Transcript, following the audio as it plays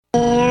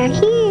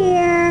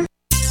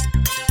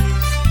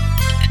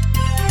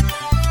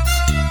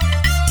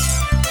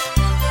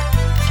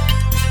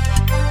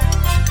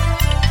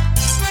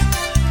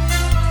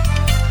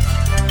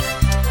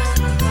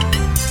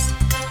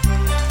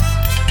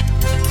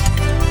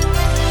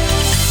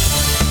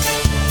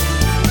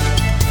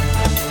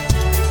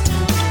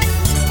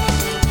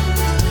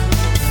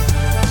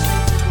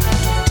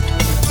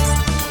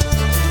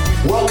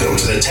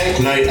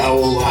Tech Night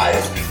Owl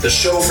Live, the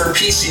show for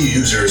PC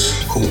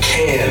users who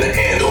can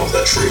handle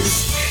the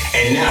truth.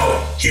 And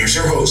now, here's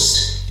your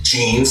host,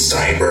 Gene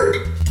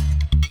Steinberg.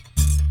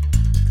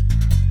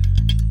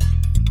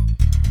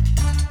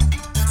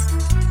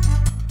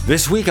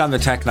 This week on the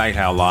Tech Night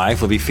Owl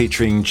Live, we'll be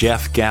featuring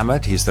Jeff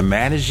Gamet. He's the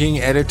managing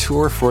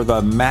editor for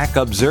the Mac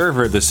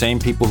Observer, the same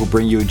people who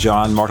bring you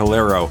John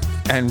Martellero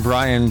and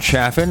Brian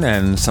Chaffin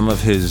and some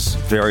of his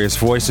various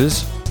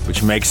voices,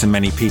 which makes him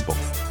many people.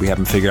 We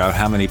haven't figured out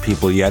how many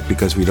people yet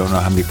because we don't know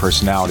how many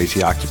personalities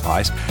he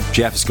occupies.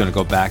 Jeff is going to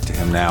go back to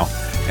him now,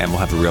 and we'll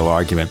have a real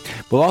argument.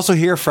 We'll also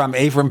hear from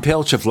Avram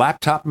Pilch of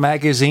Laptop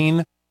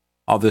Magazine.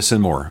 All this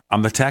and more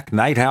on the Tech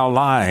Night Owl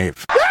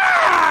Live.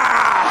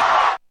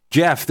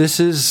 Jeff, this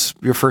is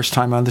your first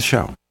time on the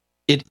show.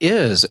 It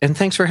is, and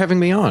thanks for having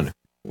me on.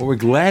 Well, we're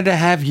glad to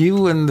have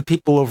you and the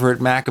people over at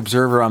Mac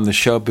Observer on the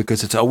show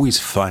because it's always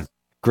fun.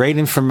 Great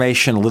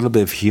information, a little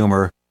bit of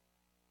humor,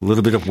 a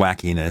little bit of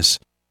wackiness.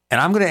 And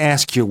I'm going to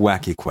ask you a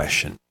wacky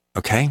question,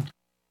 okay?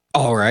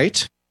 All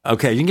right.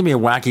 Okay, you can give me a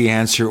wacky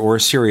answer or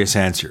a serious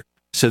answer.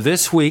 So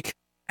this week,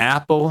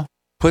 Apple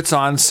puts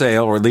on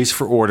sale, or at least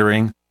for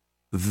ordering,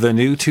 the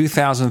new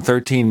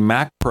 2013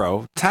 Mac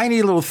Pro.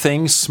 Tiny little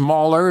thing,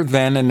 smaller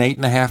than an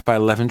 8.5 by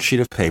 11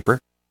 sheet of paper.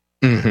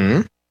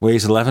 Mm-hmm.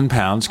 Weighs 11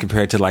 pounds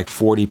compared to like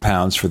 40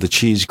 pounds for the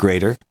cheese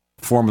grater,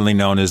 formerly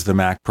known as the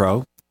Mac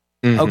Pro.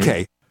 Mm-hmm.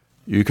 Okay,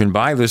 you can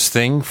buy this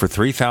thing for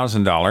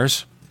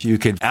 $3,000. You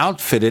could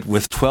outfit it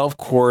with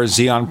 12-core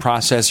Xeon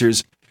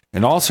processors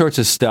and all sorts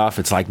of stuff.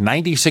 It's like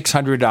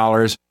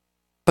 $9,600,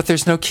 but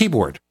there's no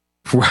keyboard.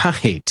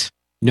 Right.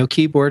 No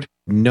keyboard,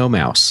 no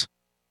mouse.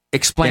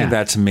 Explain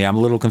that to me. I'm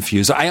a little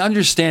confused. I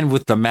understand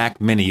with the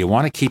Mac Mini, you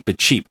want to keep it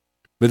cheap,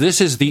 but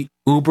this is the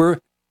uber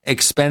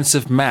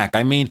expensive Mac.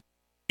 I mean,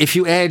 if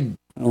you add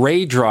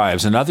RAID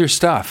drives and other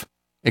stuff,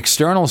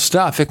 external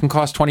stuff, it can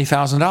cost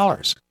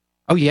 $20,000.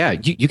 Oh, yeah.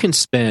 You can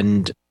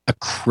spend a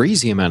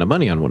crazy amount of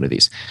money on one of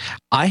these.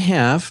 I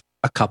have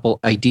a couple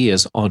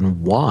ideas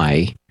on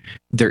why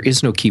there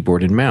is no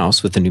keyboard and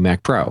mouse with the new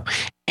Mac Pro.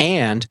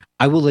 And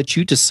I will let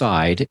you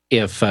decide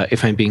if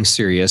I'm being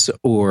serious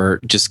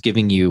or just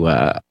giving you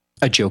a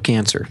joke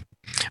answer.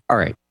 All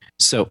right.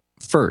 So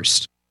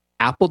first,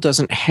 Apple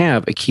doesn't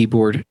have a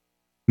keyboard,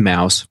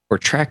 mouse, or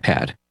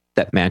trackpad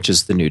that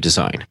matches the new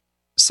design.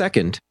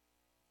 Second,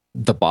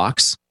 the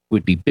box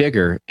would be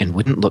bigger and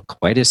wouldn't look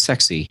quite as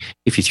sexy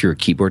if you threw a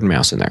keyboard and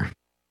mouse in there.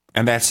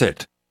 And that's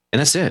it.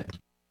 And that's it.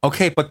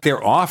 Okay, but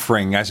they're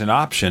offering as an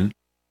option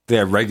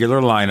their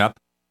regular lineup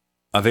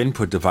of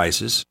input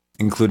devices,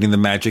 including the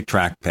Magic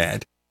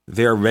Trackpad,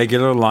 their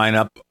regular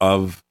lineup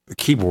of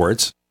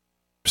keyboards.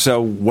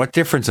 So what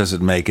difference does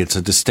it make? It's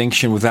a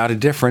distinction without a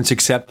difference,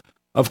 except,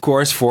 of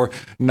course, for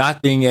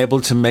not being able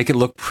to make it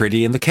look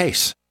pretty in the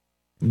case.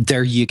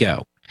 There you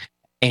go.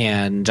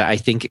 And I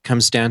think it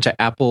comes down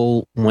to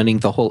Apple wanting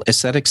the whole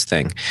aesthetics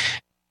thing.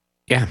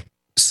 Yeah.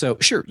 So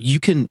sure, you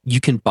can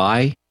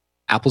buy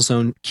Apple's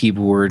own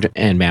keyboard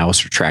and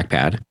mouse or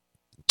trackpad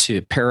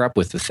to pair up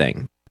with the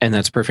thing, and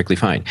that's perfectly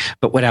fine.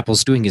 But what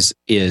Apple's doing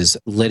is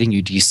letting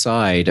you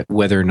decide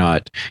whether or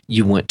not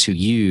you want to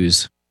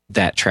use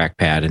that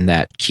trackpad and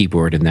that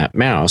keyboard and that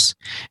mouse.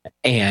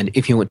 And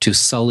if you want to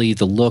sully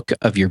the look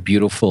of your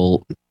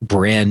beautiful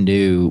brand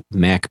new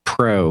Mac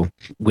Pro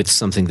with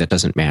something that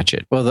doesn't match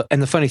it. Well,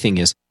 and the funny thing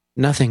is,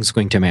 nothing's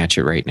going to match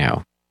it right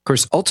now. Of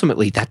course,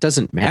 ultimately, that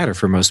doesn't matter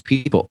for most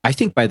people. I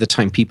think by the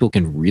time people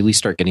can really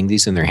start getting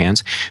these in their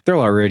hands,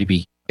 there'll already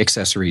be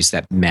accessories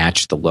that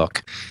match the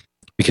look.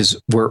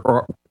 Because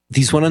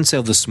these went on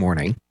sale this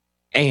morning,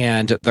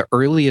 and the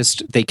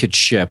earliest they could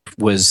ship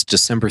was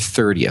December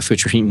 30th,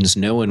 which means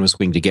no one was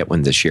going to get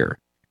one this year.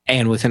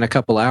 And within a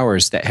couple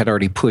hours, that had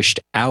already pushed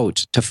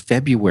out to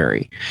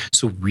February.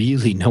 So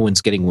really, no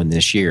one's getting one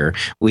this year.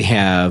 We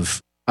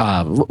have,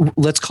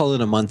 let's call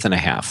it a month and a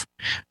half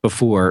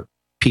before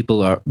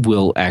people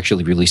will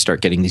actually really start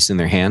getting these in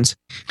their hands.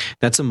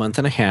 That's a month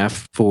and a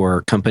half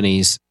for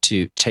companies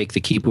to take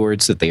the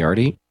keyboards that they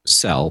already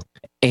sell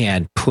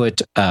and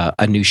put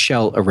a new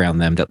shell around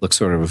them that looks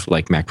sort of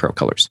like Mac Pro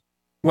colors.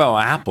 Well,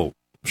 Apple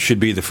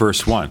should be the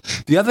first one.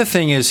 The other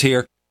thing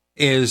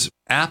is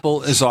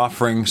Apple is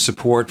offering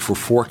support for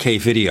 4K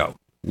video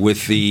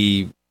with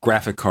the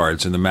graphic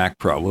cards in the Mac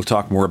Pro. We'll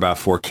talk more about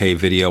 4K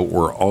video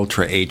or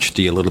Ultra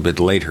HD a little bit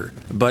later.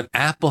 But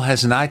Apple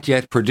has not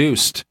yet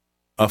produced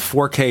a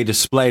 4K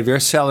display. They're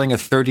selling a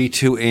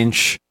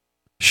 32-inch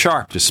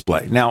Sharp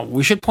display. Now,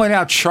 we should point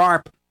out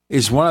Sharp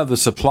is one of the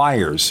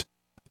suppliers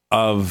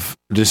of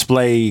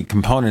display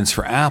components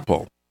for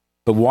Apple.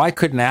 But why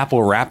couldn't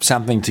Apple wrap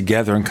something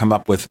together and come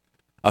up with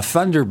a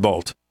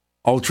Thunderbolt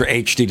Ultra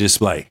HD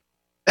display?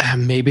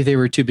 Maybe they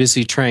were too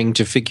busy trying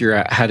to figure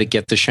out how to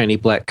get the shiny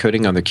black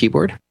coating on their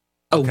keyboard.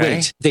 Oh, okay.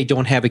 Wait, they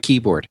don't have a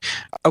keyboard.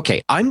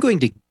 Okay, I'm going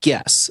to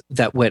guess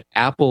that what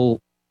Apple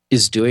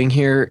is doing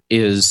here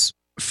is,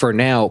 for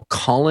now,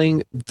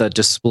 calling the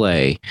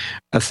display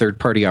a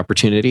third-party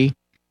opportunity,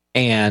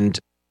 and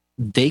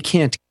they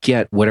can't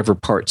get whatever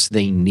parts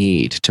they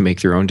need to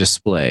make their own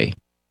display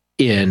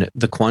in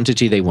the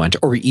quantity they want,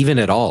 or even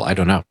at all. I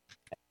don't know.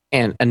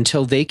 And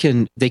until they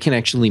can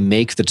actually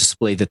make the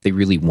display that they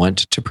really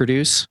want to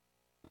produce,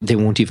 they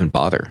won't even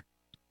bother.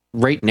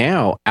 Right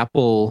now,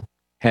 Apple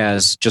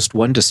has just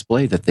one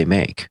display that they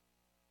make.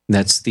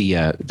 That's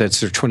their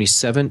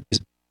 27, the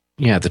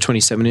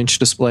 27-inch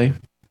display.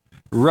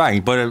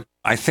 Right, but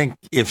I think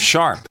if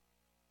Sharp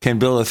can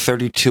build a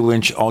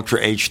 32-inch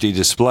Ultra HD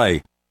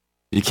display,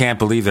 you can't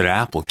believe that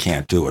Apple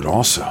can't do it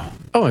also.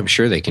 Oh, I'm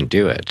sure they can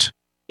do it.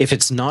 If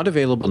it's not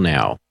available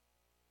now,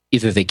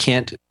 either they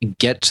can't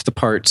get the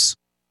parts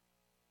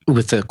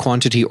with the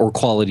quantity or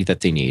quality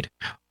that they need,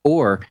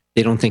 or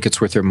they don't think it's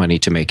worth their money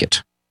to make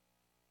it.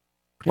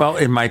 Well,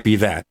 it might be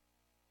that.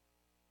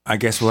 I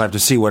guess we'll have to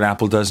see what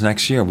Apple does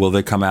next year. Will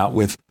they come out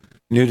with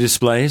new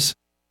displays?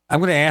 I'm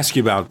going to ask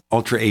you about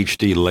Ultra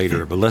HD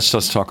later, but let's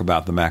just talk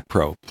about the Mac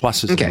Pro,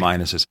 pluses and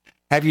minuses.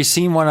 Have you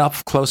seen one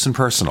up close and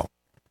personal?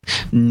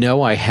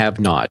 No, I have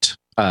not.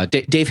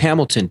 Dave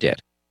Hamilton did.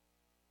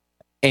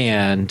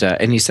 And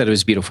he said it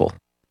was beautiful.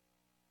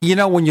 You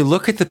know, when you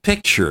look at the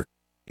picture,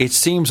 it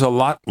seems a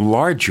lot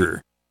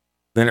larger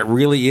than it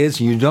really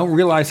is. You don't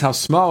realize how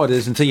small it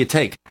is until you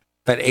take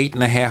that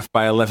 8.5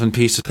 by 11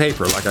 piece of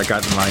paper, like I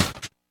got in my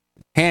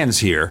hands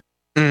here,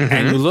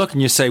 and you look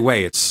and you say,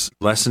 wait, it's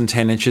less than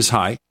 10 inches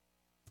high.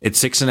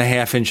 It's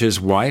 6.5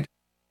 inches wide.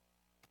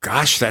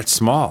 Gosh, that's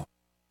small.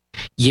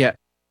 Yeah,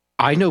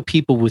 I know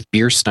people with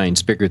beer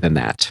steins bigger than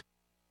that.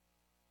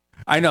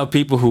 I know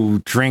people who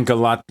drink a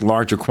lot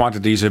larger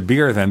quantities of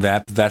beer than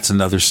that, but that's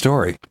another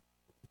story.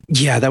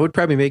 Yeah, that would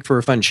probably make for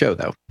a fun show,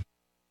 though.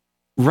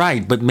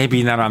 Right, but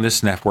maybe not on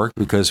this network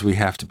because we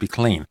have to be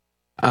clean.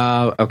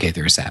 Okay,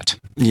 there's that.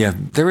 Yeah,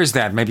 there is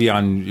that. Maybe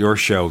on your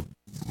show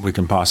we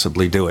can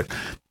possibly do it.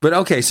 But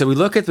okay, so we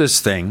look at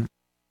this thing,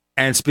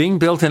 and it's being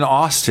built in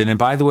Austin. And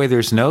by the way,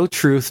 there's no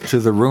truth to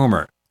the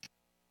rumor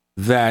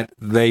that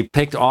they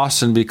picked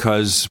Austin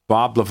because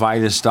Bob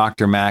Levitas,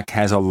 Dr. Mac,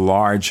 has a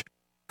large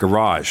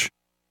garage.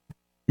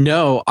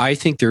 No, I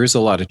think there is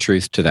a lot of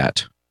truth to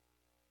that.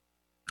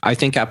 I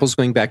think Apple's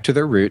going back to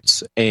their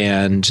roots,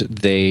 and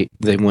they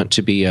want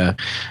to be a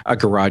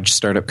garage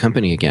startup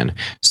company again.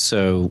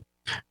 So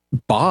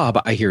Bob,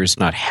 I hear, is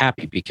not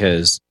happy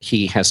because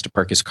he has to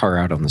park his car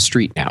out on the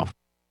street now.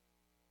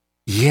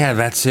 Yeah,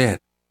 that's it.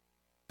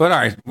 But all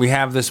right, we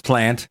have this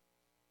plant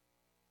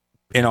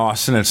in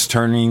Austin. It's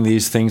turning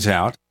these things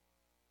out.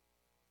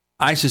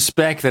 I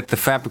suspect that the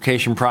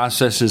fabrication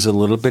process is a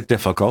little bit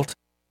difficult.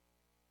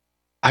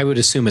 I would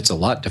assume it's a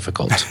lot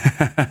difficult.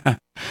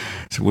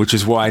 Which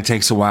is why it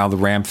takes a while to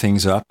ramp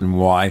things up and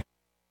why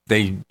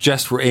they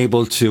just were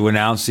able to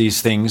announce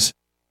these things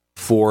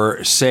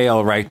for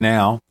sale right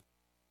now.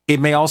 It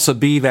may also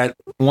be that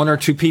one or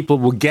two people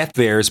will get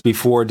theirs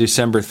before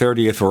December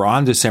 30th or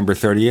on December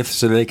 30th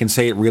so they can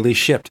say it really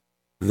shipped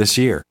this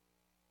year.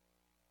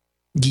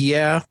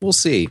 Yeah, we'll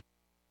see.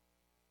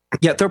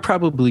 Yeah, there'll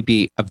probably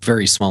be a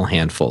very small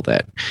handful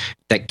that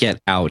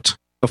get out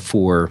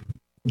before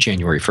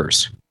January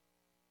 1st.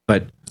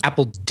 But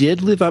Apple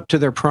did live up to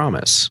their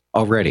promise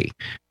already,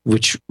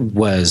 which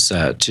was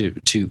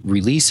to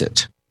release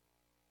it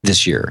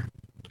this year.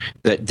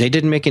 That they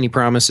didn't make any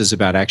promises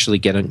about actually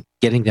getting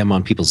them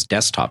on people's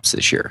desktops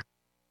this year.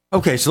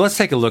 Okay, so let's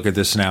take a look at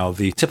this now,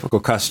 the typical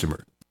customer.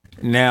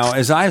 Now,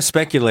 as I have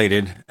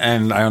speculated,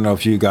 and I don't know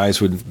if you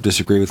guys would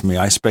disagree with me,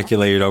 I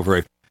speculated over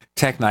at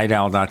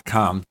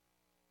technightowl.com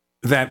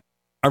that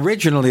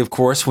originally, of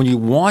course, when you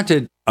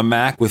wanted a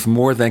Mac with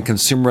more than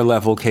consumer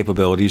level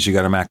capabilities, you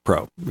got a Mac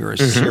Pro. You're a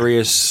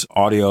serious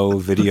audio,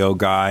 video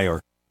guy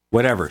or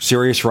whatever,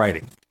 serious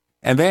writing.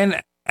 And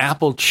then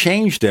Apple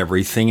changed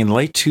everything in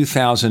late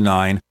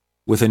 2009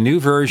 with a new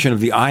version of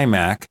the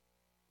iMac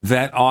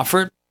that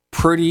offered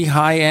pretty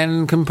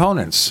high-end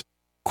components.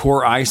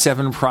 Core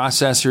i7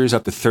 processors,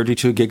 up to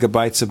 32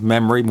 gigabytes of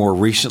memory. More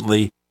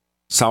recently,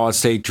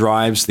 solid-state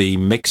drives, the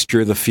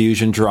Mixture, the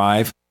Fusion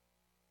drive.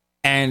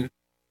 And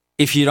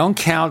if you don't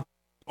count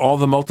all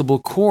the multiple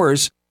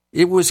cores,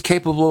 it was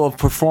capable of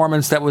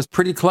performance that was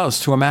pretty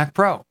close to a Mac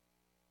Pro.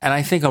 And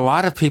I think a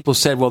lot of people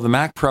said, well, the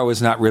Mac Pro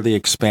is not really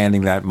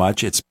expanding that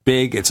much. It's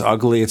big, it's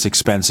ugly, it's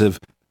expensive.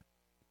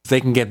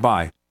 They can get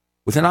by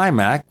with an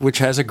iMac, which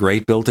has a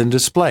great built-in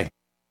display.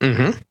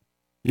 Mm-hmm.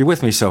 You're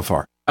with me so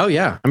far? Oh,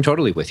 yeah, I'm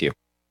totally with you.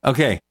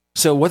 Okay,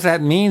 so what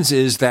that means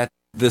is that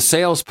the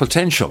sales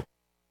potential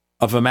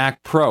of a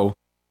Mac Pro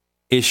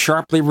is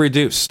sharply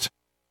reduced.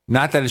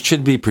 Not that it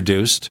should be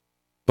produced,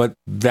 but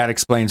that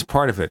explains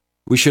part of it.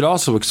 We should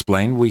also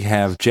explain, we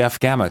have Jeff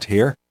Gamet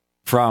here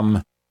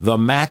from the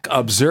Mac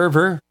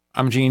Observer.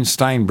 I'm Gene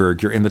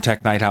Steinberg. You're in the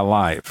Tech Night Owl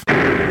Live.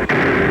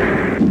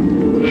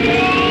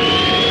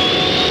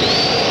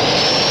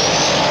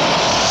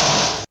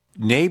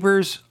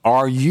 Neighbors,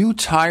 are you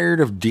tired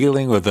of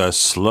dealing with a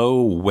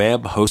slow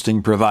web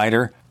hosting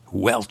provider?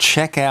 Well,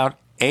 check out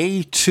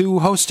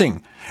A2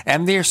 Hosting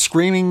and their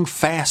screaming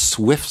fast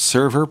Swift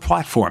server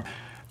platform.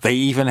 They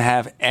even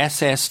have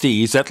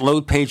SSDs that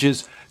load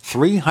pages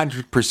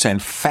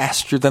 300%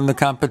 faster than the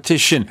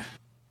competition.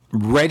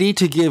 Ready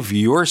to give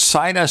your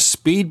site a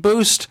speed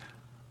boost?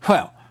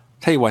 Well,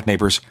 tell you what,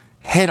 neighbors,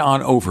 head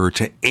on over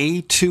to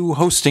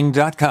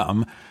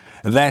a2hosting.com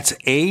That's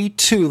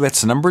A2,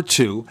 that's number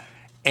 2,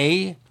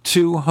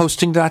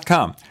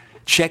 A2hosting.com.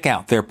 Check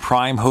out their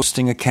Prime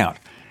hosting account.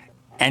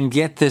 And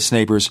get this,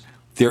 neighbors,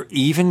 they're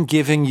even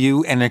giving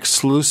you an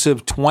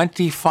exclusive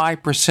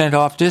 25%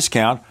 off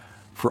discount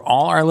for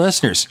all our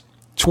listeners.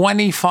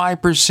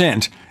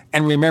 25%.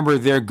 And remember,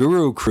 their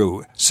Guru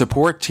Crew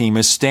support team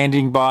is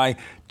standing by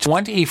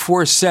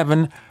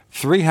 24/7,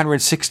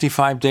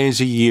 365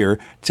 days a year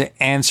to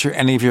answer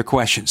any of your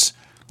questions.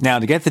 Now,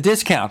 to get the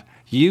discount,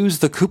 use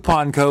the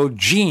coupon code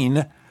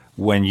GENE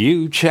when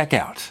you check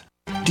out.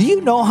 Do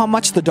you know how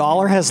much the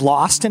dollar has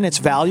lost in its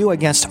value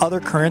against other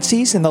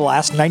currencies in the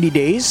last 90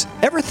 days?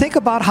 Ever think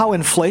about how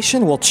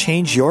inflation will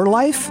change your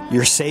life,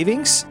 your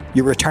savings,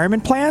 your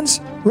retirement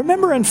plans?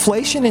 Remember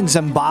inflation in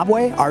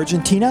Zimbabwe,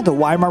 Argentina, the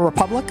Weimar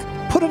Republic?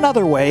 Put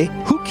another way,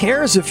 who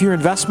cares if your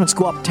investments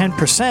go up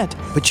 10%,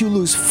 but you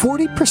lose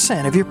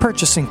 40% of your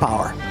purchasing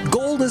power?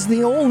 Gold is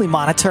the only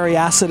monetary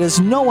asset as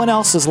no one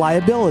else's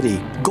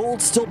liability.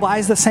 Gold still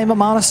buys the same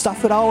amount of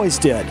stuff it always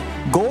did.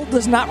 Gold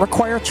does not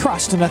require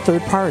trust in a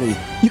third party.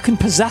 You can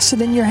possess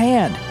it in your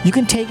hand. You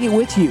can take it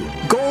with you.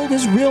 Gold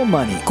is real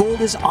money.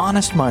 Gold is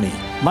honest money.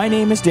 My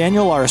name is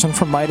Daniel Larson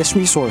from Midas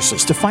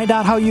Resources. To find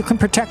out how you can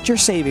protect your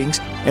savings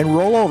and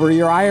roll over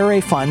your IRA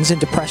funds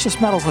into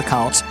precious metals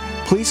accounts,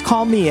 please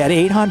call me at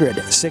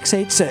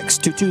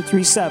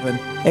 800-686-2237,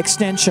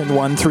 extension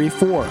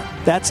 134.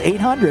 That's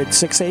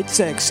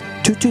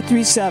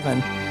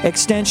 800-686-2237,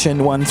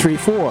 extension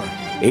 134.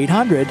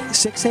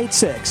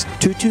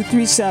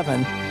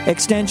 800-686-2237,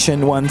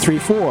 extension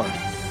 134.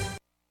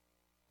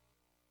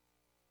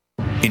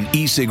 An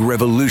e-cig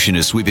revolution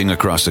is sweeping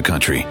across the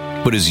country.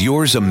 But is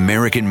yours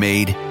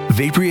American-made?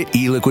 Vaporite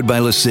e-liquid by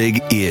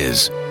LeSig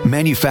is.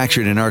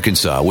 Manufactured in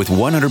Arkansas with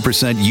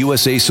 100%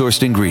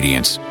 USA-sourced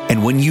ingredients.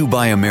 And when you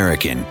buy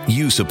American,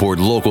 you support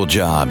local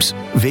jobs.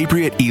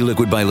 Vaporite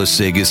e-liquid by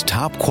LeSig is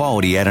top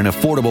quality at an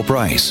affordable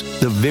price.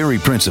 The very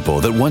principle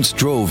that once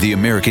drove the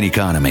American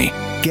economy.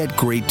 Get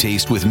great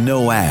taste with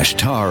no ash,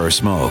 tar, or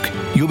smoke.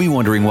 You'll be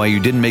wondering why you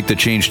didn't make the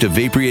change to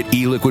Vaporite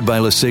e-liquid by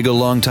LeSig a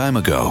long time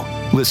ago.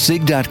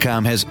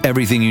 LeSig.com has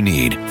everything you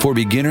need, for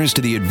beginners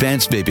to the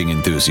advanced vaping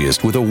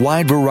enthusiast, with a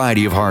wide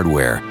variety of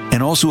hardware,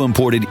 and also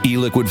imported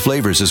e-liquid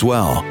flavors as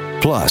well.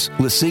 Plus,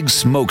 LeSig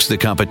smokes the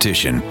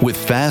competition with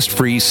fast,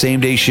 free,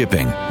 same-day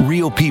shipping,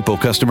 real people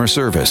customer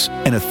service,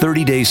 and a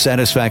 30-day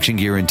satisfaction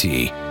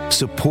guarantee.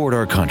 Support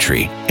our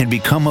country and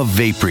become a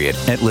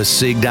Vaporite at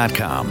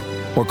LeSig.com.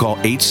 Or call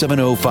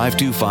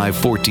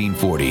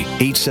 870-525-1440,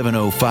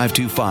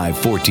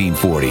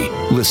 870-525-1440.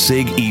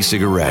 LeSig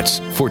e-cigarettes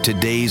for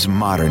today's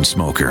modern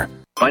smoker.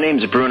 My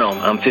name's Bruno.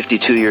 I'm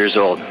 52 years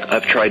old.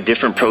 I've tried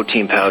different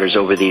protein powders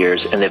over the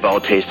years, and they've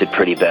all tasted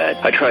pretty bad.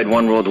 I tried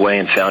One World Whey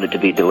and found it to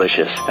be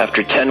delicious.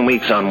 After 10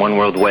 weeks on One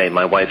World Whey,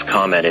 my wife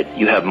commented,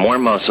 "You have more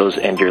muscles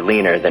and you're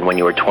leaner than when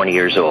you were 20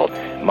 years old."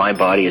 My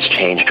body has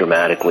changed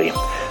dramatically.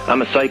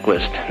 I'm a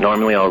cyclist.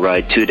 Normally I'll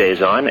ride 2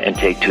 days on and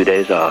take 2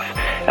 days off.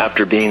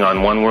 After being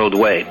on One World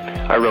Whey,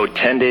 I rode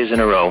 10 days in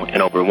a row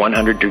in over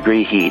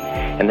 100-degree heat,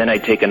 and then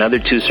I'd take another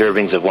 2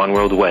 servings of One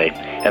World Whey,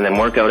 and then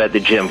work out at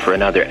the gym for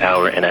another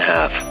hour and a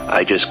half.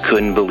 I just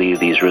couldn't believe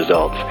these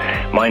results.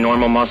 My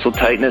normal muscle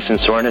tightness and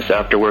soreness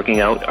after working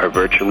out are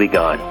virtually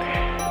gone.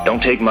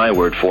 Don't take my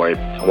word for it.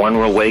 One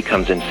World Whey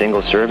comes in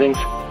single servings.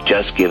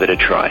 Just give it a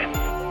try.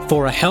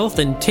 For a health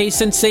and taste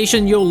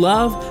sensation you'll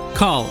love,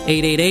 call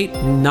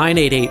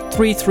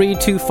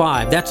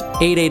 888-988-3325. That's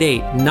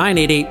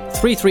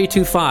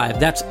 888-988-3325.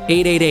 That's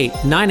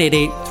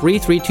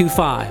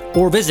 888-988-3325.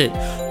 Or visit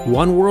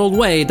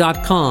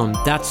oneworldwhey.com.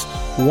 That's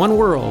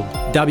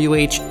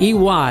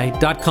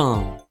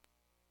oneworld.com.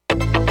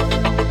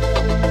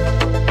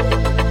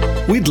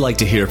 We'd like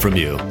to hear from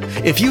you.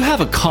 If you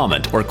have a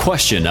comment or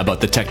question about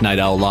the Tech Night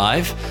Owl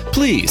Live,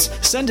 please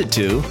send it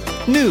to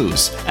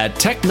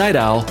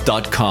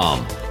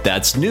news@technightowl.com.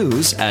 That's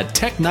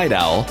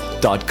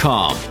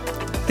news@technightowl.com.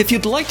 If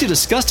you'd like to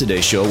discuss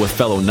today's show with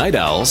fellow night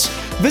owls,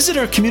 visit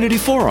our community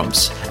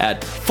forums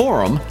at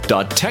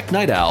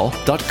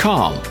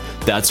forum.technightowl.com.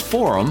 That's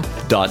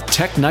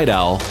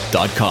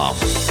forum.technightowl.com.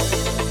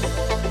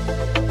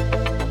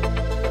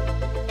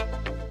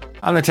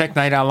 On the Tech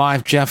Night Owl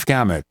Live, Jeff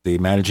Gamet, the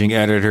managing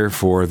editor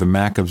for the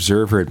Mac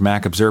Observer at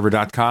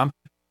macobserver.com.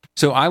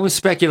 So I was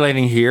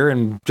speculating here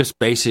and just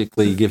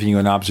basically giving you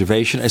an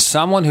observation. As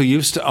someone who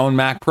used to own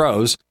Mac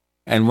Pros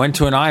and went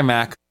to an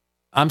iMac,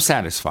 I'm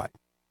satisfied.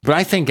 But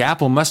I think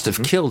Apple must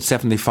have killed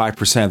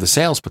 75% of the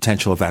sales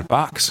potential of that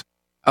box.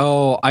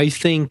 Oh, I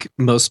think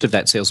most of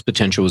that sales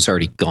potential was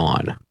already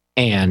gone.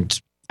 And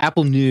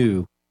Apple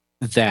knew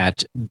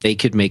that they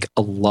could make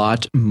a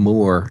lot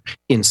more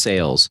in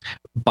sales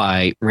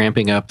by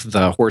ramping up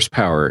the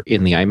horsepower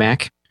in the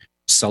iMac,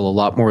 sell a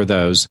lot more of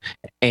those,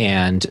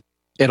 and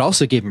it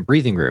also gave them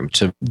breathing room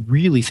to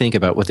really think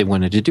about what they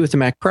wanted to do with the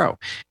Mac Pro.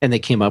 And they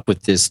came up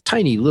with this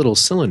tiny little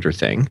cylinder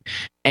thing.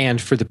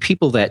 And for the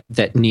people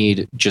that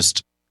need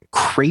just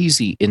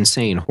crazy,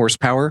 insane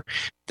horsepower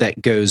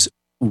that goes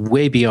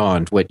way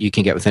beyond what you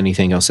can get with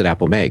anything else that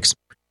Apple makes,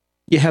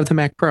 you have the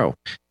Mac Pro.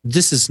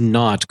 This is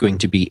not going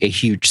to be a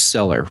huge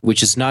seller,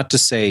 which is not to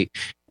say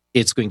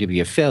it's going to be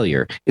a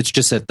failure. It's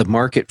just that the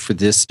market for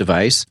this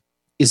device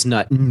is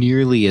not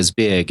nearly as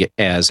big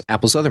as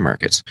Apple's other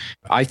markets.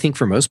 I think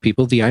for most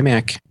people, the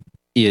iMac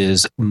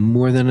is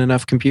more than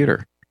enough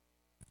computer.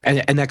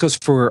 And that goes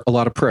for a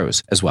lot of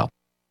pros as well.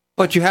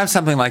 But you have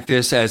something like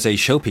this as a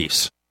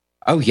showpiece.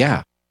 Oh,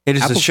 yeah. It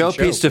is Apple a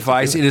showpiece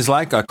device. It is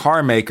like a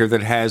car maker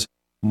that has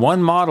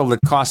one model that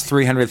costs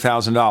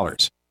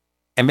 $300,000.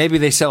 And maybe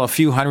they sell a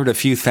few hundred, a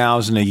few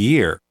thousand a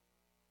year.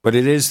 But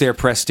it is their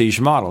prestige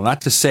model.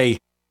 Not to say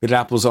that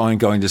Apple's only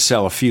going to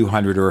sell a few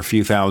hundred or a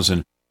few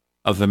thousand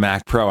of the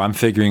Mac Pro. I'm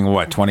figuring,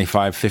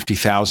 25,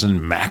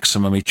 50,000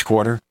 maximum each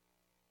quarter?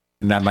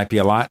 And that might be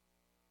a lot?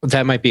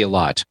 That might be a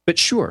lot. But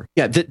sure,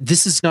 yeah,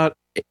 this is not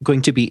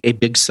going to be a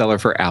big seller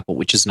for Apple,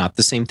 which is not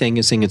the same thing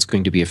as saying it's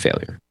going to be a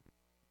failure.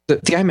 The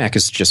iMac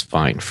is just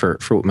fine for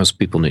what most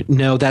people need.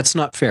 No, that's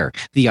not fair.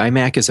 The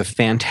iMac is a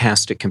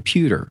fantastic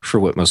computer for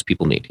what most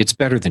people need. It's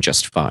better than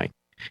just fine.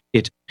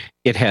 It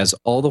has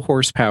all the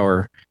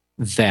horsepower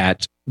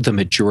that the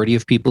majority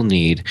of people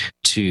need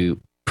to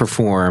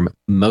perform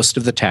most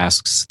of the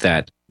tasks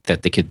that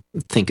they could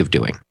think of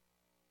doing.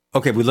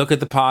 Okay, we look at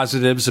the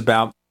positives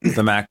about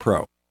the Mac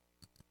Pro.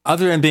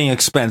 Other than being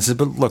expensive,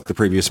 but look, the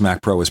previous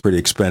Mac Pro was pretty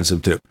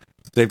expensive too.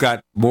 They've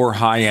got more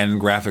high-end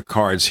graphic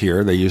cards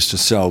here. They used to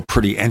sell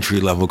pretty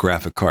entry-level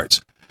graphic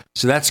cards.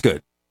 So that's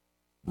good.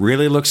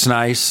 Really looks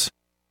nice.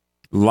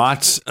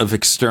 Lots of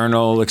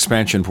external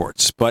expansion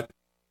ports. But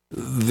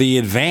the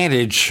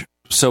advantage,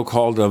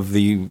 so-called, of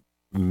the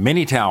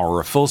mini tower,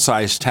 a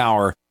full-size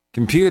tower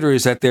computer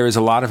is that there is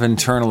a lot of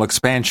internal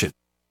expansion.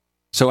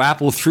 So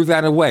Apple threw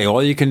that away.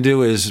 All you can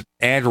do is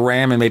add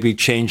RAM and maybe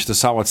change the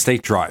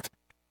solid-state drive.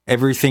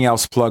 Everything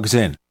else plugs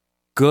in.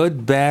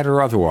 Good, bad,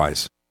 or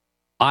otherwise.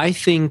 I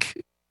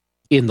think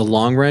in the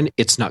long run,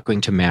 it's not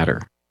going to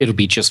matter. It'll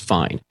be just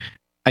fine.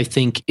 I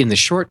think in the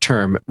short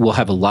term, we'll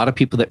have a lot of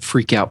people that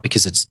freak out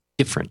because it's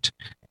different.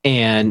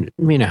 And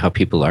you know how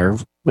people are.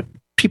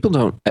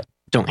 People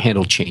don't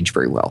handle change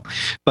very well.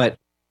 But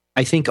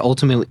I think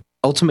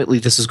ultimately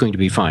this is going to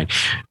be fine.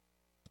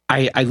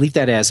 I leave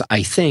that as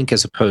I think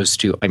as opposed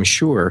to I'm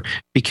sure,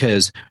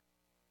 because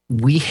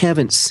we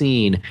haven't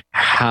seen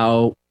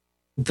how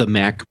the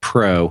Mac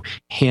Pro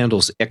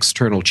handles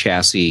external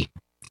chassis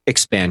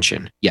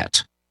expansion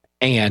yet.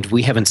 And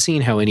we haven't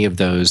seen how any of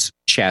those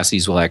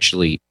chassis will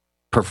actually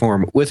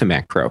perform with a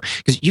Mac Pro.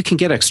 Because you can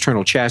get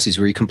external chassis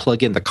where you can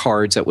plug in the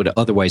cards that would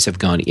otherwise have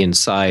gone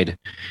inside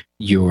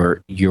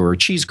your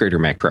cheese grater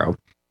Mac Pro.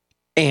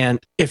 And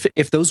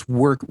if those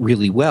work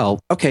really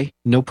well, okay,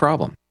 no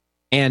problem.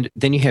 And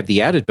then you have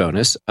the added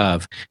bonus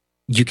of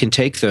you can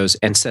take those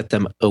and set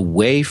them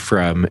away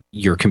from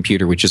your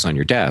computer, which is on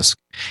your desk.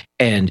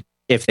 And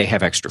if they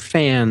have extra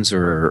fans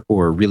or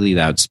really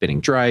loud spinning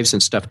drives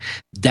and stuff,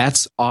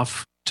 that's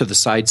off to the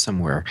side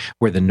somewhere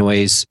where the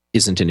noise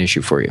isn't an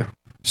issue for you.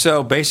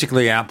 So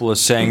basically, Apple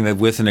is saying that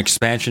with an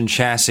expansion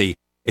chassis,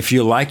 if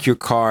you like your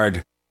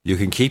card, you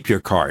can keep your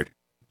card.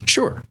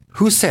 Sure.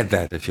 Who said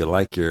that? If you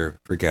like your,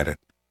 forget it.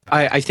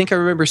 I think I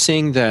remember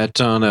seeing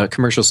that on a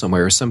commercial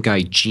somewhere. Some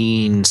guy,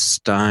 Gene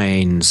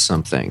Stein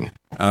something.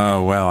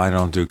 Oh, well, I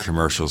don't do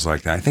commercials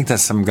like that. I think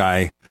that's some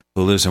guy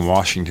who lives in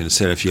Washington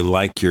said, if you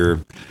like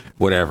your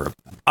whatever.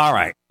 All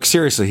right,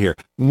 seriously here.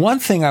 One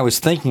thing I was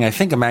thinking, I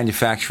think a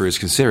manufacturer is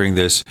considering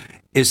this,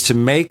 is to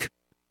make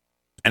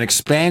an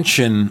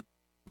expansion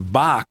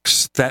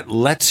box that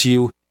lets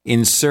you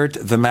insert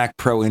the Mac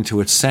Pro into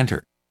its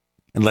center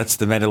and lets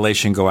the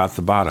ventilation go out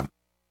the bottom.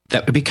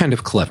 That would be kind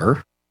of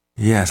clever.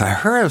 Yes, I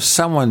heard of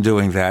someone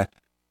doing that.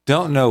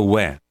 Don't know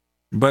when.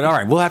 But all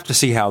right, we'll have to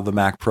see how the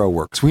Mac Pro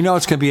works. We know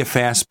it's going to be a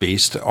fast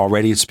beast.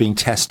 Already it's being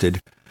tested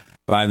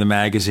by the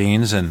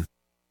magazines, and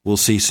we'll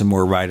see some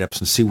more write-ups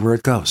and see where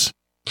it goes.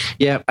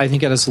 Yeah, I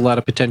think it has a lot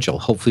of potential.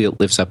 Hopefully it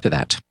lives up to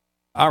that.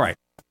 All right.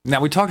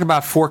 Now, we talked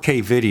about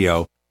 4K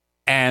video,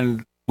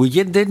 and we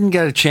didn't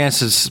get a chance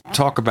to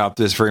talk about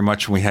this very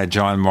much when we had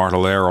John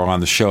Martellero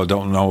on the show.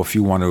 Don't know if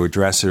you want to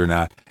address it or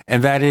not.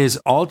 And that is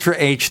Ultra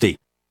HD.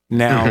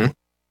 Now,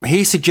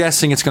 he's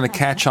suggesting it's going to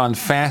catch on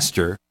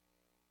faster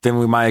than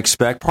we might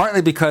expect,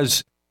 partly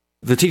because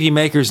the TV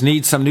makers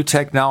need some new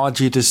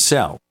technology to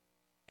sell.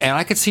 And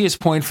I could see his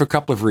point for a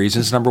couple of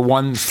reasons. Number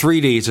one,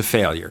 3D is a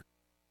failure.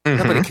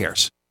 Nobody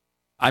cares.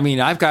 I mean,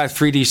 I've got a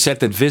 3D set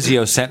that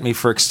Vizio sent me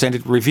for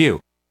extended review.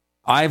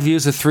 I've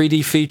used the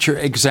 3D feature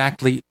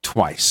exactly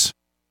twice.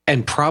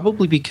 And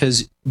probably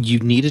because you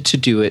needed to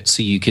do it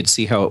so you could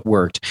see how it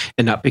worked,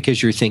 and not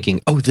because you're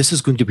thinking, oh, this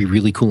is going to be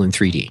really cool in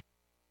 3D.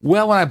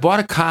 Well, when I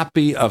bought a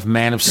copy of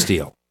Man of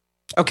Steel,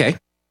 okay,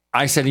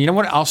 I said, you know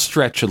what? I'll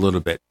stretch a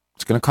little bit.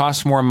 It's going to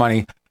cost more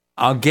money.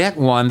 I'll get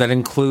one that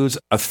includes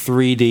a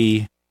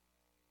 3D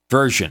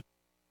version.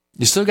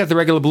 You still get the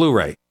regular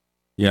Blu-ray.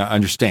 Yeah, I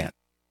understand.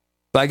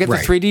 But I get the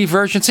 3D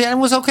version. See, and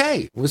it was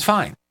okay. It was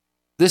fine.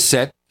 This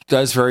set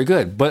does very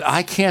good. But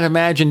I can't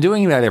imagine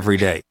doing that every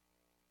day.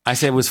 I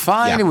said it was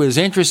fine. Yeah. It was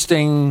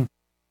interesting.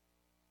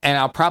 And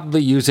I'll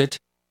probably use it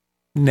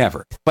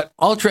Never. But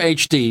Ultra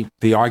HD,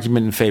 the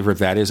argument in favor of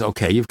that is,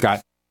 okay, you've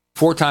got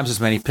 4 times as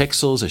many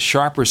pixels, a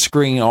sharper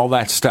screen, all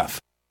that stuff.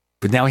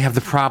 But now we have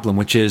the problem,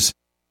 which is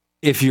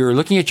if you're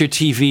looking at your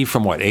TV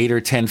from, 8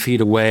 or 10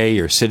 feet away,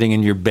 you're sitting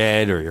in your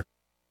bed or you're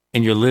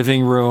in your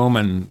living room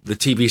and the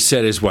TV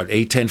set is,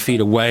 8, 10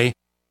 feet away,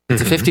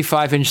 it's a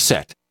 55-inch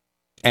set.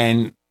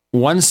 And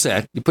one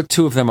set, you put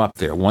 2 of them up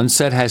there. One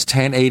set has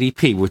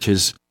 1080p, which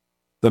is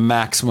the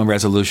maximum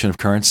resolution of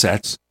current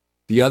sets.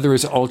 The other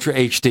is Ultra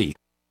HD.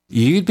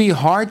 You'd be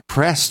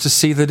hard-pressed to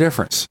see the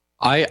difference.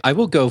 I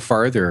will go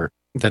farther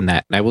than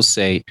that, and I will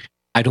say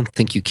I don't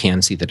think you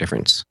can see the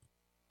difference.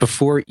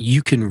 Before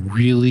you can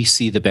really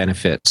see the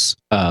benefits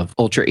of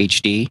Ultra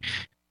HD,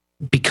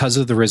 because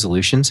of the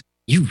resolutions,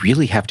 you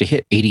really have to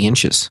hit 80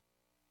 inches.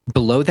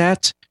 Below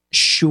that,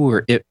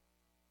 sure,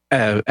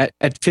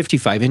 at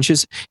 55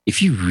 inches,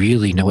 if you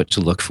really know what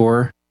to look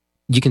for,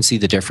 you can see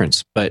the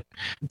difference. But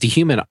the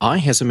human eye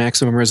has a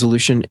maximum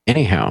resolution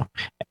anyhow.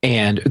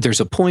 And there's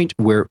a point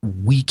where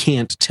we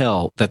can't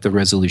tell that the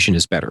resolution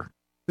is better.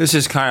 This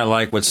is kind of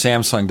like what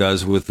Samsung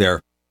does with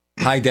their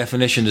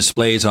high-definition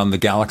displays on the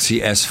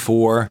Galaxy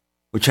S4,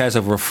 which has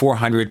over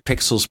 400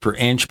 pixels per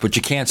inch, but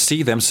you can't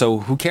see them, so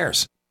who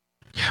cares?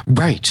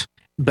 Right.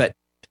 But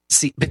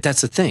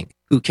that's the thing.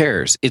 Who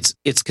cares? It's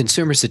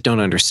consumers that don't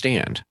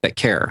understand, that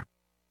care.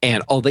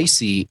 And all they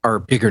see are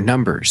bigger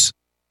numbers.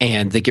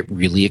 And they get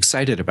really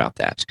excited about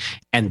that.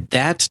 And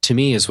that, to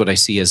me, is what I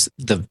see as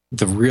the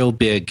real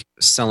big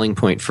selling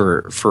point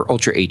for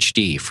Ultra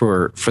HD,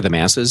 for the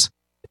masses.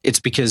 It's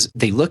because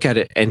they look at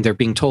it and they're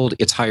being told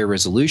it's higher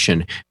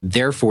resolution.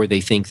 Therefore, they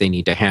think they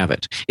need to have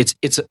it.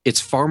 It's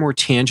far more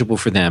tangible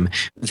for them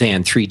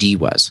than 3D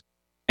was.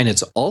 And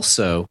it's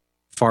also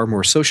far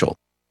more social.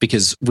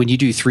 Because when you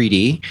do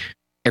 3D,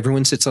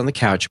 everyone sits on the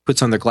couch,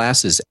 puts on their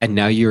glasses, and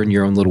now you're in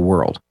your own little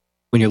world.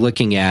 When you're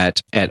looking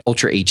at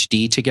Ultra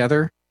HD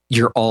together,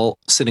 you're all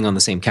sitting on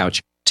the same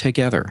couch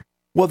together.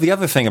 Well, the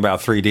other thing about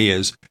 3D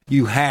is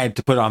you had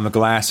to put on the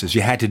glasses.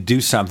 You had to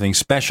do something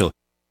special.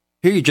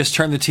 Here you just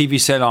turn the TV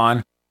set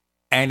on,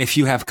 and if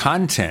you have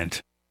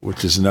content,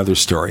 which is another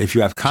story, if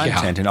you have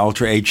content in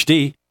Ultra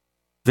HD,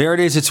 there it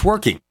is, it's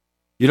working.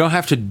 You don't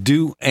have to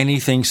do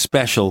anything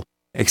special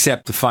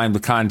except to find the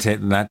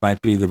content, and that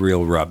might be the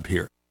real rub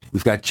here.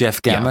 We've got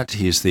Jeff Gamet.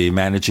 He's the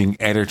managing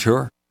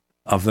editor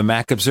of the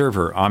Mac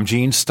Observer. I'm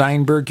Gene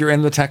Steinberg. You're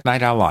in the Tech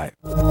Night Owl Live.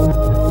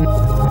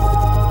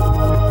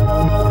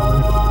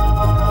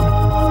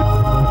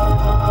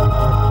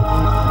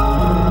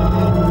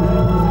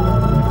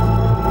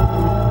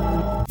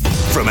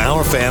 From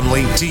our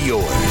family to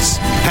yours,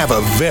 have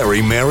a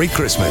very Merry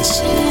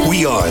Christmas.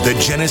 We are the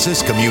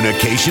Genesis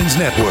Communications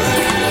Network,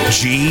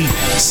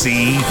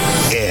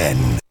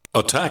 GCN.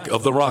 Attack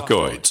of the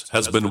Rockoids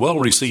has been well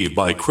received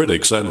by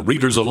critics and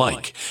readers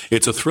alike.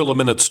 It's a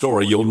thrill-a-minute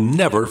story you'll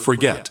never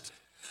forget.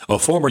 A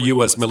former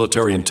U.S.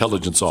 military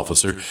intelligence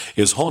officer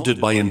is haunted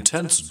by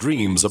intense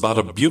dreams about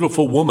a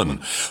beautiful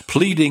woman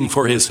pleading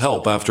for his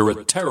help after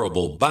a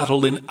terrible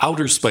battle in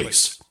outer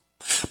space.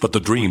 But the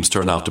dreams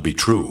turn out to be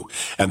true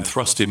and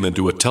thrust him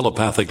into a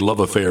telepathic love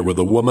affair with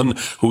a woman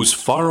whose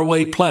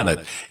faraway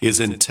planet is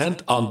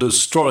intent on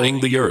destroying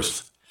the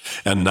Earth.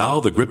 And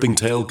now the gripping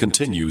tale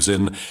continues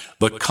in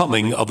The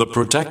Coming of the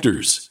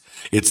Protectors.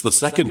 It's the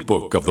second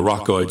book of the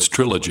Rockoids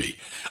trilogy,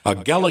 a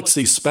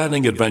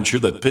galaxy-spanning adventure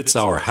that pits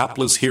our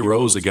hapless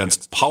heroes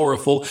against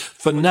powerful,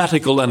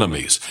 fanatical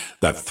enemies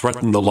that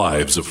threaten the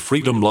lives of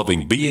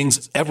freedom-loving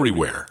beings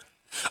everywhere.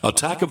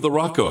 Attack of the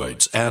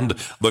Rockoids and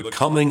The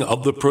Coming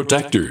of the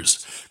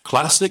Protectors.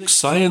 Classic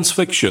science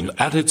fiction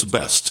at its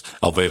best,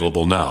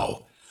 available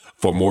now.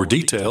 For more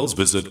details,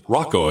 visit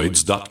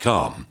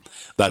rockoids.com.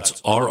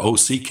 That's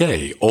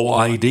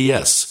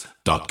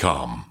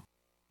ROCKOIDS.com.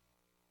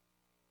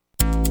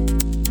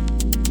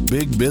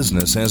 Big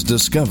business has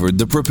discovered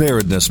the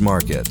preparedness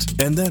market,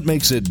 and that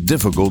makes it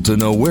difficult to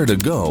know where to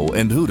go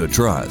and who to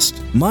trust.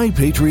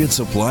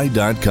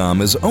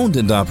 MyPatriotSupply.com is owned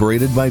and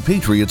operated by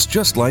patriots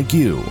just like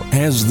you.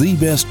 Has the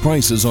best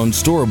prices on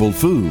storable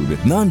food,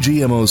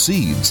 non-GMO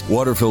seeds,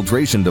 water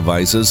filtration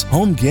devices,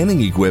 home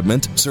canning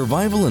equipment,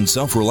 survival and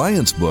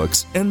self-reliance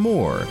books, and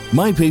more.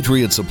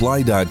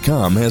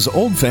 MyPatriotSupply.com has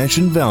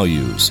old-fashioned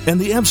values and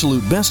the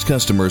absolute best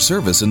customer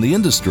service in the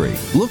industry.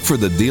 Look for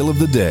the deal of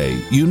the day.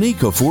 Unique,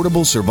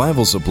 affordable survival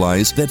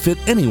supplies that fit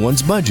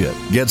anyone's budget.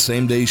 Get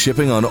same-day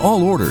shipping on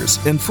all orders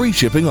and free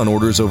shipping on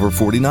orders over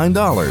 $49.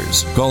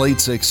 Call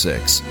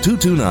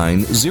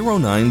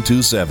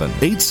 866-229-0927,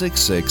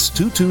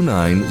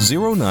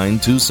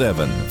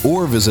 866-229-0927,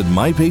 or visit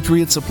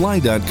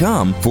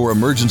MyPatriotSupply.com for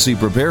emergency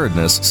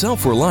preparedness,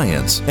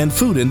 self-reliance, and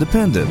food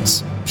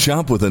independence.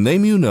 Shop with a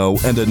name you know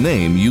and a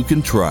name you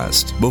can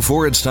trust.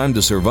 Before it's time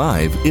to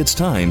survive, it's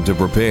time to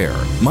prepare.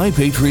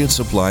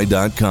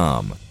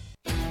 MyPatriotSupply.com.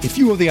 If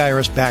you owe the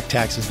IRS back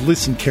taxes,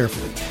 listen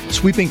carefully.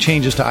 Sweeping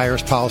changes to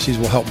IRS policies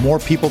will help more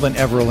people than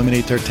ever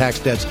eliminate their tax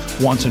debts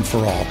once and for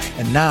all.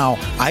 And now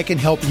I can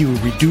help you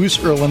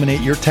reduce or eliminate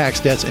your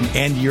tax debts and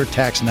end your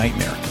tax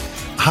nightmare.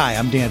 Hi,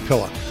 I'm Dan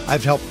Pilla.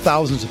 I've helped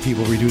thousands of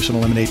people reduce and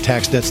eliminate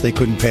tax debts they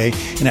couldn't pay,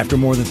 and after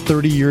more than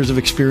 30 years of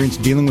experience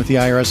dealing with the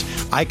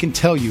IRS, I can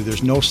tell you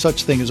there's no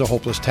such thing as a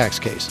hopeless tax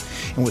case.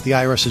 And with the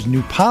IRS's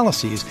new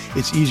policies,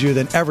 it's easier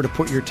than ever to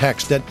put your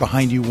tax debt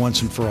behind you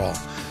once and for all.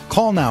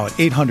 Call now at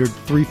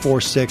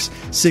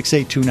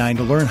 800-346-6829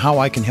 to learn how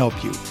I can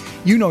help you.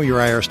 You know your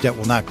IRS debt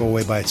will not go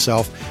away by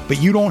itself,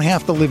 but you don't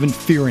have to live in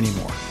fear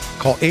anymore.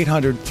 Call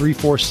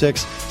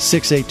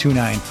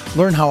 800-346-6829.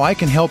 Learn how I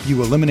can help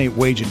you eliminate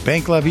wage and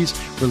bank levies,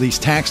 release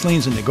tax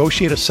liens, and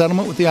negotiate a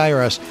settlement with the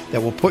IRS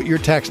that will put your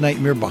tax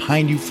nightmare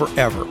behind you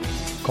forever.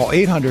 Call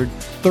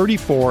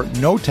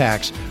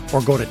 800-34-NO-TAX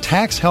or go to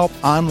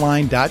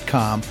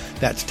taxhelponline.com.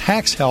 That's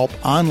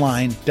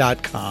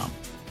taxhelponline.com.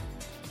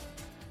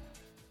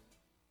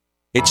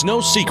 It's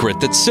no secret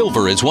that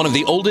silver is one of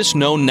the oldest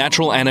known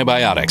natural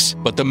antibiotics,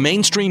 but the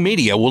mainstream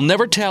media will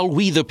never tell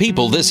we the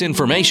people this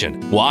information.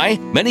 Why?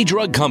 Many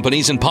drug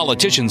companies and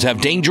politicians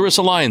have dangerous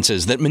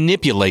alliances that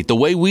manipulate the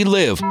way we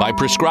live by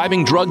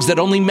prescribing drugs that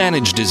only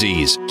manage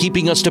disease,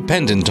 keeping us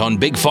dependent on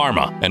big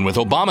pharma. And with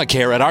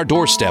Obamacare at our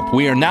doorstep,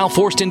 we are now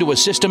forced into a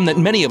system that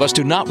many of us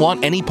do not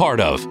want any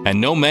part of.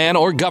 And no man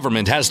or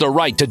government has the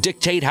right to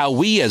dictate how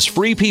we as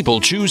free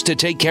people choose to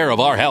take care of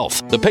our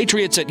health. The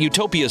patriots at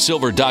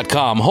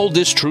utopiasilver.com hold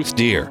this truth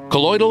dear.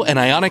 Colloidal and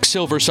ionic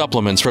silver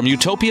supplements from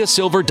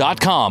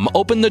utopiasilver.com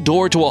open the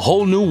door to a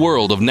whole new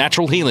world of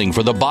natural healing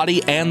for the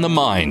body and the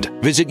mind.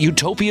 Visit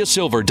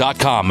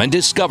utopiasilver.com and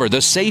discover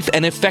the safe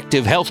and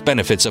effective health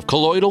benefits of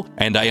colloidal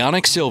and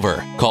ionic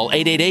silver. Call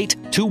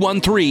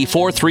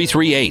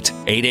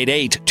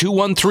 888-213-4338,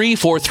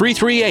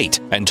 888-213-4338,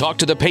 and talk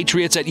to the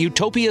patriots at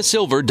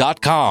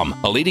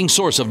utopiasilver.com, a leading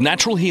source of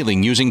natural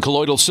healing using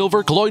colloidal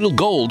silver, colloidal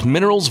gold,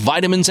 minerals,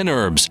 vitamins, and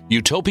herbs.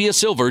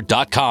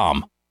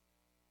 utopiasilver.com.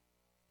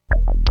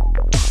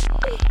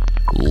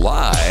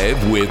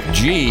 Live with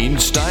Gene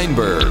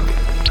Steinberg.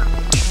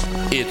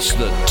 It's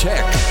the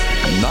Tech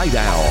Night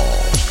Owl.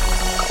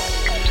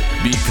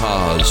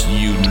 Because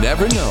you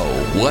never know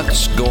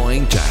what's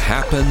going to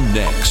happen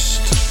next.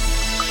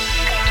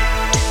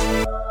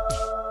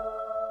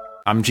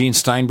 I'm Gene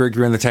Steinberg.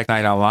 You're in the Tech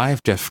Night Owl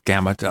Live. Jeff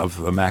Gamet of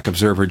the Mac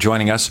Observer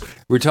joining us.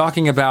 We're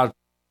talking about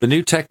the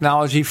new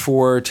technology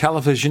for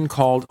television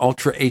called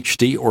Ultra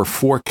HD or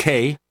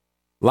 4K.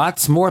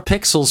 Lots more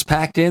pixels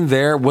packed in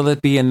there. Will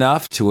it be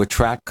enough to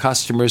attract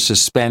customers to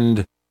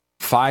spend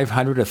 $500,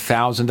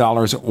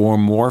 $1,000 or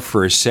more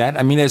for a set?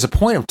 I mean, there's a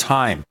point of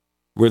time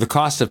where the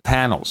cost of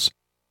panels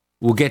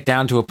will get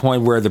down to a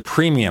point where the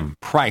premium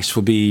price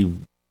will be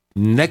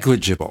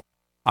negligible.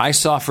 I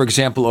saw, for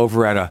example,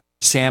 over at a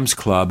Sam's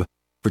Club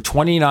for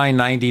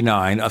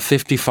 $29.99 a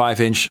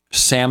 55-inch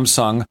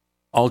Samsung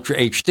Ultra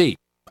HD.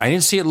 I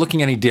didn't see it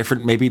looking any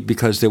different, maybe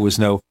because there was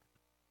no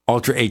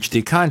Ultra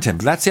HD content.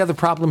 But that's the other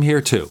problem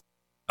here, too.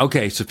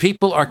 Okay, so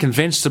people are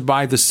convinced to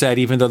buy the set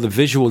even though the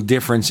visual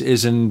difference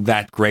isn't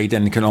that great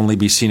and can only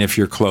be seen if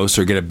you're close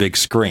or get a big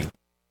screen.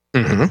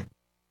 Mm-hmm.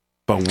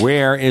 But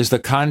where is the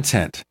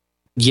content?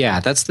 Yeah,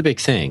 that's the big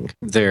thing.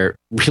 There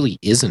really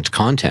isn't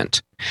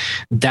content.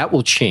 That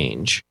will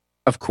change,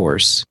 of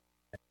course.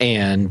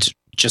 And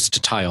just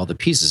to tie all the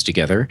pieces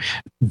together,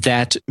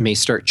 that may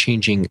start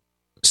changing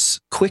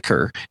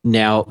quicker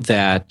now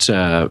that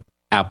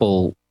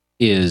Apple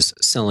is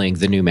selling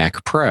the new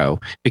Mac Pro,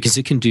 because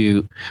it can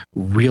do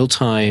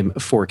real-time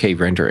 4K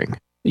rendering.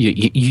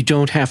 You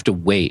don't have to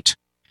wait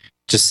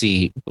to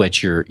see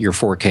what your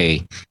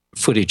 4K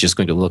footage is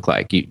going to look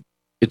like.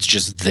 It's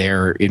just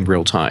there in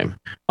real time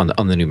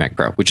on the new Mac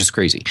Pro, which is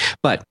crazy.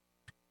 But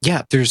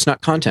yeah, there's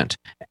not content.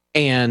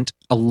 And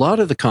a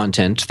lot of the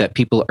content that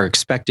people are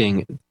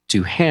expecting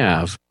to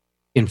have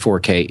in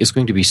 4K is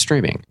going to be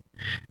streaming,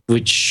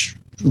 which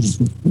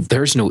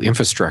there's no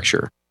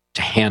infrastructure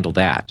to handle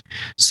that.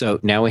 So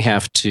now we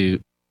have to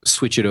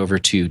switch it over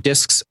to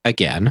discs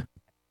again.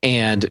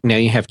 And now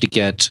you have to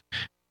get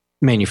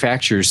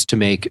manufacturers to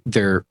make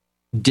their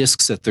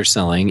discs that they're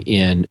selling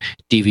in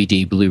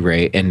DVD,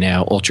 Blu-ray, and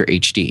now Ultra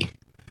HD.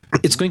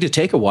 It's going to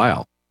take a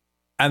while.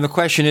 And the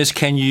question is,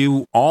 can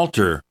you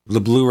alter the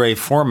Blu-ray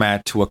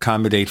format to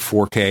accommodate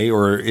 4K,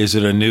 or is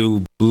it a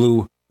new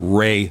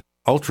Blu-ray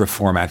Ultra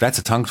format? That's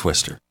a tongue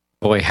twister.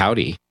 Boy,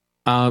 howdy.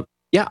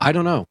 Yeah, I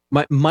don't know.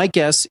 My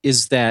guess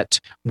is that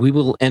we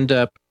will end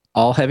up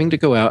all having to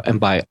go out and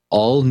buy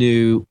all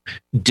new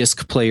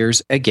disc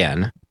players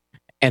again,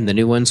 and the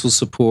new ones will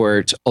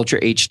support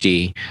Ultra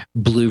HD,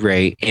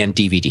 Blu-ray, and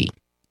DVD.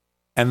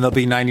 And they'll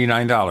be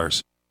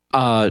 $99.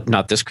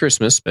 Not this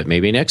Christmas, but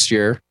maybe next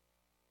year.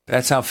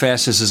 That's how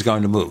fast this is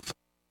going to move.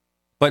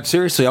 But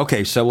seriously,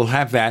 okay, so we'll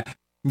have that.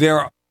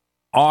 There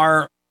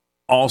are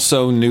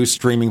also new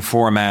streaming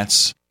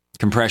formats,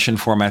 compression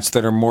formats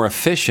that are more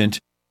efficient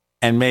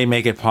and may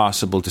make it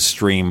possible to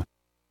stream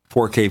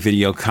 4K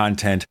video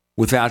content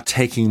without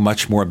taking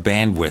much more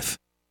bandwidth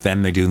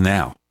than they do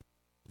now.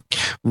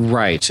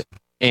 Right.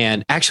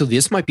 And actually,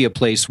 this might be a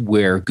place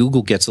where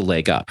Google gets a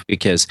leg up,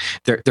 because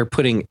they're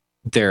putting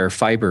their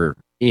fiber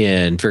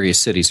in various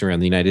cities around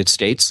the United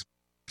States.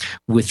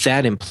 With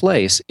that in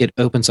place, it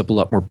opens up a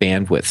lot more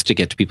bandwidth to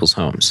get to people's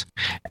homes.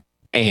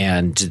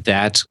 And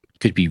that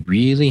could be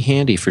really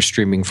handy for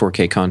streaming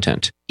 4K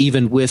content,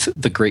 even with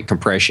the great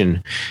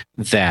compression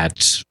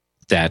that's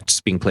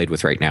being played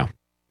with right now.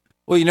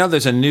 Well,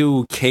 there's a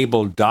new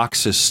cable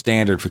DOCSIS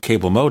standard for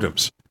cable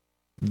modems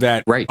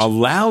that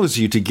allows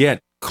you to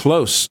get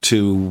close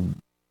to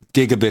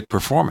gigabit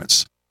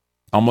performance,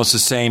 almost the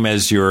same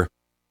as your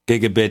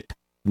gigabit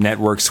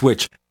network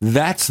switch.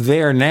 That's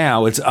there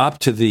now. It's up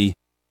to the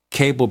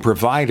cable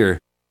provider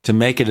to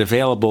make it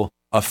available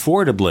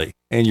affordably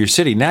in your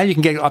city. Now you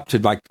can get up to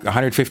like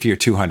 150 or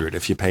 200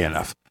 if you pay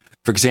enough.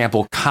 For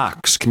example,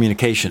 Cox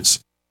Communications,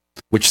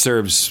 which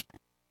serves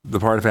the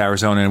part of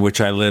Arizona in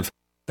which I live,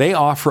 they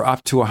offer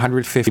up to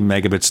 150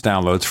 megabits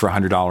downloads for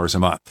 $100 a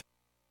month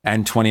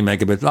and 20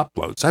 megabit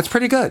uploads. That's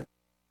pretty good.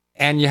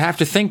 And you have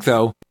to think,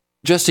 though,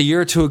 just a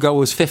year or two ago it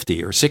was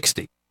 50 or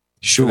 60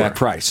 for that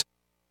price.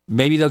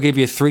 Maybe they'll give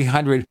you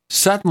 300.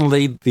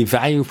 Suddenly, the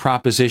value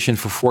proposition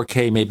for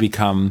 4K may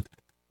become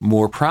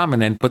more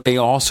prominent, but they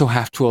also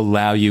have to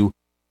allow you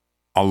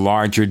a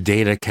larger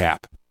data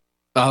cap.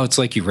 Oh, it's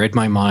like you read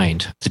my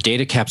mind. The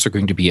data caps are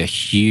going to be a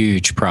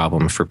huge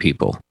problem for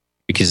people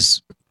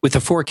because with a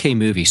 4K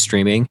movie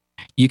streaming,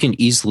 you can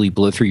easily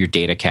blow through your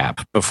data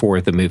cap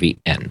before the movie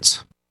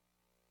ends.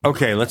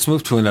 Okay, let's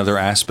move to another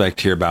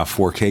aspect here about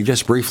 4K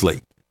just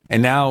briefly.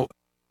 And now,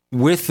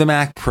 with the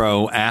Mac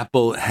Pro,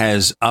 Apple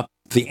has upped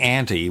the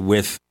ante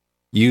with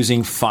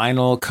using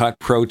Final Cut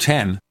Pro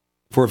 10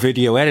 for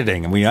video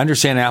editing. And we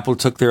understand Apple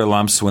took their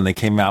lumps when they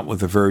came out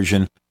with a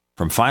version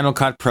from Final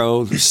Cut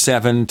Pro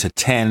 7 to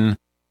 10.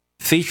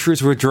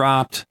 Features were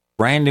dropped,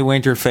 brand new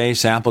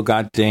interface, Apple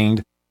got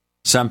dinged.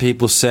 Some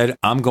people said,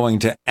 I'm going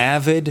to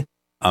Avid,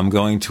 I'm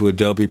going to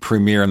Adobe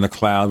Premiere in the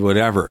cloud,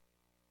 whatever.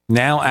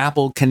 Now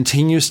Apple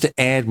continues to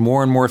add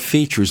more and more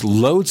features,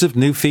 loads of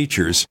new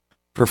features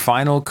for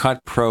Final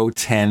Cut Pro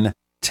 10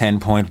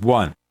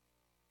 10.1,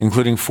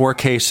 including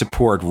 4K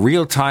support,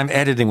 real-time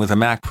editing with a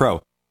Mac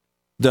Pro.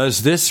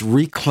 Does this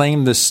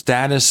reclaim the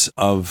status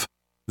of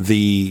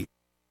the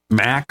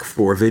Mac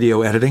for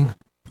video editing?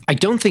 I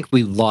don't think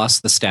we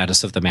lost the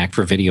status of the Mac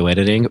for video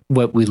editing.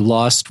 What we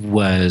lost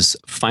was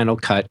Final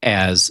Cut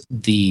as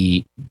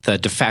the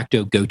de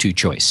facto go-to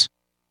choice.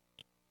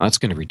 That's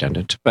going to be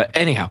redundant. But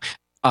anyhow,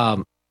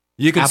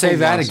 you can say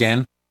that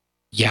again.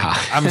 Yeah.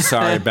 I'm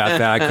sorry about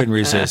that. I couldn't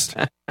resist.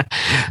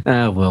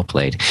 Well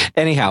played.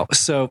 Anyhow,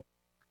 so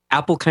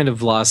Apple kind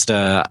of lost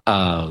a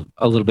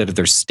little bit of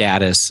their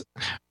status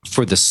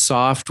for the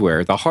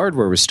software. The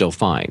hardware was still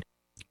fine.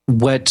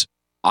 What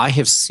I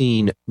have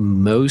seen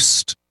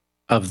most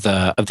of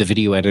the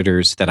video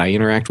editors that I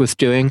interact with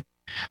doing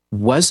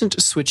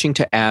wasn't switching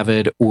to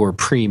Avid or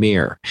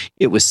Premiere.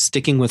 It was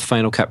sticking with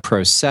Final Cut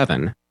Pro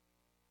 7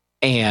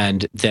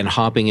 and then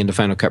hopping into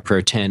Final Cut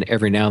Pro 10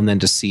 every now and then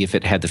to see if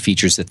it had the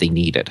features that they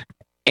needed.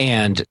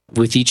 And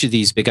with each of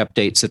these big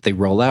updates that they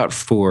roll out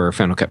for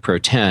Final Cut Pro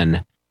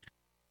 10,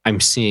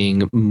 I'm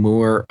seeing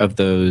more of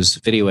those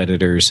video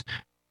editors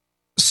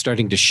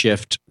starting to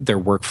shift their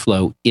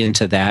workflow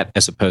into that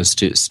as opposed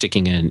to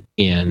sticking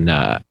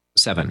in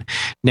 7.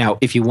 Now,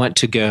 if you want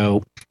to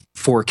go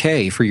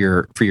 4K for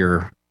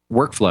your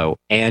workflow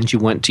and you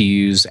want to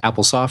use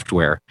Apple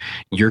software,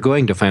 you're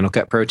going to Final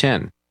Cut Pro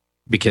 10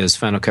 because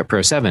Final Cut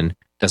Pro 7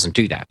 doesn't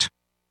do that.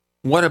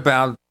 What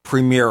about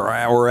Premiere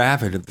or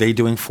Avid? Are they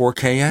doing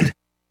 4K yet?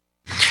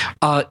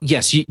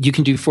 Yes, you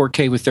can do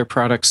 4K with their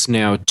products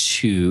now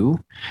too.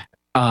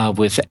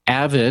 With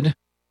Avid,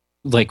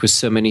 like with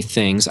so many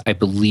things, I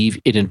believe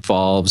it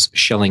involves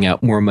shelling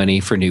out more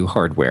money for new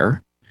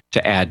hardware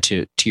to add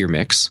to your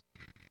mix.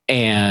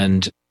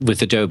 And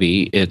with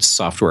Adobe, it's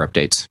software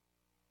updates.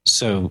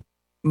 So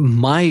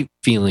my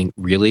feeling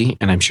really,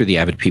 and I'm sure the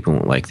Avid people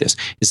won't like this,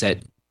 is that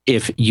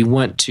if you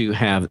want to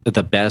have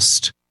the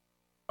best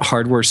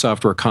hardware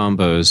software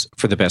combos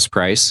for the best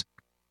price,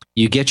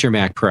 you get your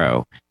Mac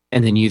Pro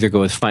and then you either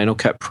go with Final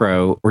Cut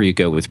Pro or you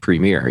go with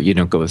Premiere. You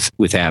don't go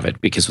with Avid,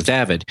 because with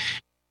Avid,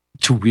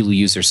 to really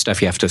use their stuff,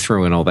 you have to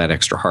throw in all that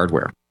extra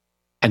hardware.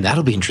 And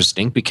that'll be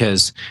interesting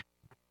because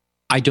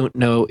I don't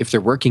know if they're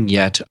working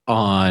yet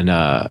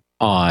on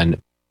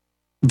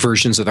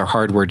versions of their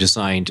hardware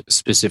designed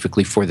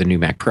specifically for the new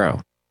Mac Pro,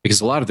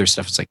 because a lot of their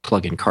stuff is like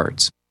plug-in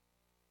cards.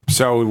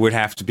 So it would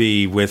have to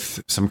be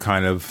with some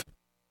kind of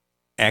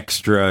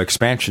extra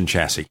expansion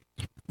chassis.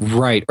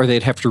 Right, or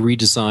they'd have to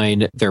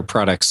redesign their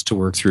products to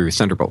work through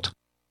Thunderbolt.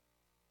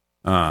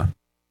 Well,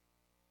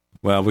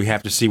 we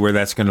have to see where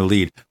that's going to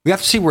lead. We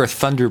have to see where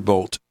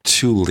Thunderbolt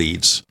 2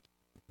 leads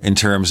in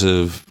terms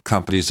of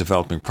companies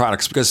developing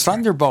products, because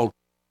Thunderbolt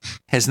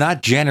has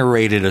not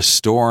generated a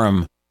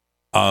storm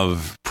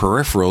of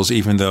peripherals,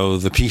 even though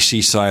the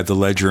PC side of the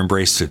ledger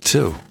embraced it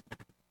too.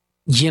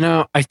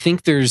 I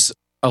think there's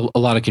a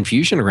lot of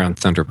confusion around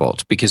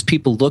Thunderbolt because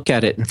people look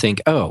at it and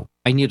think, oh,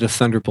 I need a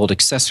Thunderbolt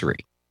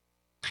accessory.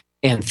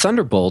 And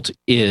Thunderbolt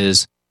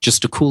is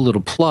just a cool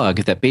little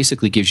plug that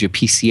basically gives you a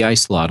PCI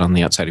slot on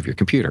the outside of your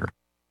computer.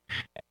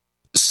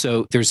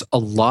 So there's a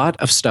lot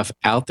of stuff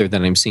out there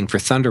that I'm seeing for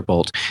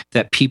Thunderbolt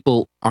that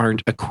people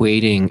aren't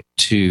equating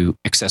to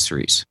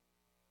accessories.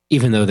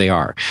 even though they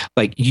are.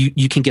 Like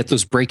you can get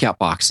those breakout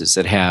boxes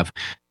that have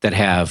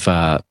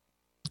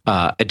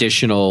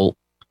additional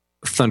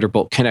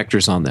Thunderbolt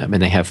connectors on them,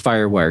 and they have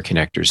FireWire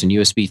connectors and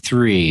USB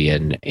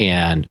 3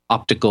 and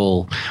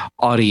optical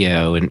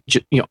audio and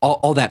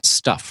all that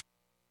stuff.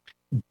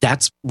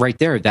 That's right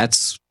there.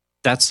 That's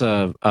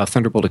a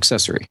Thunderbolt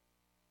accessory.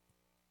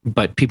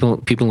 But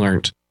people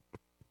aren't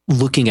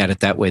looking at it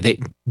that way.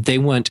 They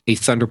want a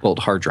Thunderbolt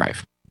hard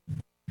drive,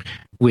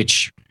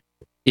 which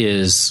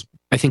is,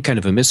 I think, kind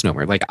of a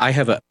misnomer. Like, I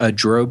have a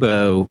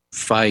Drobo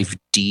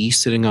 5D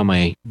sitting on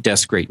my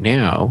desk right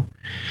now,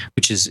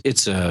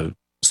 it's a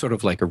sort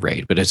of like a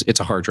RAID, but it's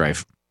a hard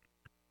drive,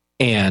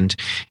 and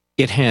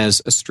it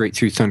has a straight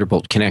through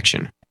Thunderbolt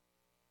connection.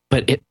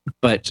 But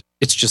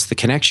it's just the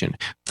connection.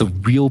 The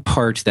real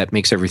part that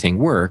makes everything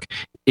work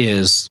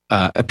is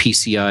a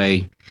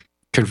PCI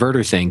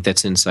converter thing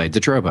that's inside the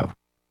Drobo.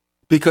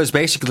 Because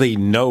basically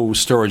no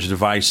storage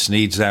device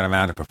needs that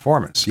amount of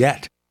performance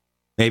yet.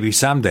 Maybe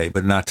someday,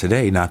 but not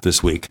today, not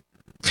this week.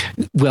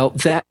 Well,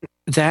 that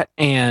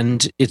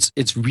and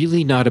it's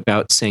really not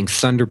about saying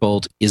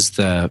Thunderbolt is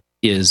the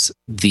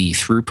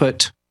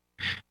throughput.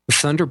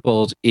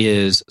 Thunderbolt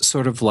is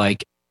sort of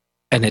like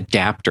an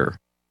adapter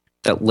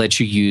that lets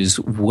you use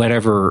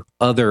whatever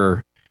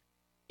other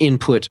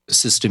input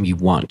system you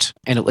want,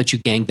 and it lets you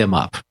gang them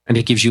up, and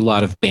it gives you a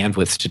lot of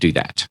bandwidth to do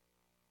that.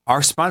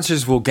 Our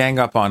sponsors will gang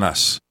up on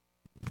us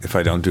if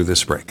I don't do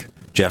this break.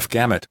 Jeff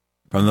Gamet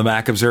from the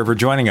Mac Observer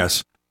joining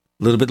us.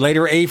 A little bit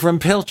later, Avram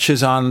Pilch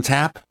is on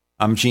tap.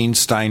 I'm Gene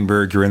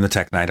Steinberg. You're in the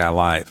Tech Night Owl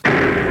Live.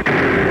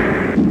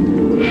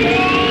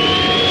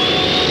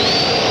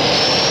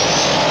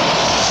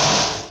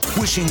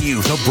 Wishing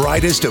you the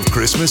brightest of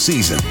Christmas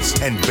seasons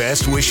and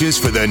best wishes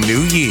for the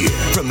new year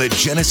from the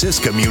Genesis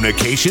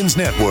Communications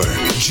Network,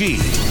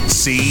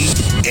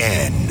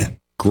 GCN.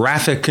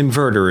 Graphic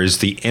Converter is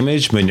the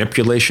image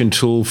manipulation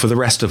tool for the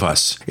rest of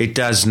us. It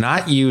does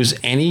not use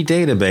any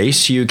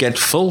database. You get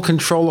full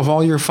control of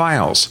all your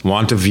files.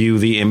 Want to view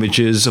the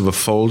images of a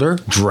folder?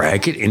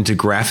 Drag it into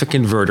Graphic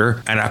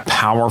Converter, and a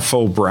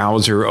powerful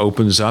browser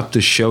opens up to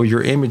show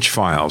your image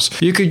files.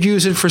 You could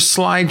use it for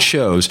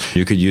slideshows.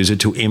 You could use it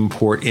to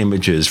import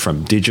images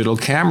from digital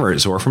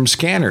cameras or from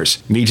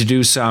scanners. Need to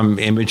do some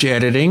image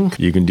editing?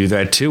 You can do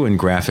that too in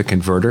Graphic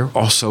Converter.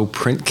 Also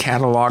print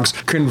catalogs.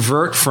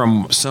 Convert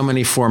from so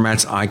many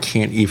formats I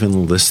can't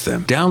even list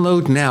them.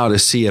 Download now to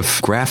see if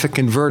Graphic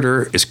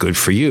Converter is good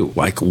for you,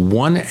 like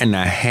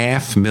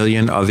 1.5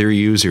 million other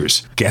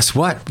users. Guess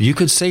what? You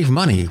could save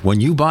money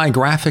when you buy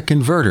Graphic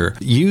Converter.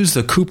 Use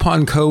the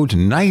coupon code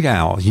Night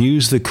Owl.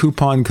 Use the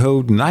coupon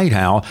code Night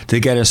Owl to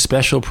get a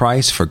special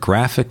price for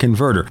Graphic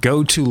Converter.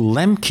 Go to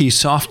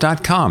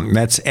lemkesoft.com.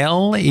 That's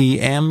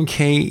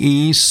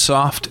LEMKE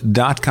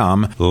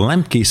soft.com.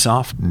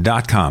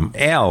 lemkesoft.com.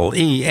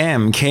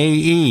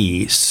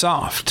 LEMKE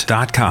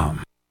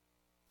soft.com.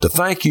 To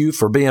thank you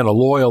for being a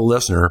loyal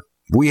listener,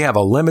 we have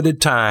a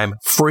limited time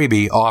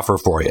freebie offer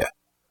for you.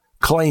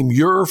 Claim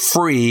your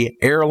free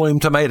heirloom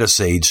tomato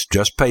seeds,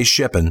 just pay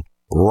shipping,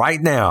 right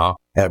now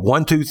at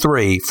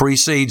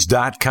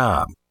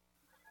 123freeseeds.com.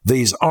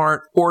 These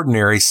aren't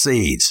ordinary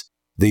seeds.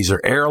 These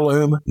are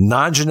heirloom,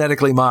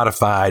 non-genetically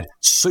modified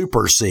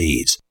super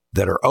seeds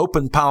that are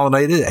open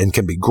pollinated and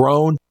can be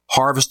grown,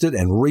 harvested,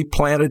 and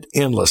replanted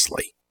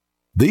endlessly.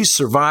 These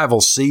survival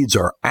seeds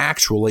are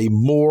actually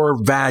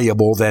more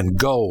valuable than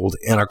gold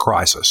in a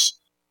crisis.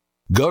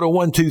 Go to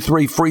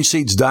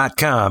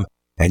 123freeseeds.com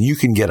and you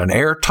can get an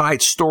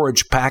airtight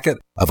storage packet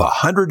of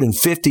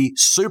 150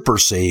 super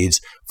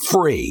seeds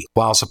free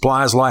while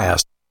supplies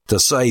last to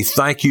say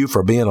thank you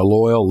for being a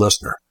loyal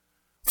listener.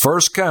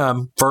 First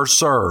come, first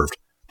served.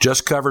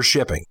 Just cover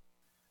shipping.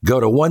 Go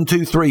to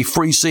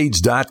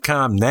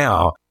 123freeseeds.com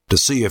now to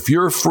see if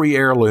your free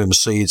heirloom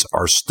seeds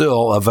are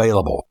still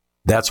available.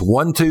 That's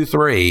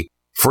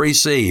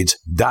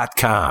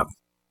 123freeseeds.com.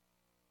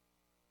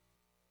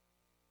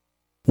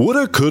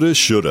 Woulda, coulda,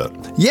 shoulda.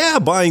 Yeah,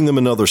 buying them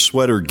another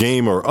sweater,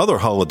 game, or other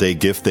holiday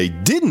gift they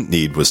didn't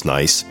need was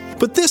nice.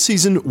 But this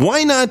season,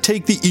 why not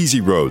take the easy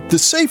road, the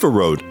safer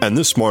road, and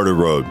the smarter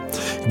road?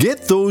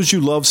 Get those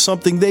you love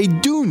something they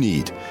do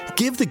need.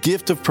 Give the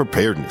gift of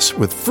preparedness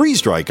with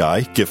Freeze Dry Guy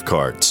gift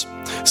cards.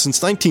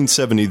 Since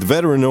 1970, the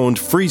veteran-owned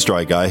Freeze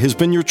Dry Guy has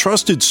been your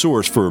trusted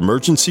source for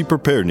emergency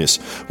preparedness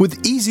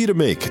with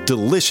easy-to-make,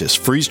 delicious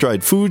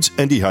freeze-dried foods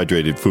and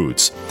dehydrated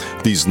foods.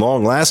 These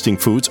long-lasting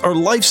foods are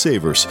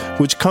lifesavers,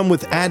 which come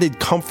with added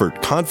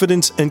comfort,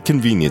 confidence, and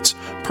convenience,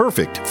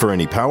 perfect for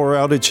any power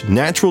outage,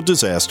 natural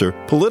disaster,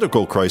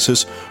 political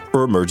crisis,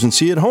 or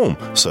emergency at home,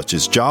 such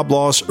as job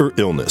loss or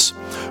illness.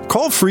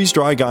 Call Freeze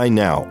Dry Guy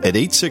now at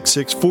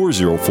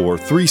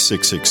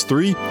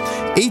 866-404-3663,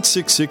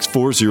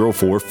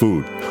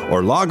 866-404-FOOD,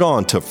 or log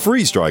on to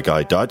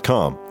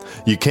freezedryguy.com.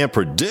 You can't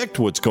predict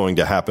what's going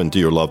to happen to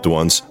your loved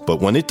ones, but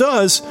when it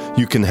does,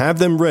 you can have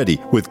them ready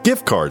with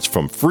gift cards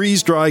from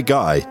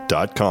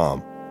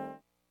freezedryguy.com.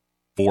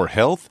 For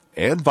health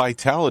and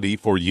vitality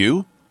for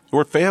you,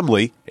 your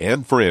family,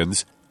 and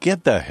friends,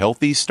 get the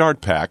Healthy Start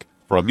Pack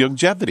from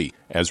Youngevity,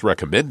 as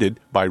recommended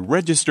by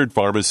registered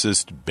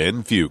pharmacist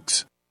Ben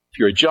Fuchs. If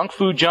you're a junk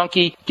food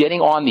junkie,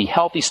 getting on the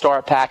Healthy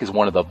Start Pack is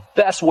one of the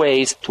best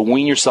ways to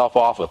wean yourself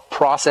off of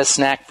processed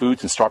snack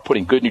foods and start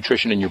putting good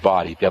nutrition in your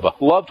body. If you have a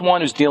loved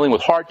one who's dealing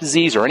with heart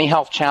disease or any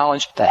health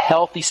challenge, the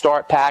Healthy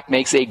Start Pack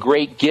makes a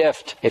great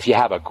gift. If you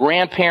have a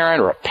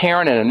grandparent or a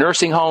parent in a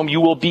nursing home,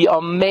 you will be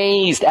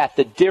amazed at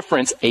the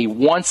difference a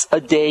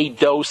once-a-day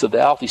dose of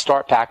the Healthy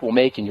Start Pack will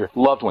make in your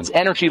loved one's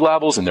energy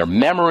levels, in their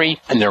memory,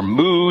 in their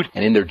mood,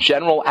 and in their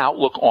general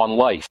outlook on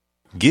life.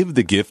 Give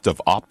the gift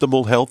of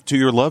optimal health to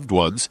your loved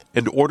ones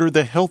and order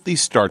the Healthy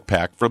Start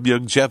Pack from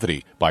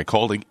Youngevity by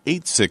calling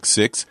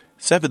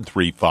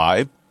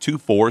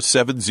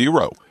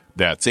 866-735-2470.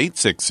 That's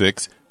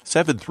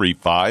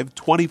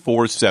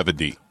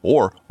 866-735-2470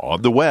 or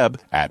on the web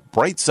at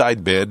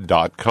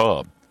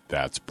brightsideben.com.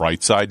 That's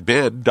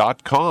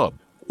brightsideben.com.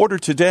 Order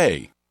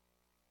today.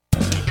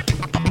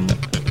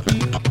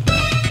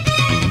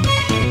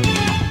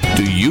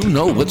 Do you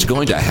know what's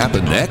going to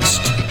happen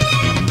next?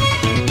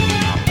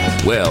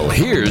 Well,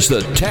 here's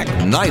the Tech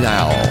Night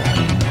Owl,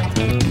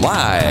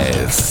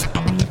 live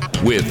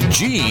with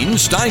Gene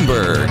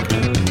Steinberg.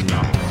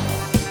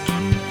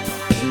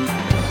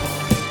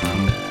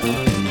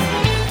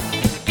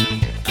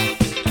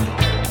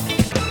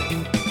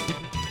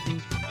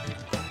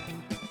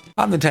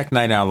 On the Tech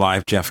Night Owl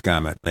Live, Jeff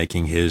Gamet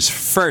making his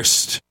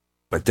first,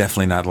 but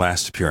definitely not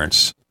last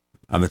appearance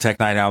on the Tech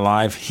Night Owl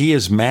Live. He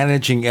is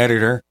managing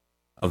editor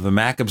of the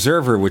Mac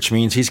Observer, which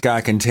means he's got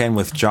to contend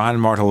with John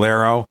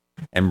Martellero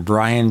and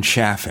Brian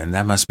Chaffin.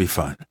 That must be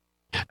fun.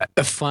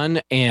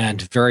 Fun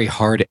and very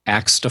hard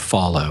acts to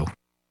follow.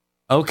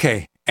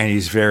 Okay. And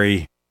he's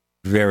very,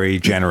 very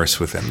generous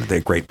with them.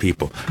 They're great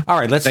people. All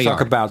right, let's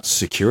talk about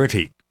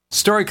security.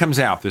 Story comes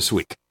out this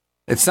week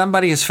that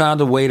somebody has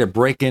found a way to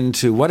break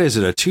into, what is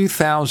it, a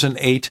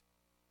 2008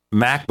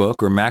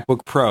 MacBook or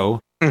MacBook Pro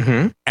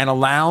and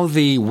allow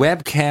the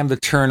webcam to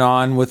turn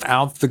on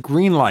without the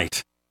green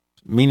light,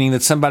 meaning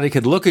that somebody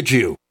could look at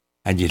you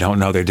and you don't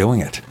know they're doing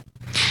it.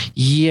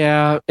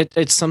 Yeah,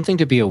 it's something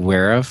to be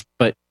aware of,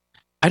 but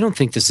I don't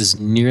think this is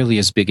nearly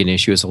as big an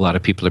issue as a lot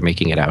of people are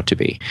making it out to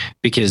be,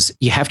 because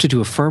you have to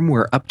do a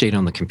firmware update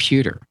on the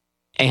computer.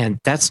 And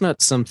that's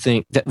not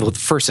something that, well,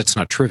 first, it's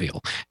not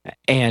trivial.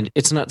 And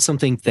it's not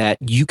something that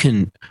you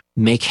can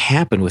make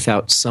happen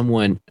without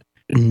someone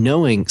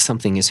knowing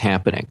something is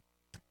happening.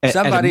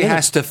 Somebody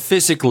has to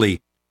physically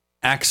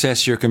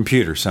access your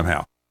computer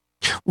somehow.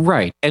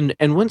 Right. And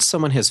once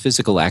someone has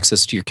physical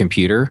access to your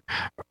computer,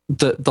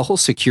 the whole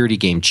security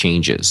game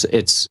changes.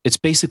 It's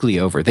basically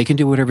over. They can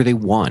do whatever they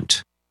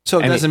want. So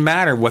it doesn't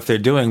matter what they're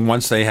doing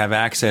once they have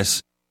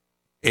access.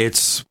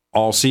 It's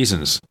all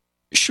seasons.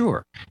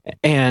 Sure.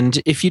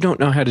 And if you don't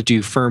know how to do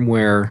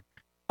firmware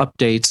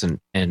updates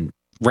and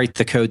write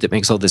the code that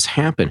makes all this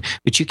happen,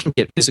 but you can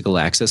get physical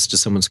access to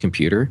someone's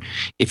computer,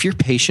 if you're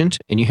patient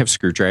and you have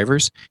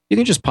screwdrivers, you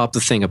can just pop the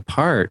thing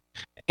apart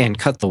and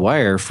cut the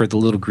wire for the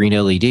little green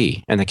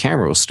LED, and the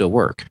camera will still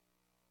work.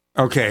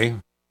 Okay.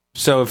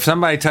 So if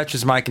somebody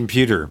touches my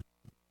computer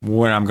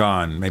when I'm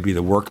gone, maybe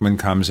the workman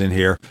comes in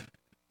here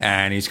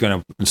and he's going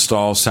to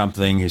install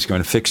something, he's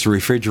going to fix the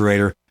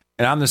refrigerator,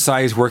 and on the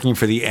side he's working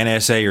for the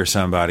NSA or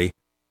somebody.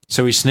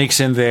 So he sneaks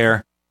in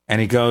there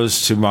and he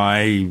goes to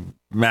my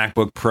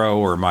MacBook Pro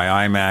or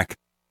my iMac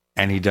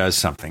and he does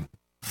something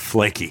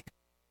flaky.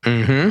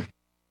 Mm-hmm.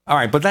 All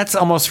right, but that's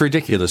almost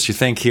ridiculous. You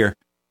think here.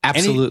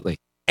 Absolutely.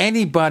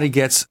 Anybody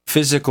gets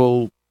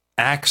physical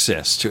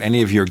access to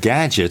any of your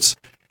gadgets,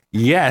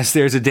 yes,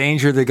 there's a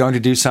danger they're going to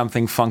do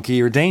something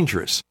funky or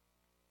dangerous.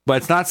 But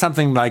it's not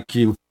something like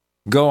you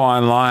go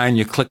online,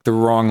 you click the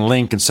wrong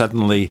link, and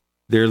suddenly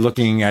they're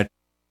looking at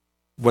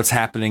what's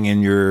happening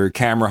in your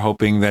camera,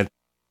 hoping that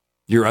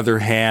your other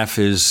half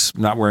is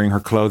not wearing her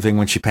clothing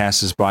when she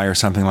passes by or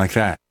something like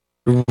that.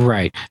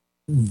 Right.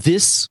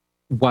 This,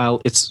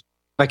 while it's,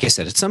 like I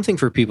said, it's something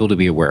for people to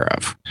be aware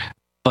of,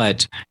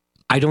 but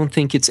I don't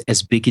think it's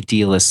as big a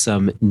deal as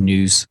some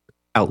news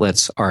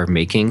outlets are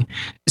making,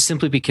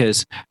 simply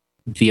because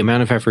the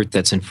amount of effort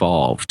that's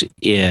involved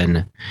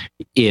in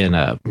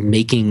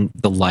making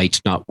the light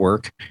not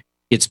work,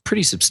 it's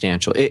pretty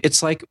substantial.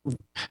 It's like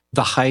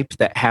the hype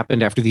that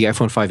happened after the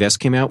iPhone 5S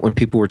came out, when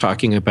people were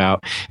talking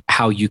about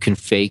how you can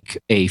fake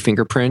a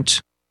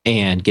fingerprint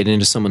and get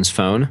into someone's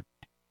phone.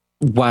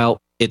 While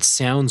it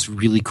sounds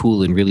really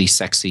cool and really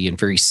sexy and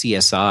very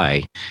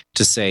CSI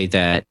to say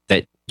that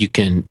you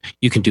can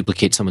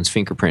duplicate someone's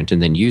fingerprint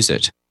and then use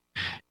it,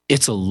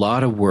 it's a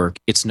lot of work.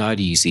 It's not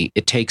easy.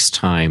 It takes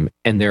time,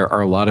 and there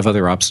are a lot of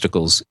other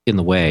obstacles in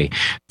the way.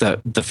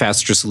 The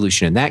faster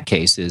solution in that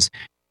case is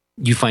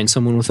you find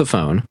someone with a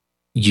phone,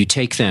 you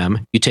take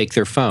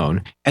their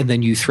phone, and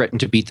then you threaten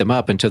to beat them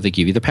up until they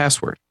give you the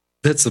password.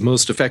 That's the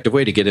most effective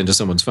way to get into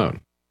someone's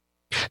phone.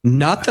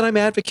 Not that I'm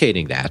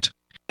advocating that.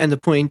 And the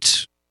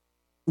point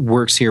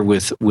works here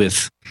with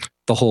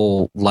the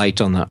whole light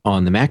on the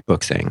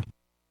MacBook thing.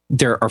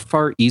 There are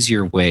far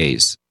easier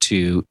ways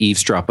to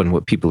eavesdrop on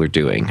what people are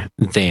doing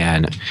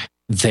than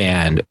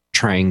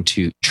trying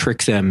to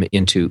trick them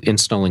into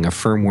installing a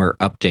firmware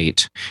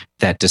update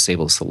that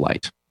disables the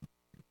light.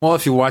 Well,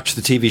 if you watch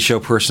the TV show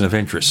Person of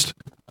Interest,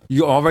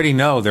 you already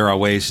know there are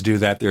ways to do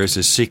that. There's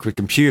a secret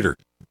computer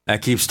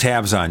that keeps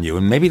tabs on you.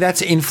 And maybe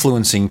that's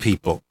influencing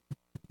people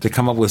to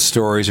come up with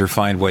stories or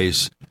find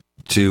ways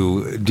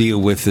to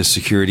deal with this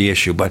security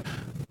issue. But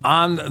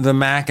on the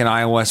Mac and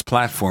iOS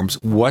platforms,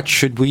 what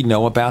should we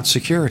know about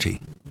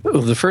security?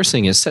 Well, the first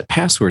thing is set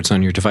passwords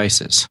on your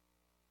devices.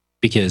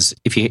 Because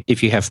if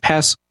you have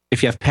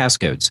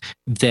passcodes,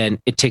 then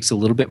it takes a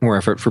little bit more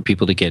effort for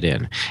people to get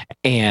in,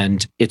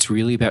 and it's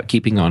really about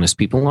keeping honest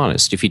people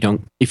honest. If you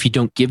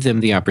don't give them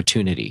the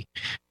opportunity,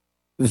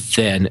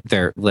 then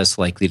they're less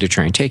likely to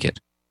try and take it.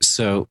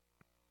 So,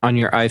 on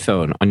your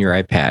iPhone, on your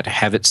iPad,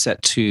 have it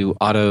set to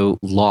auto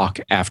lock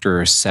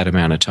after a set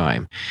amount of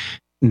time.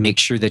 Make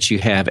sure that you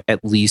have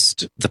at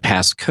least the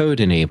passcode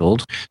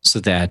enabled, so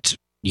that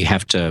you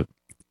have to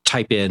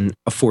type in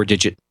a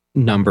 4-digit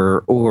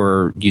number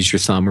or use your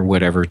thumb or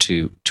whatever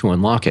to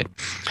unlock it.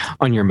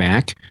 On your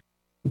Mac,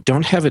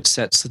 don't have it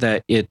set so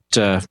that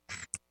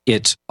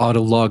it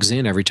auto logs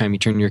in every time you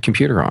turn your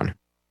computer on.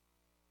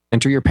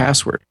 Enter your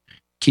password.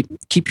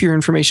 Keep your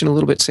information a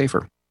little bit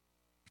safer.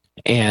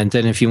 And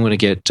then if you want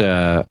to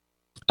get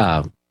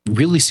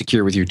really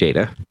secure with your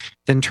data,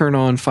 then turn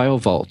on File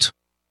Vault.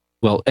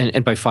 Well,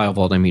 and by File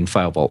Vault, I mean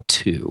File Vault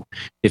 2.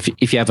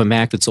 If you have a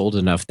Mac that's old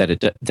enough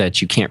that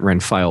you can't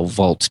run File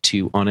Vault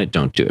 2 on it,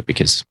 don't do it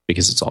because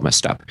it's all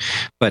messed up.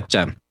 But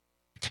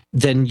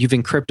then you've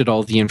encrypted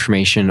all the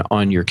information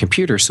on your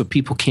computer so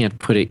people can't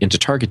put it into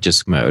target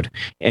disk mode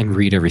and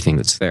read everything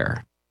that's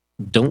there.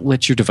 Don't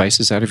let your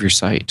devices out of your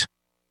sight.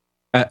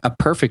 A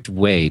perfect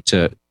way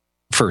to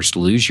first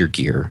lose your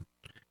gear,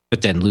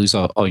 but then lose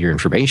all your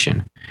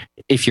information.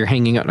 If you're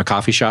hanging out in a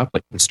coffee shop,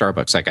 like in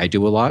Starbucks, like I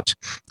do a lot,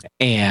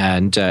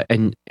 and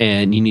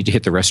you need to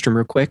hit the restroom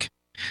real quick,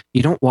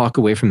 you don't walk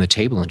away from the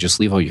table and just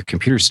leave all your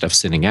computer stuff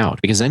sitting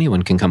out, because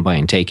anyone can come by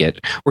and take it,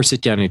 or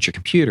sit down at your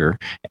computer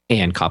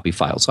and copy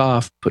files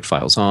off, put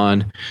files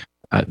on,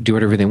 do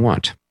whatever they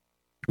want.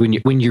 When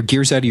your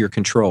gear's out of your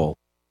control,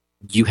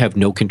 you have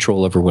no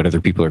control over what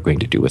other people are going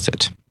to do with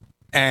it.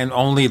 And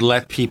only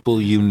let people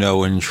you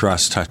know and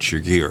trust touch your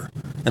gear.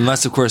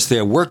 Unless, of course,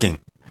 they're working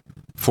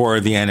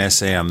for the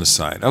NSA on the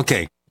side.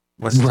 Okay,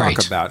 let's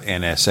talk about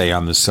NSA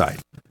on the side.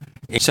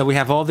 So we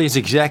have all these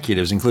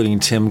executives, including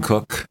Tim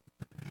Cook,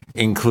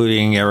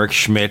 including Eric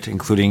Schmidt,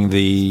 including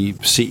the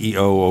CEO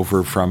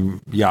over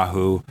from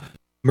Yahoo.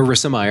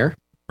 Marissa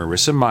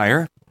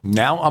Mayer,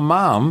 now a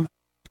mom,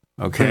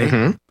 okay?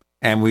 Mm-hmm.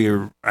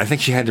 And I think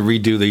she had to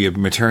redo the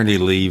maternity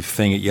leave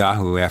thing at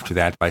Yahoo after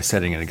that by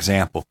setting an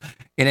example.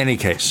 In any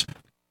case,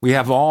 we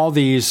have all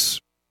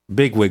these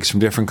bigwigs from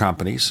different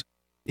companies.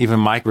 Even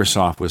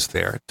Microsoft was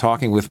there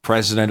talking with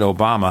President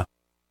Obama.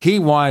 He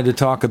wanted to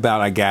talk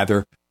about, I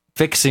gather,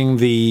 fixing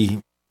the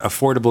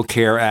Affordable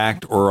Care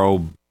Act or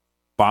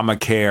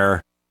Obamacare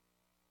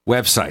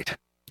website,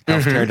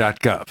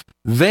 healthcare.gov.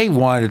 They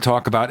wanted to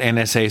talk about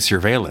NSA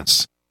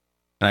surveillance,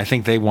 and I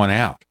think they won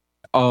out.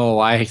 Oh,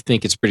 I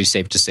think it's pretty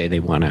safe to say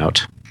they won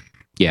out.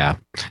 Yeah.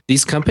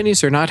 These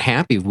companies are not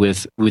happy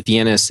with the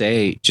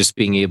NSA just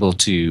being able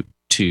to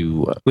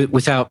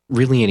without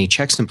really any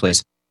checks in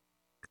place,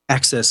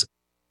 access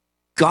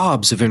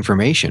gobs of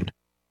information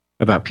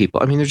about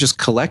people. I mean, they're just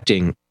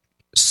collecting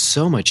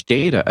so much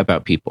data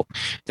about people.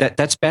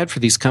 That's bad for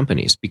these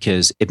companies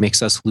because it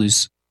makes us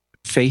lose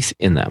faith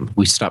in them.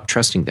 We stop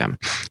trusting them.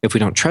 If we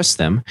don't trust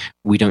them,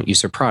 we don't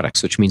use their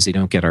products, which means they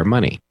don't get our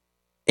money.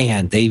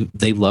 And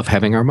they love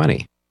having our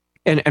money,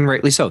 and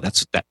rightly so.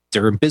 That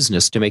they're in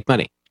business to make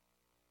money.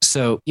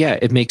 So yeah,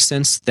 it makes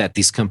sense that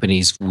these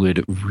companies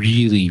would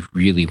really,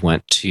 really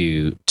want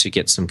to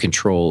get some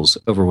controls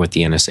over what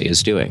the NSA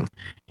is doing.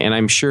 And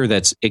I'm sure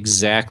that's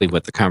exactly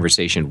what the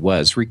conversation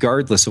was,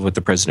 regardless of what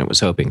the president was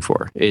hoping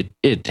for.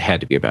 It had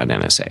to be about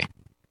NSA.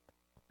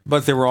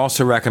 But there were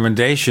also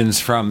recommendations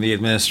from the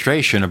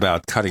administration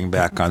about cutting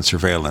back on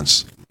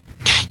surveillance.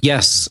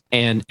 Yes,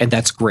 and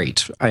that's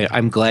great.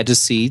 I'm glad to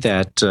see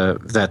that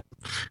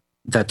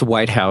the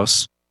White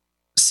House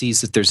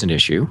sees that there's an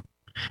issue,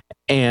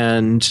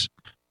 and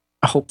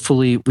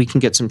hopefully we can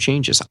get some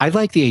changes. I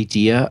like the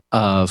idea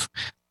of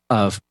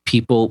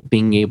people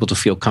being able to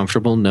feel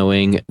comfortable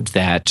knowing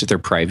that their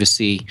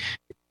privacy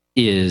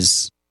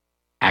is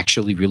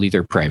actually really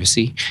their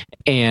privacy,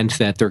 and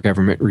that their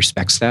government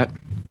respects that.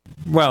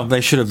 Well,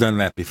 they should have done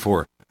that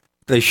before.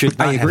 They should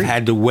not have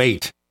had to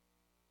wait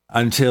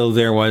until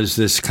there was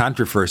this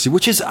controversy,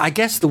 which is, I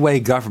guess, the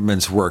way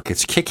governments work.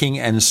 It's kicking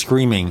and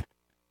screaming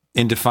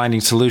into finding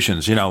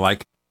solutions. You know,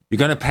 like you're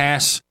going to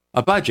pass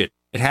a budget.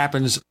 It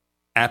happens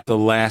at the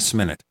last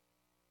minute.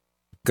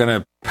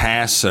 Going to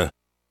pass a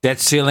debt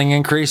ceiling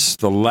increase,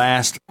 the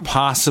last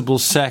possible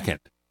second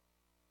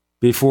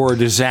before a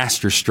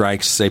disaster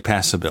strikes, they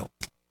pass a bill.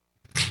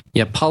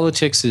 Yeah,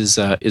 politics is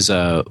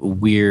a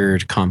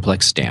weird,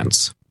 complex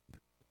dance.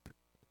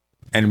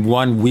 And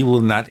one we will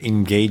not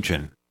engage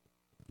in.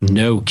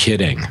 No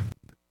kidding.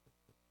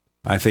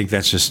 I think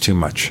that's just too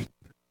much.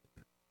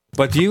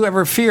 But do you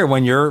ever fear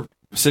when you're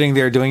sitting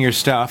there doing your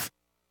stuff.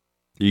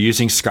 You're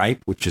using Skype,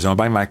 which is owned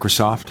by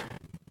Microsoft.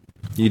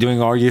 You're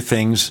doing all your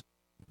things.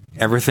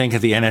 Ever think that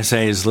the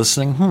NSA is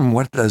listening?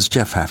 What does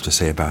Jeff have to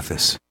say about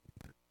this?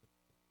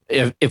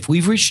 If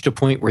we've reached a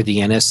point where the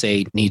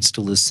NSA needs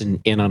to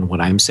listen in on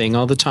what I'm saying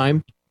all the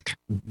time,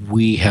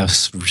 we have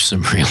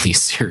some really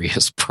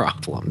serious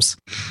problems.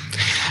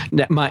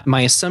 Now,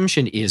 my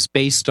assumption is,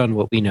 based on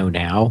what we know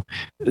now,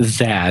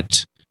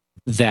 that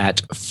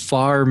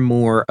far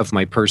more of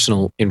my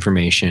personal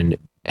information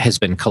has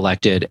been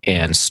collected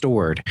and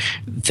stored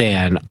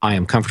than I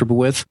am comfortable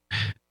with.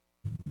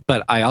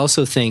 But I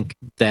also think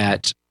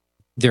that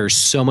there's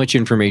so much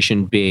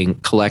information being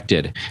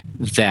collected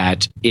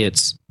that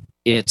it's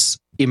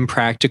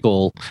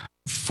impractical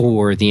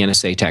for the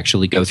NSA to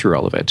actually go through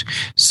all of it.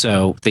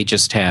 So they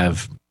just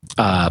have,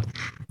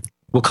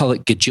 we'll call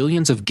it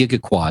gajillions of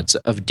gigaquads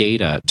of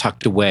data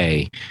tucked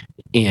away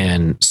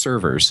in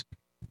servers.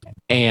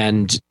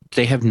 And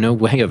they have no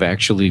way of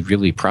actually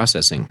really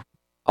processing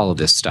all of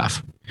this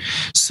stuff.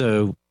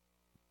 So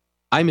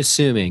I'm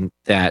assuming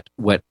that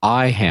what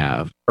I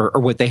have, or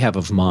what they have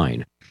of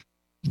mine,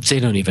 they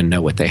don't even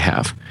know what they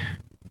have.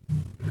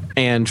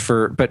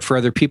 But for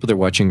other people, they're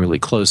watching really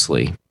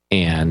closely.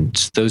 And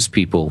those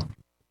people,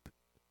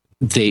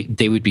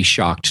 they would be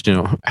shocked to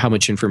know how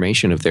much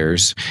information of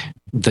theirs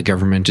the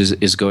government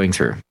is going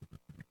through.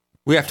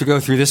 We have to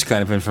go through this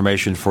kind of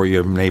information for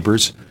you,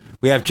 neighbors.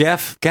 We have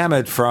Jeff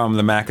Gamet from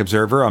the Mac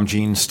Observer. I'm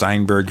Gene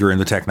Steinberg. You're in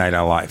the Tech Night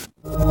Owl Live.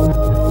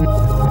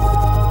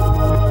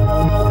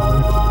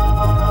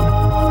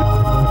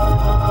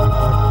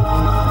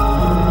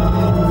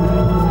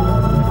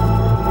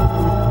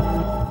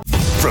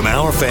 From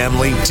our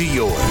family to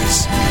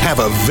yours, have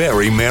a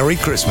very Merry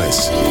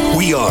Christmas.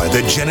 We are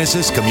the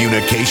Genesis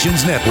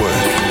Communications Network,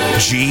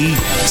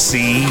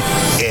 GCN.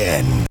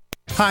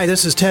 Hi,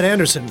 this is Ted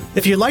Anderson.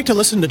 If you'd like to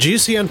listen to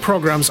GCN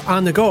programs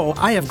on the go,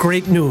 I have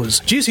great news.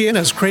 GCN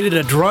has created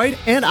a Droid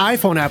and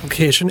iPhone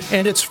application,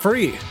 and it's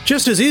free.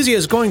 Just as easy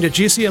as going to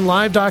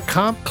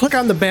GCNlive.com, click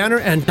on the banner,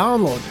 and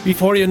download.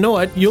 Before you know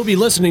it, you'll be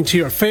listening to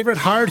your favorite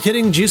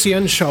hard-hitting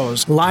GCN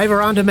shows, live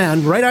or on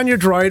demand, right on your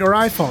Droid or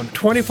iPhone,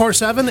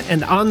 24/7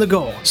 and on the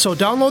go. So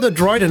download the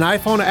Droid and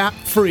iPhone app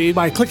free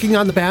by clicking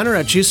on the banner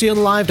at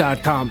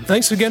GCNlive.com.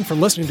 Thanks again for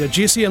listening to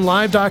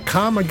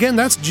GCNlive.com. Again,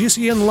 that's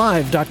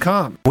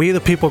GCNlive.com. We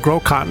the people grow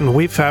cotton,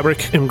 weave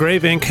fabric,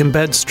 engrave ink,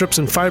 embed strips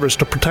and fibers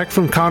to protect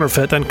from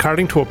counterfeit and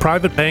carting to a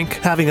private bank,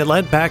 having it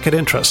lent back at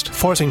interest,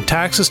 forcing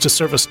taxes to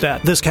service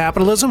debt. This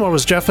capitalism, or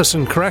was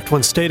Jefferson correct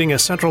when stating a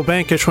central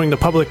bank issuing the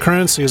public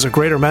currency is a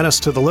greater menace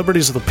to the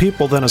liberties of the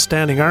people than a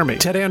standing army?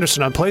 Ted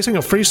Anderson, I'm placing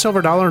a free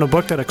silver dollar in a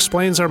book that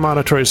explains our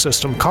monetary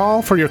system.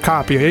 Call for your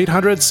copy,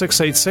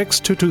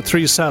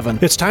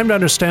 800-686-2237. It's time to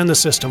understand the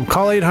system.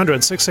 Call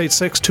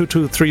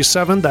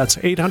 800-686-2237. That's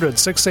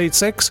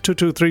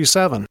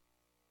 800-686-2237.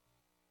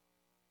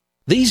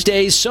 These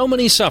days, so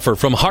many suffer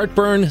from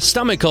heartburn,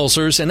 stomach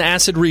ulcers, and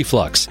acid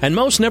reflux, and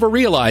most never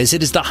realize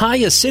it is the high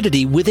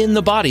acidity within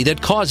the body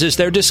that causes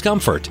their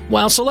discomfort.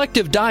 While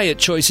selective diet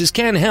choices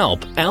can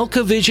help,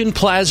 AlkaVision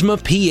Plasma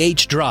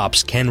pH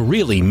drops can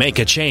really make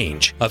a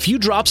change. A few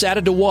drops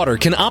added to water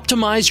can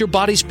optimize your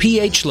body's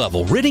pH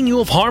level, ridding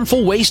you of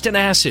harmful waste and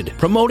acid,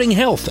 promoting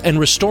health and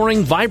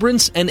restoring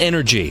vibrance and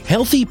energy.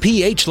 Healthy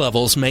pH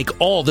levels make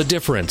all the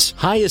difference.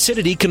 High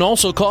acidity can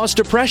also cause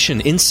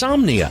depression,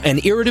 insomnia,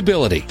 and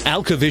irritability.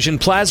 AlkaVision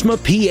Plasma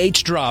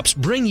pH drops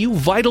bring you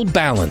vital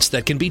balance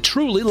that can be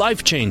truly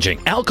life-changing.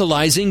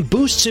 Alkalizing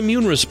boosts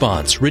immune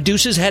response,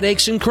 reduces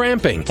headaches and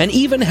cramping, and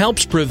even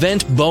helps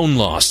prevent bone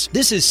loss.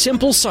 This is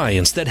simple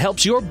science that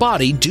helps your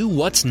body do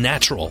what's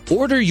natural.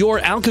 Order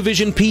your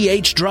AlkaVision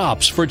pH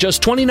drops for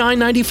just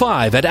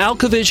 $29.95 at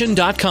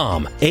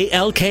alkavision.com,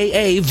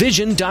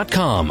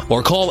 ALKAvision.com,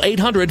 or call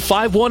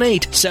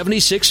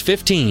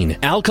 800-518-7615.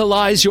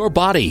 Alkalize your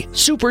body.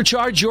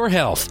 Supercharge your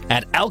health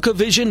at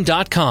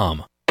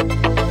alkavision.com.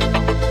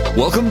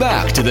 Welcome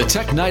back to the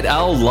Tech Night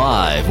Owl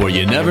Live, where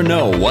you never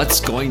know what's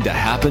going to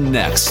happen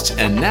next.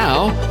 And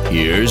now,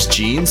 here's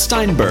Gene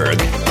Steinberg.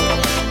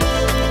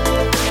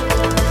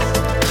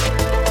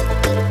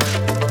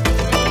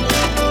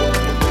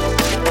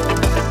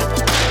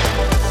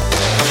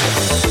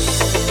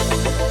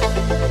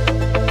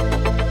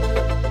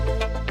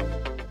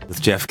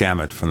 With Jeff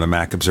Gamet from the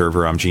Mac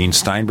Observer, I'm Gene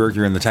Steinberg.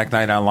 You're in the Tech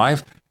Night Owl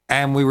Live.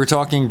 And we were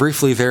talking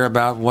briefly there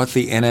about what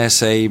the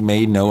NSA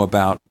may know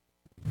about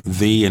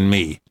thee and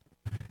me.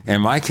 In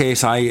my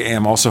case, I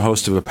am also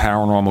host of a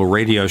paranormal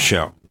radio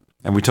show,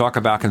 and we talk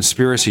about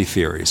conspiracy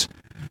theories.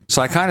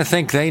 So I kind of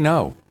think they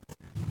know.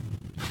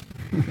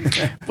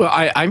 Well,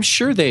 I'm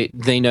sure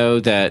they know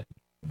that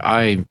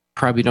I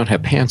probably don't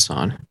have pants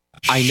on.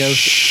 I know.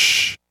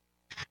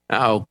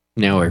 Oh,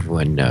 now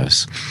everyone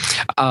knows.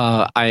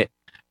 I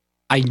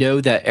know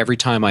that every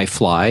time I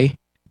fly,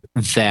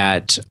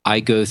 that I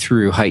go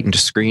through heightened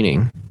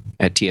screening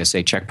at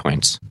TSA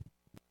checkpoints.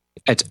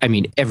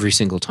 Every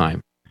single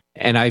time.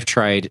 And I've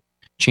tried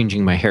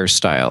changing my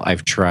hairstyle.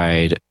 I've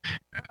tried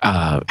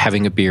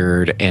having a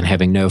beard and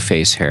having no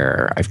face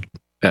hair.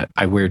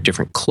 I wear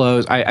different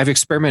clothes. I've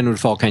experimented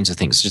with all kinds of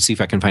things to see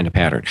if I can find a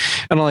pattern.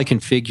 And all I can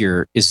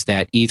figure is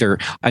that either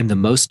I'm the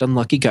most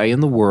unlucky guy in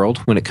the world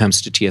when it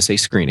comes to TSA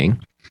screening,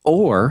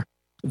 or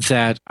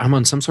that I'm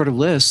on some sort of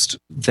list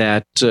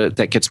that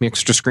gets me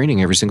extra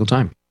screening every single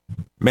time.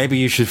 Maybe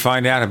you should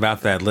find out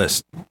about that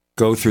list.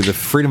 Go through the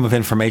Freedom of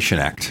Information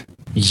Act.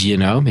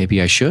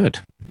 Maybe I should.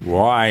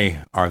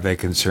 Why are they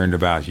concerned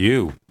about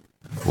you?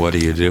 What are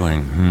you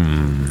doing?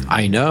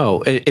 I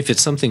know. If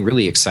it's something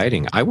really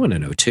exciting, I want to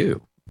know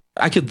too.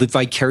 I could live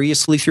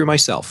vicariously through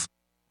myself.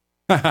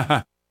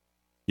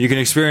 You can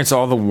experience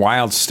all the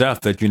wild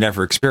stuff that you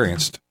never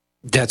experienced.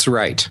 That's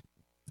right.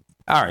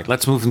 All right,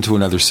 let's move into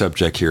another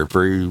subject here.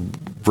 Very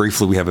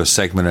briefly, we have a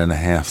segment and a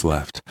half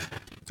left.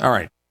 All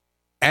right.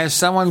 As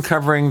someone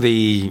covering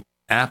the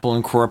Apple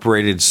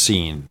Incorporated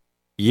scene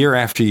year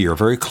after year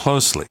very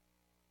closely,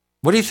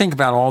 what do you think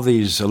about all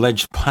these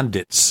alleged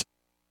pundits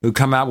who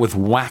come out with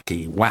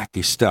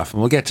wacky stuff? And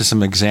we'll get to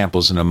some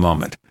examples in a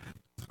moment.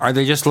 Are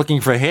they just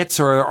looking for hits,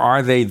 or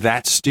are they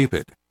that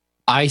stupid?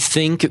 I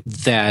think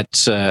that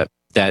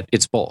that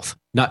it's both.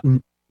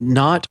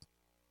 Not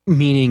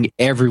meaning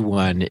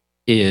everyone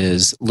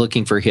is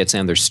looking for hits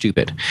and they're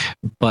stupid,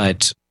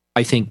 but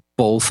I think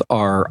both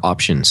are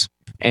options.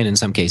 And in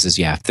some cases,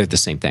 yeah, they're the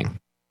same thing.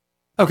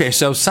 Okay,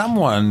 so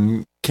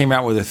someone came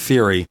out with a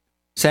theory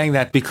saying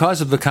that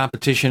because of the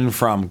competition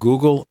from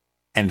Google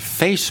and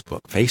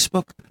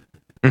Facebook,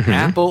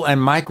 Apple and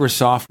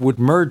Microsoft would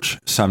merge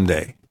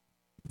someday.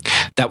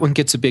 That one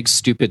gets a big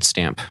stupid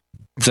stamp.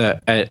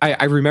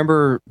 I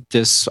remember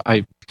this.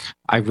 I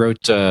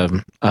wrote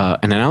an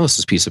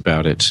analysis piece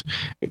about it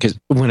because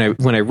when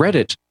I read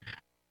it,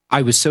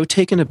 I was so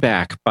taken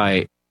aback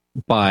by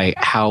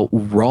how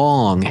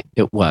wrong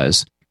it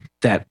was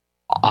that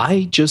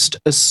I just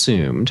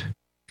assumed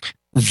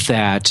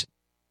that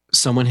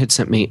someone had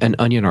sent me an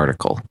Onion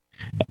article,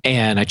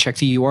 and I checked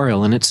the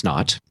URL and it's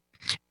not.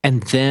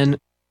 And then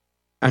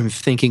I'm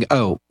thinking,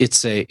 oh,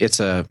 it's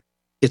a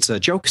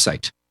joke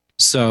site.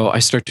 So I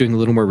start doing a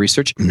little more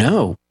research.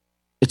 No,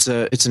 it's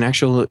an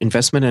actual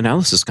investment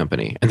analysis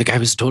company, and the guy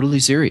was totally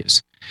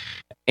serious.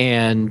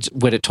 And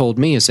what it told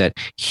me is that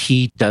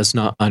he does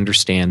not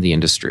understand the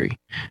industry,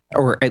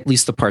 or at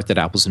least the part that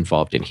Apple's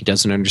involved in. He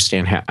doesn't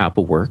understand how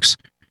Apple works.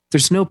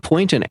 There's no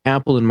point in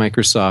Apple and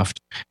Microsoft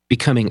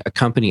becoming a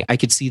company. I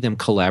could see them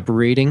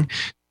collaborating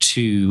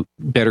to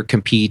better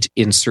compete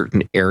in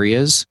certain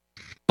areas,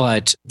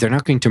 but they're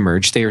not going to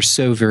merge. They are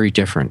so very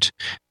different.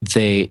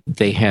 They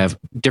have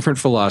different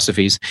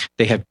philosophies.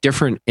 They have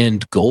different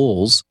end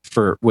goals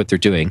for what they're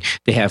doing.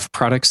 They have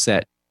products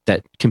that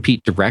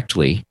compete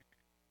directly.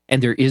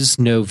 And there is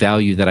no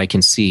value that I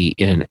can see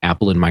in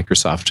Apple and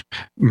Microsoft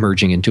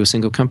merging into a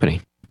single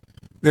company.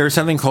 There's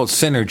something called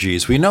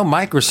synergies. We know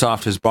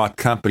Microsoft has bought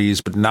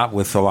companies, but not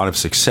with a lot of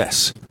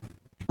success.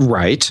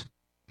 Right.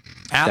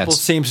 Apple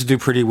seems to do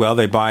pretty well.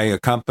 They buy a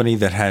company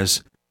that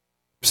has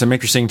some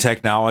interesting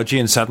technology,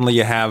 and suddenly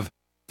you have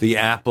the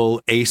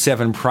Apple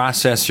A7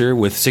 processor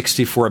with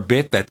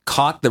 64-bit that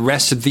caught the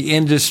rest of the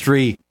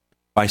industry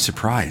by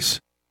surprise.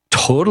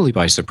 Totally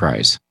by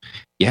surprise.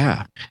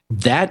 Yeah.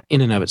 That in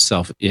and of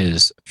itself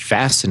is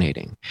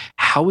fascinating.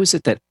 How is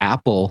it that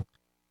Apple,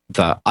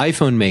 the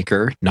iPhone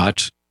maker,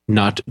 not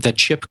the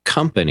chip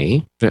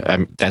company,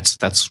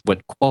 that's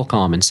what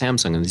Qualcomm and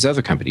Samsung and these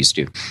other companies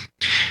do.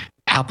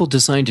 Apple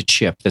designed a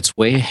chip that's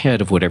way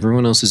ahead of what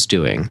everyone else is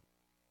doing,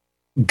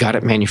 got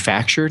it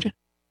manufactured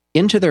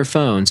into their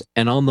phones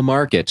and on the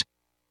market,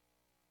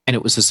 and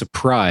it was a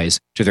surprise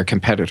to their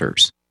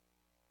competitors.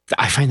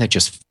 I find that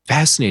just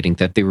fascinating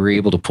that they were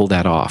able to pull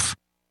that off.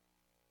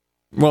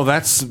 Well,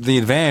 that's the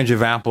advantage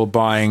of Apple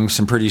buying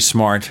some pretty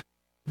smart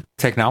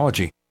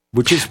technology,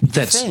 which is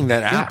the thing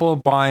that Apple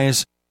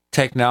buys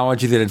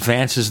technology that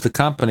advances the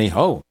company.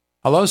 Oh,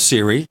 hello,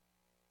 Siri.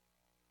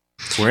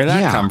 Where did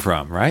that come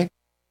from, right?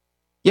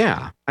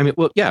 Yeah. I mean,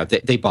 well, yeah,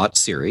 they bought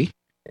Siri,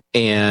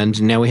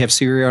 and now we have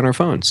Siri on our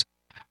phones.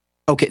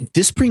 Okay,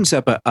 this brings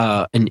up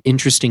an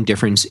interesting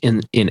difference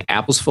in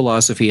Apple's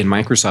philosophy and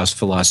Microsoft's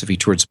philosophy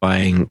towards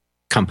buying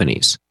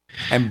companies.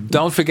 And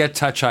don't forget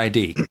Touch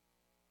ID.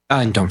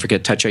 And don't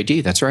forget Touch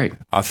ID. That's right.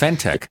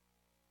 Authentic.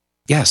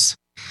 Yes.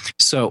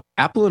 So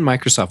Apple and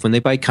Microsoft, when they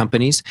buy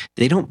companies,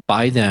 they don't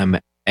buy them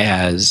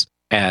as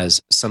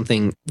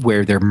something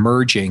where they're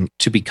merging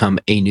to become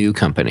a new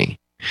company.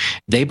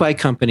 They buy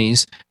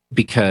companies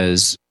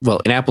because,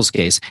 well, in Apple's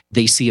case,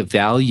 they see a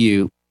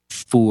value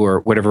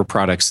for whatever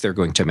products they're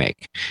going to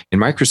make. In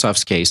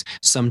Microsoft's case,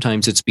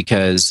 sometimes it's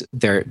because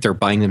they're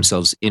buying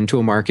themselves into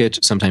a market.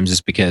 Sometimes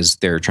it's because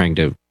they're trying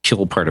to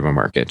kill part of a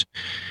market.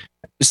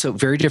 So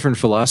very different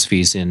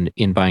philosophies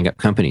in buying up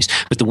companies.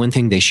 But the one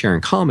thing they share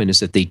in common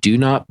is that they do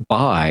not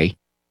buy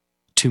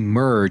to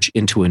merge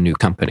into a new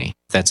company.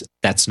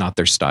 That's not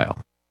their style.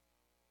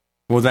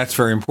 Well, that's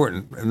very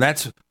important. And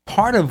that's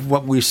part of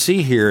what we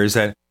see here is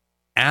that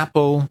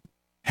Apple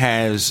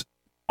has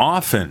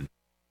often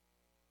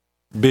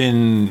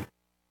been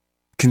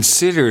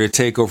considered a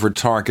takeover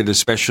target,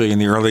 especially in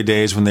the early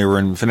days when they were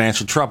in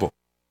financial trouble.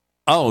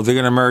 oh, they're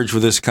going to merge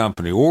with this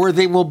company, or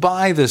they will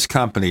buy this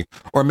company,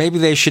 or maybe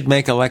they should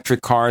make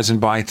electric cars and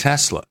buy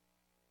Tesla.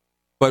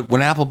 But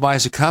when Apple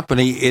buys a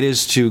company, it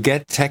is to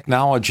get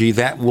technology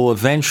that will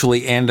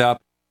eventually end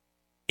up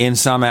in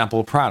some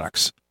Apple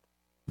products.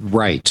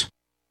 Right.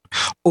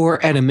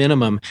 Or at a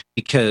minimum,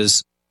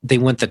 because they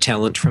want the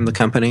talent from the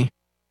company.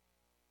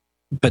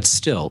 But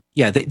still,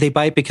 yeah, they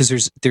buy it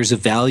because there's a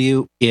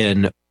value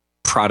in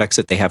products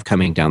that they have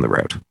coming down the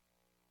road.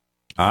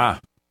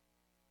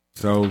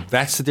 So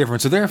that's the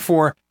difference. So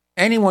therefore,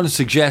 anyone who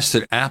suggests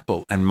that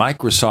Apple and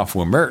Microsoft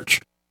will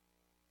merge,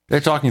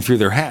 they're talking through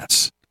their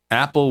hats.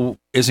 Apple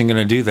isn't going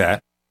to do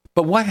that.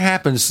 But what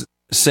happens,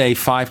 say,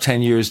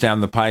 5-10 years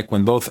down the pike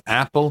when both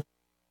Apple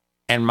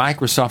and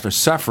Microsoft are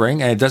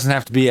suffering, and it doesn't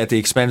have to be at the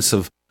expense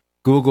of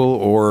Google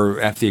or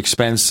at the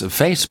expense of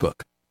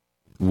Facebook?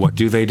 What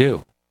do they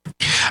do?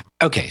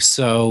 Okay,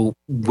 so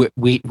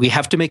we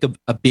have to make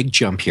a big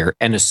jump here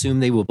and assume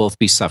they will both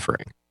be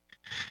suffering.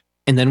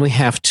 And then we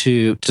have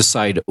to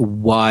decide,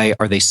 why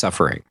are they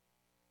suffering?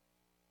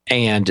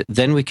 And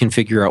then we can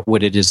figure out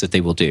what it is that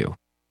they will do.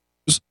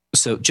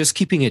 So just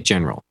keeping it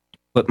general,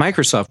 what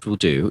Microsoft will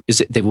do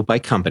is they will buy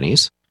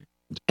companies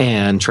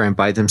and try and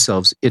buy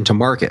themselves into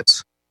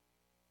markets.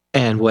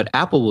 And what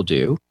Apple will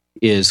do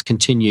is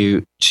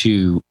continue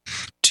to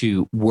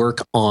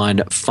work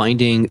on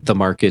finding the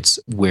markets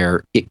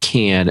where it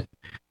can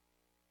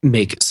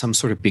make some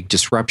sort of big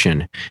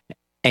disruption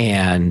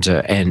and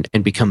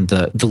become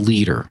the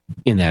leader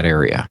in that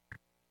area.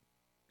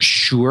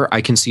 Sure,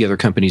 I can see other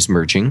companies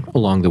merging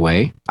along the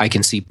way. I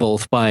can see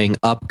both buying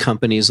up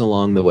companies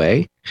along the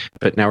way.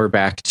 But now we're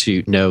back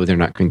to, no, they're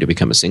not going to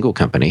become a single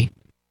company.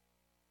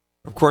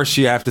 Of course,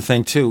 you have to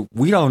think, too,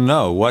 we don't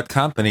know what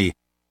company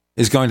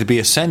is going to be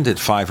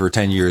ascended 5 or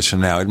 10 years from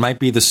now. It might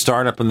be the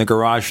startup in the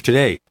garage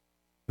today.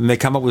 And they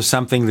come up with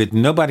something that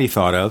nobody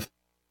thought of,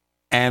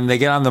 and they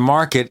get on the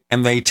market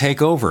and they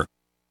take over.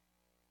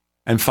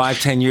 And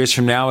 5-10 years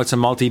from now, it's a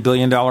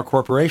multi-billion-dollar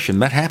corporation.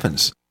 That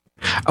happens.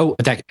 Oh,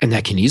 that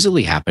can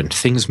easily happen.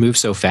 Things move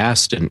so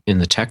fast in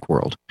the tech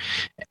world.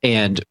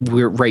 And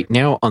we're right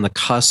now on the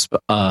cusp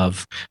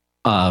of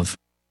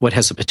what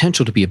has the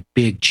potential to be a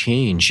big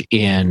change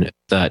in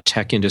the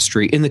tech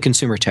industry, in the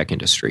consumer tech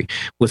industry,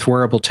 with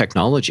wearable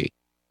technology.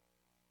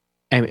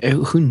 And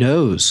who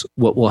knows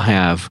what we'll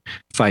have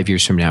 5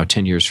 years from now,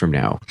 10 years from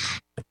now.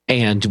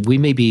 And we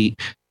may be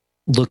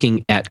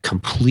looking at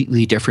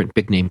completely different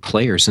big name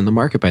players in the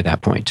market by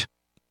that point.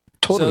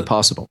 Totally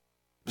possible.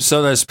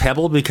 So does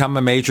Pebble become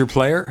a major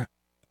player?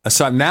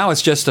 So now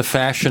it's just a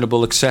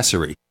fashionable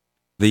accessory,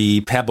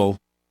 the Pebble,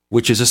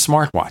 which is a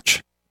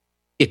smartwatch.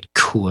 It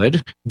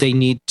could. They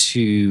need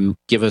to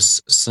give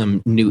us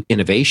some new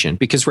innovation,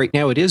 because right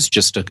now it is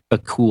just a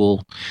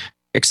cool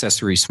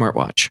accessory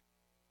smartwatch.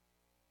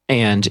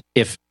 And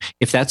if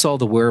that's all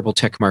the wearable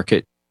tech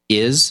market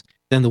is,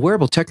 then the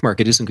wearable tech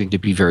market isn't going to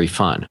be very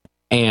fun.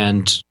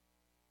 And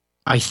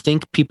I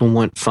think people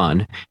want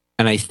fun.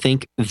 And I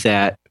think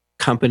that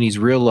companies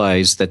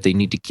realize that they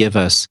need to give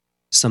us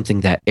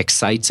something that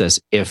excites us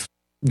if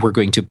we're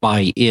going to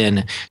buy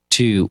in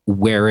to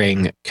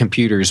wearing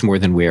computers more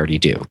than we already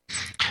do.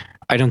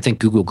 I don't think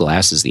Google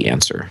Glass is the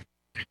answer,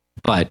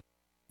 but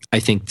I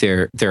think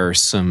there's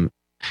some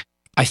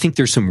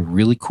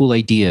really cool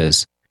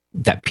ideas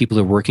that people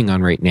are working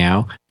on right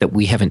now that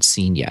we haven't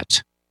seen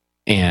yet.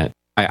 And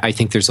I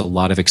think there's a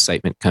lot of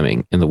excitement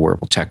coming in the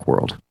wearable tech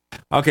world.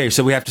 Okay,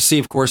 so we have to see,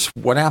 of course,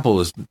 what Apple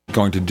is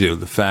going to do.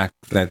 The fact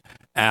that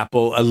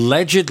Apple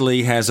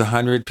allegedly has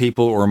 100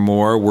 people or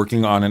more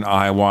working on an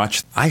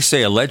iWatch. I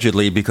say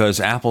allegedly because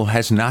Apple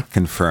has not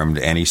confirmed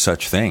any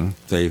such thing.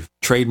 They've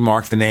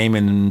trademarked the name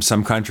in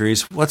some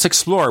countries. Let's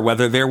explore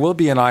whether there will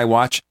be an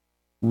iWatch.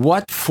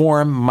 What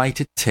form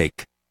might it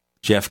take?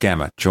 Jeff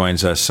Gamma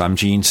joins us. I'm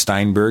Gene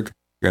Steinberg.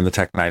 You're in the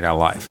Tech Night Owl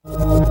Live.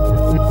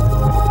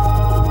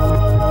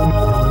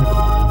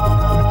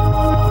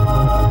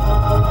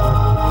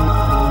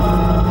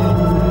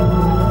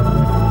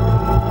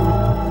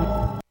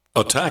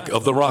 Attack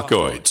of the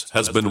Rockoids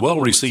has been well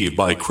received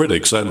by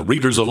critics and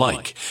readers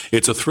alike.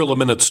 It's a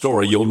thrill-a-minute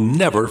story you'll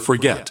never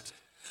forget.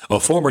 A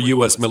former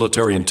U.S.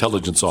 military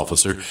intelligence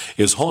officer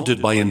is haunted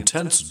by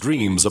intense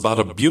dreams about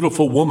a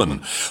beautiful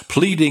woman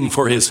pleading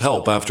for his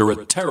help after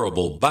a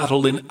terrible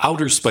battle in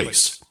outer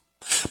space.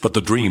 But the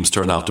dreams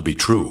turn out to be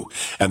true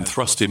and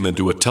thrust him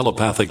into a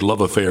telepathic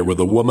love affair with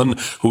a woman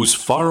whose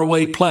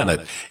faraway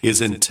planet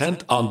is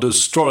intent on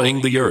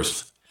destroying the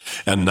Earth.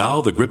 And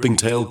now the gripping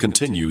tale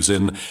continues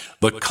in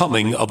The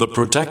Coming of the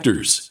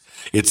Protectors.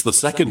 It's the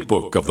second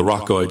book of the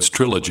Rockoids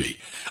trilogy,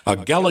 a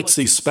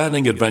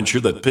galaxy-spanning adventure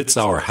that pits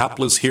our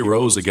hapless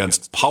heroes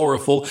against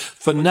powerful,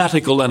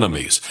 fanatical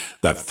enemies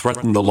that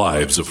threaten the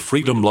lives of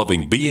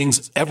freedom-loving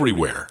beings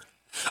everywhere.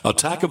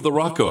 Attack of the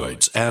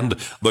Rockoids and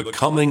The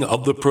Coming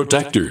of the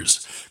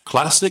Protectors.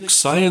 Classic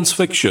science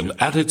fiction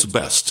at its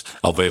best,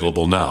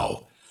 available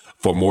now.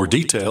 For more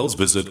details,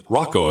 visit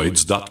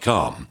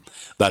rockoids.com.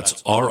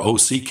 That's ROCKOIDS.com.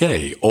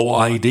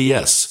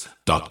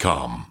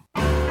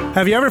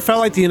 Have you ever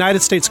felt like the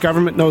United States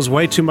government knows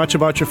way too much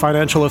about your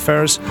financial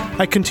affairs?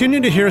 I continue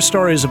to hear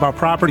stories about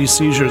property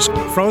seizures,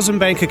 frozen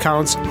bank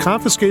accounts,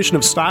 confiscation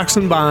of stocks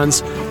and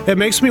bonds. It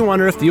makes me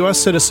wonder if the U.S.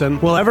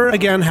 citizen will ever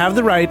again have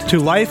the right to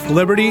life,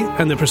 liberty,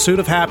 and the pursuit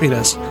of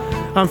happiness.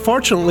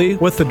 Unfortunately,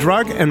 with the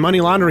Drug and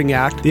Money Laundering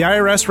Act, the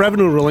IRS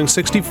Revenue Ruling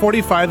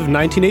 6045 of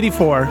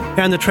 1984,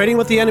 and the Trading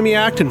with the Enemy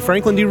Act and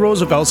Franklin D.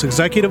 Roosevelt's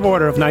Executive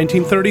Order of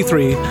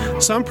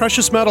 1933, some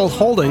precious metal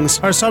holdings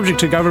are subject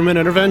to government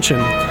intervention.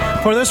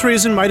 For this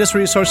reason, Midas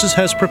Resources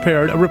has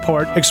prepared a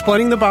report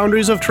explaining the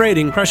boundaries of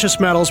trading precious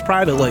metals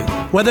privately.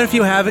 Whether if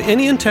you have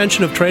any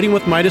intention of trading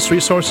with Midas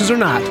Resources or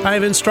not, I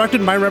have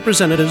instructed my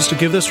representatives to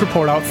give this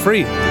report out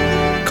free.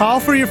 Call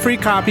for your free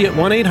copy at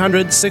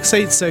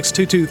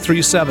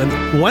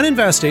 1-800-686-2237. When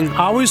investing,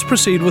 always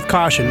proceed with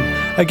caution.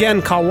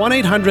 Again, call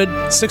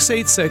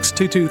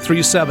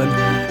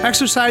 1-800-686-2237.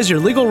 Exercise your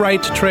legal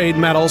right to trade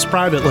metals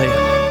privately.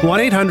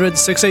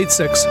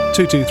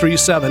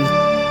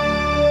 1-800-686-2237.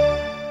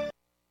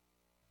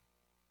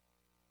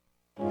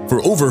 For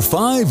over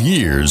 5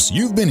 years,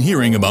 you've been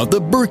hearing about the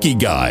Berkey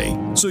Guy,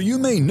 so you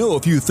may know a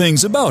few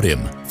things about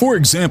him. For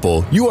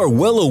example, you are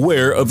well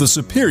aware of the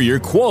superior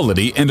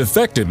quality and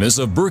effectiveness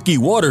of Berkey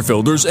water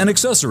filters and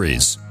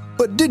accessories.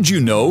 But did you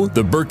know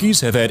the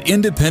Berkeys have had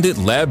independent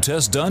lab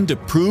tests done to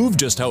prove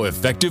just how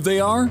effective they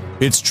are?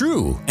 It's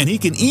true, and he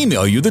can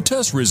email you the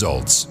test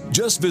results.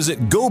 Just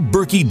visit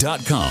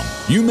GoBerkey.com.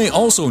 You may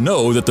also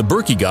know that the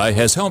Berkey Guy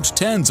has helped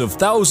tens of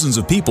thousands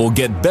of people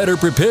get better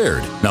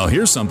prepared. Now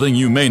here's something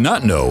you may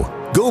not know.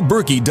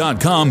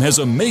 GoBerkey.com has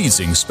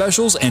amazing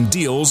specials and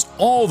deals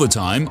all the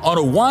time on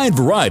a wide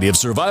variety of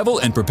survival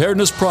and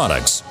preparedness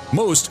products,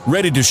 most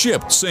ready to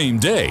ship same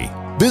day.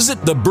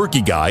 Visit the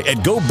Berkey Guy at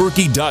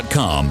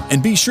GoBerkey.com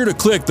and be sure to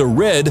click the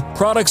red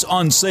Products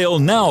on Sale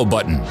Now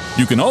button.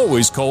 You can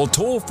always call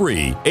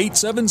toll-free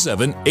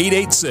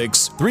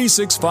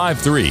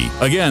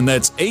 877-886-3653. Again,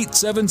 that's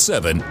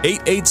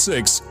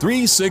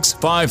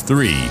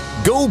 877-886-3653.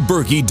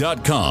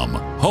 GoBerkey.com,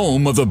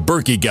 home of the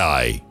Berkey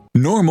Guy.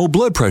 Normal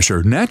blood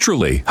pressure,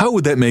 naturally. How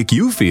would that make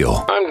you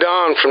feel? I'm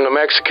Don from New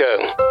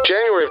Mexico.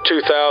 January of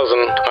 2000,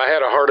 I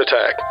had a heart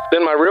attack.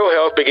 Then my real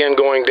health began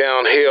going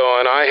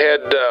downhill, and I had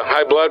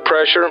high blood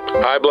pressure,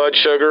 high blood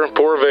sugar,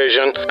 poor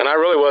vision, and I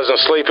really wasn't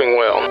sleeping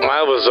well.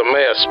 I was a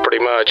mess, pretty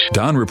much.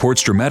 Don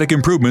reports dramatic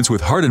improvements with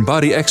Heart and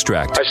Body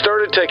Extract. I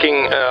started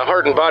taking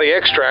Heart and Body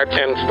Extract,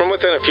 and from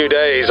within a few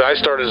days, I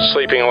started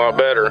sleeping a lot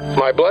better.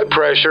 My blood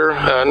pressure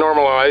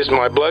normalized,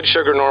 my blood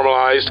sugar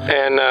normalized,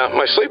 and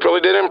my sleep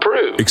really did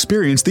improve.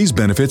 Experience these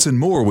benefits and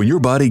more when your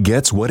body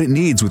gets what it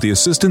needs with the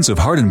assistance of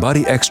Heart and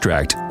Body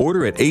Extract.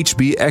 Order at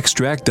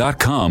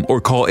hbextract.com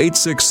or call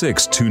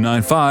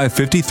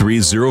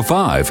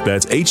 866-295-5305.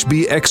 That's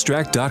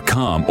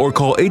hbextract.com or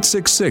call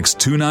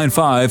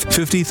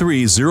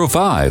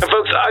 866-295-5305. And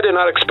folks, I did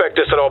not expect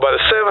this at all. By the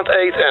 7th,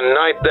 8th, and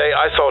 9th day,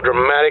 I saw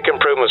dramatic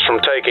improvements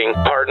from taking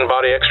Heart and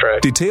Body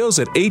Extract. Details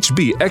at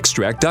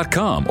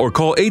hbextract.com or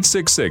call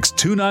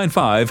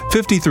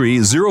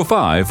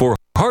 866-295-5305 for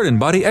Heart and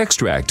Body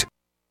Extract.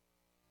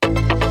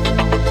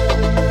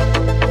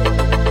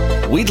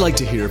 We'd like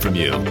to hear from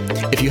you.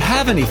 If you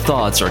have any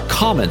thoughts or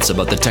comments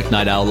about the Tech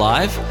Night Owl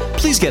Live,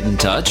 please get in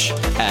touch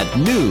at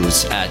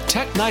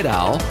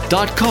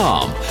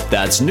news@technightowl.com.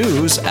 That's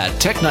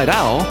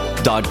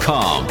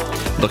news@technightowl.com.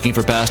 Looking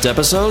for past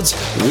episodes?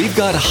 We've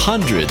got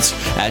hundreds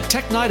at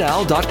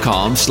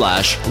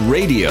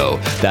technightowl.com/radio.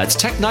 That's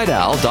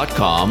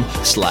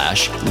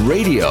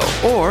technightowl.com/radio.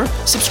 Or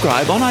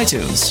subscribe on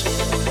iTunes.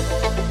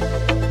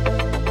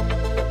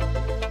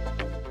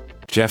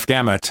 Jeff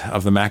Gamet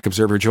of the Mac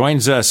Observer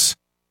joins us.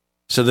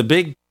 So the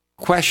big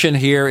question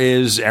here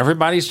is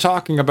everybody's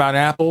talking about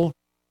Apple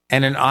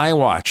and an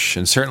iWatch.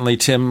 And certainly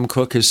Tim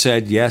Cook has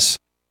said, yes,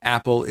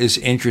 Apple is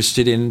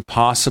interested in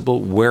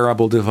possible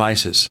wearable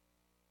devices.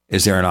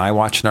 Is there an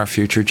iWatch in our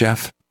future,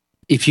 Jeff?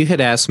 If you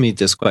had asked me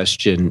this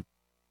question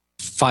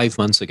 5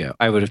 months ago,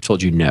 I would have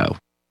told you no.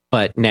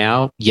 But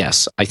now,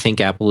 yes, I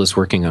think Apple is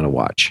working on a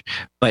watch.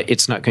 But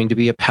it's not going to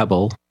be a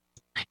Pebble.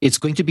 It's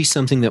going to be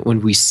something that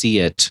when we see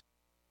it,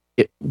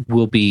 it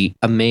will be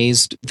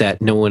amazed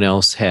that no one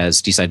else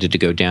has decided to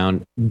go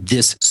down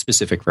this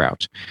specific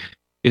route.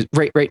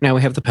 Right now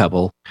we have the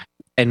Pebble,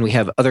 and we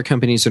have other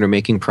companies that are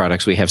making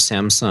products. We have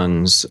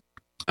Samsung's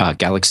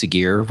Galaxy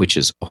Gear, which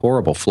is a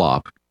horrible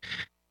flop,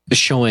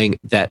 showing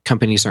that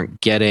companies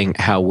aren't getting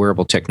how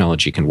wearable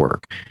technology can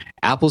work.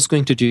 Apple's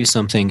going to do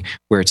something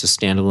where it's a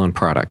standalone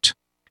product.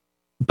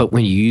 But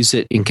when you use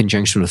it in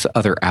conjunction with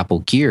other Apple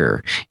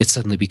gear, it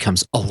suddenly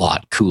becomes a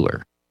lot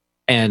cooler.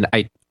 And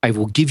I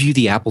will give you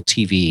the Apple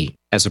TV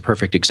as a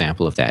perfect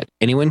example of that.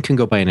 Anyone can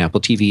go buy an Apple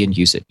TV and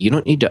use it. You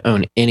don't need to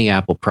own any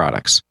Apple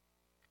products.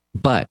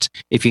 But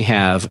if you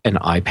have an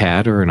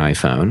iPad or an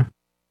iPhone,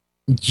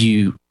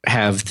 you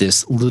have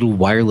this little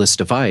wireless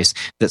device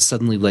that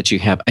suddenly lets you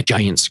have a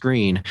giant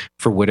screen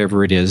for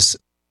whatever it is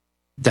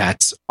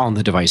that's on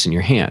the device in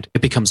your hand.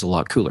 It becomes a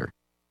lot cooler.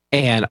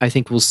 And I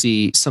think we'll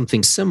see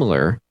something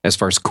similar as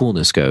far as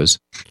coolness goes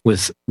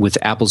with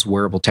Apple's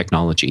wearable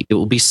technology. It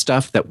will be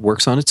stuff that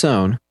works on its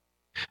own,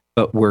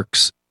 but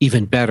works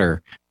even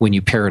better when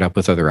you pair it up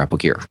with other Apple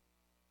gear.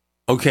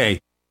 Okay,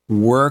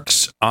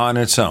 works on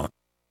its own.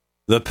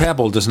 The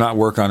Pebble does not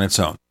work on its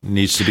own. It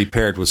needs to be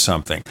paired with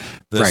something.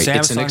 The Right,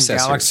 it's an Samsung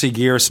accessory. Galaxy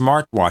Gear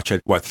smartwatch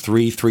at what,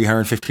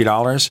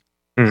 $350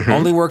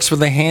 only works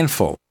with a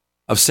handful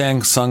of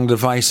Samsung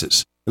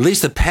devices. At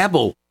least the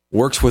Pebble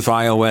works with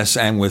iOS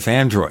and with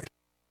Android.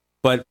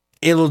 But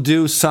it'll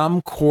do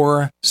some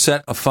core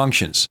set of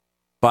functions.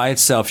 By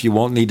itself, you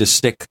won't need to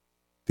stick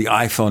the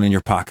iPhone in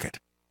your pocket.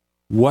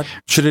 What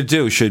should it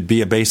do? Should it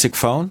be a basic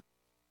phone?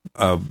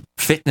 A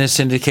fitness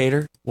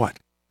indicator? What?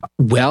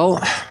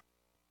 Well,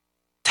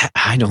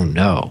 I don't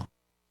know.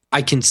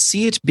 I can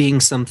see it being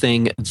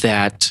something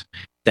that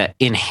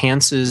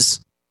enhances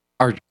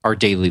our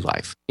daily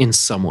life in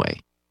some way.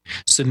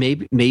 So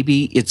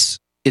maybe it's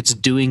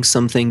doing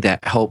something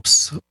that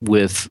helps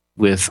with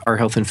our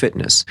health and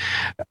fitness,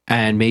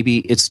 and maybe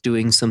it's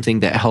doing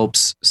something that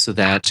helps so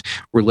that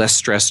we're less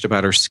stressed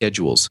about our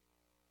schedules,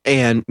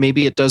 and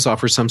maybe it does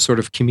offer some sort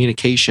of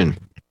communication.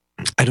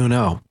 I don't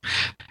know.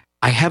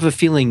 I have a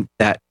feeling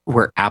that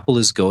where Apple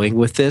is going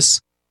with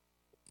this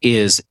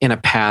is in a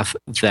path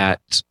that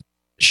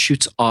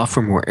shoots off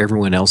from where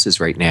everyone else is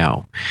right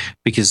now.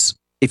 Because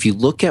if you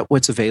look at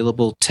what's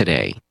available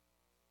today,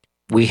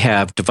 we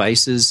have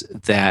devices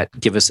that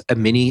give us a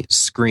mini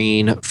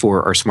screen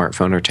for our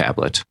smartphone or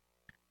tablet.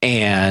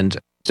 And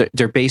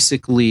they're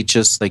basically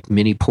just like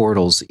mini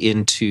portals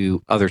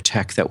into other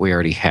tech that we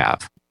already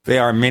have. They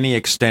are mini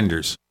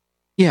extenders.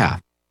 Yeah.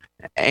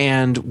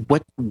 And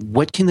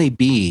what can they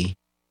be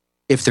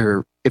if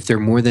they're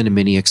more than a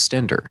mini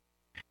extender?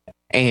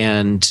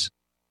 And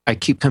I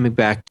keep coming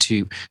back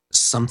to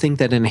something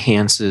that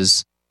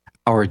enhances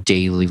our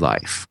daily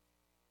life,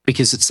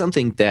 because it's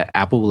something that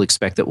Apple will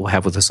expect that we'll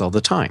have with us all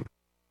the time.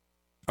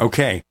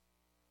 Okay.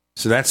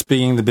 So that's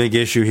being the big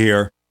issue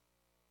here.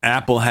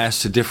 Apple has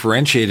to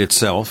differentiate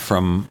itself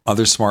from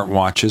other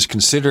smartwatches.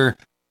 Consider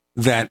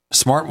that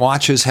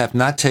smartwatches have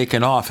not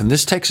taken off. And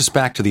this takes us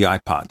back to the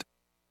iPod.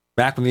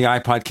 Back when the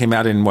iPod came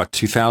out in,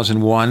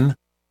 2001?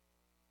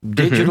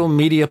 Digital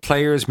media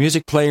players,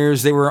 music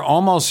players, they were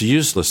almost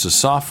useless. The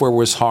software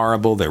was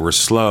horrible. They were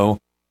slow.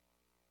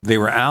 They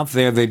were out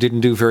there. They didn't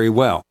do very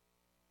well.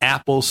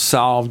 Apple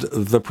solved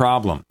the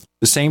problem.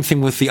 The same thing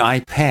with the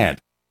iPad.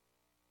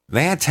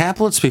 They had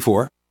tablets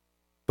before,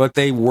 but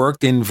they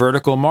worked in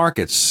vertical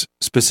markets.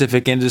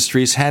 Specific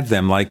industries had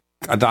them, like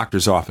a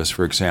doctor's office,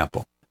 for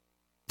example.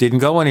 Didn't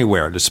go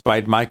anywhere,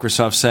 despite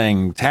Microsoft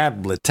saying,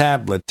 tablet,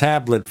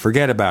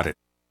 forget about it.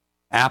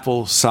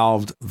 Apple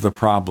solved the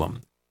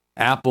problem.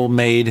 Apple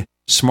made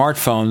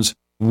smartphones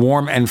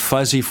warm and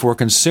fuzzy for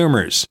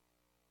consumers,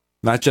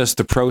 not just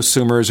the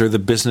prosumers or the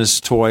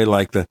business toy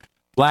like the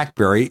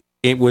BlackBerry.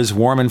 It was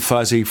warm and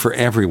fuzzy for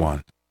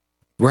everyone.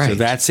 Right. So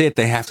that's it.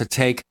 They have to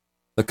take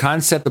the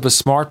concept of a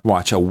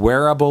smartwatch, a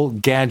wearable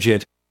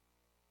gadget,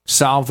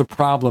 solve the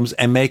problems,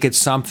 and make it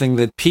something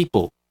that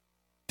people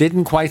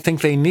didn't quite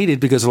think they needed,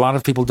 because a lot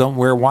of people don't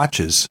wear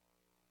watches.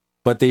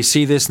 But they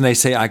see this and they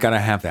say, I got to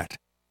have that.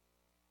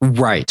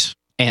 Right.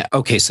 And,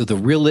 okay, so the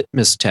real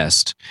litmus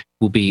test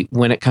will be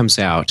when it comes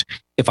out,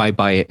 if I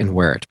buy it and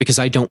wear it, because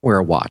I don't wear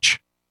a watch.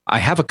 I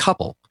have a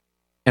couple,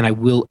 and I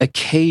will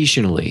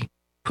occasionally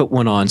put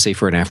one on, say,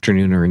 for an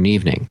afternoon or an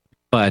evening.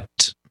 But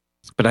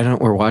I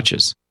don't wear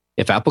watches.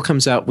 If Apple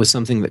comes out with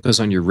something that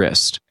goes on your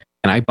wrist,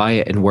 and I buy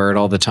it and wear it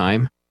all the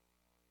time,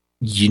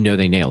 you know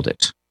they nailed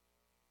it.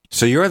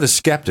 So you're the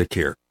skeptic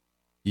here.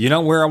 You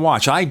don't wear a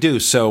watch. I do,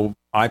 so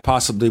I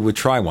possibly would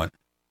try one.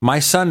 My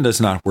son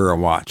does not wear a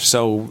watch.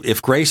 So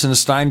if Grayson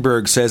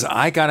Steinberg says,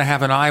 I got to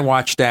have an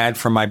iWatch, Dad,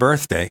 for my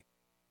birthday,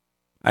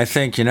 I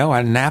think, and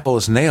Apple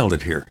has nailed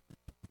it here.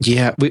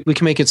 Yeah, we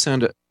can make it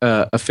sound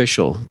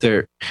official.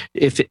 There,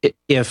 if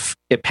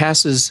it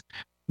passes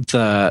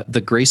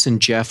the Grayson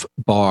Jeff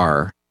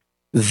bar,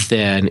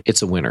 then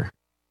it's a winner.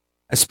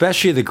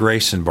 Especially the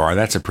Grayson bar.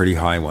 That's a pretty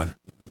high one.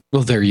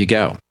 Well, there you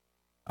go.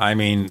 I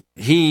mean,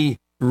 he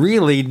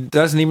really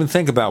doesn't even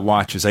think about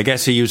watches. I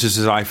guess he uses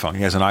his iPhone.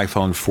 He has an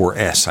iPhone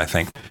 4S, I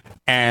think.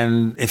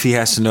 And if he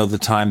has to know the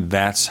time,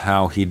 that's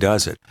how he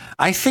does it.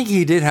 I think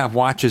he did have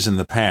watches in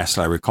the past,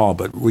 I recall,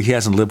 but he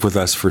hasn't lived with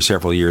us for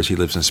several years. He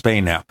lives in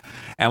Spain now.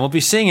 And we'll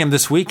be seeing him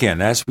this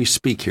weekend as we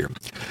speak here.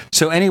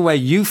 So anyway,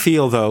 you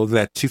feel, though,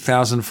 that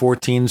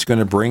 2014 is going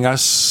to bring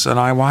us an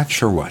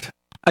iWatch, or what?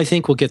 I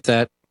think we'll get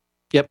that.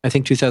 Yep, I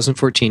think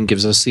 2014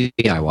 gives us the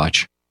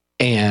iWatch.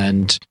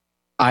 And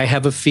I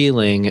have a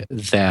feeling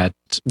that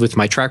with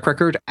my track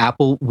record,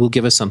 Apple will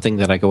give us something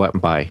that I go out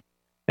and buy.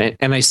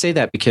 And I say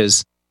that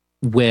because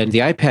when the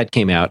iPad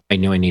came out, I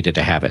knew I needed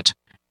to have it.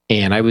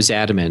 And I was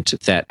adamant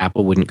that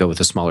Apple wouldn't go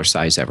with a smaller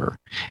size ever.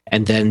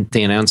 And then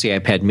they announced the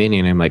iPad mini,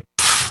 and I'm like,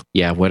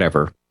 yeah,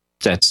 whatever.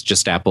 That's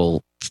just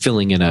Apple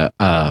filling in a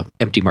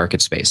empty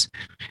market space.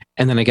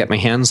 And then I got my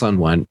hands on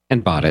one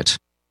and bought it.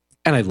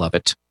 And I love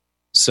it.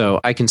 So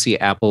I can see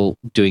Apple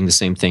doing the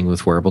same thing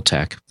with wearable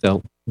tech.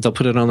 They'll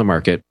put it on the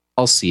market.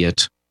 I'll see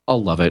it.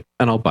 I'll love it.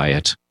 And I'll buy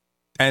it.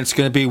 And it's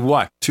going to be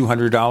what?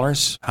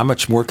 $200? How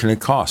much more can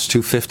it cost?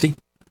 $250?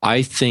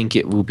 I think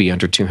it will be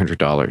under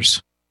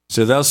 $200.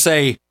 So they'll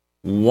say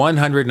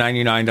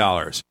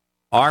 $199.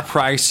 Our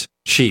price,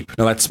 cheap.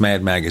 No, that's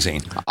Mad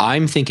Magazine.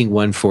 I'm thinking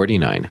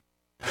 $149.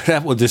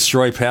 That will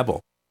destroy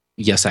Pebble.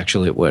 Yes,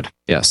 actually it would.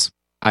 Yes.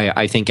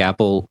 I think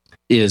Apple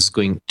is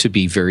going to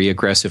be very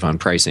aggressive on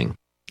pricing.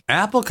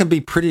 Apple can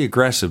be pretty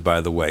aggressive,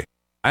 by the way.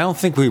 I don't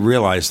think we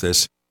realized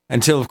this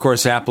until, of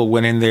course, Apple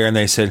went in there and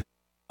they said,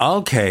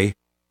 okay,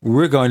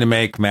 we're going to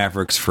make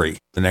Mavericks free.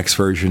 The next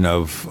version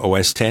of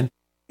OS X,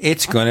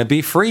 it's going to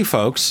be free,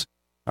 folks.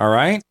 All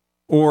right?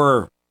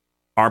 Or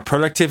our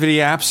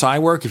productivity app,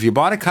 iWork, if you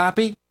bought a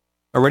copy,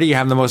 already you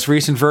have the most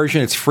recent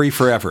version, it's free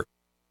forever.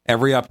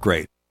 Every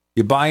upgrade.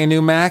 You buy a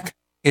new Mac,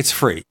 it's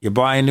free. You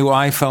buy a new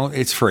iPhone,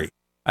 it's free.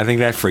 I think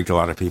that freaked a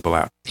lot of people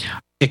out.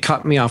 It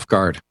caught me off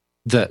guard.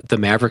 The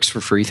Mavericks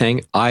for free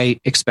thing, I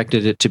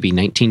expected it to be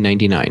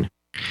 $19.99.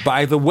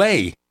 By the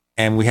way,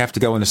 and we have to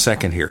go in a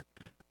second here,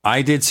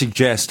 I did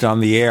suggest on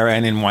the air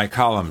and in my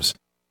columns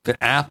that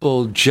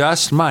Apple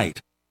just might,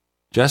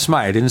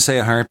 I didn't say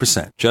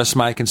 100%, just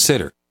might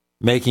consider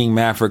making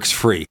Mavericks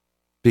free.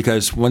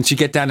 Because once you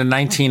get down to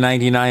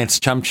 $19.99, it's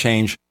chump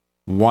change.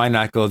 Why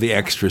not go the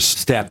extra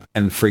step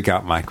and freak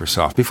out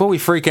Microsoft? Before we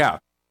freak out,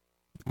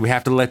 we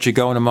have to let you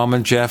go in a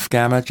moment, Jeff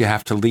Gamet. You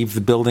have to leave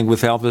the building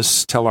with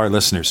Elvis. Tell our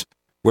listeners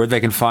where they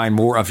can find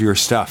more of your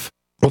stuff.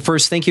 Well,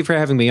 first, thank you for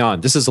having me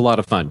on. This is a lot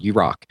of fun. You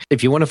rock.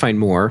 If you want to find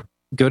more,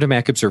 go to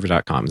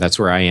macobserver.com. That's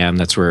where I am.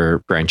 That's where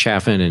Brian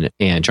Chaffin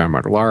and John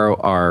Martellaro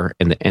are,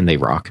 and they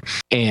rock.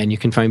 And you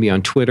can find me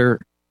on Twitter.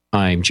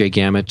 I'm Jay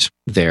Gamet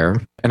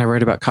there, and I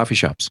write about coffee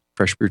shops,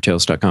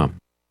 freshbrewtales.com.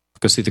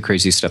 Go see the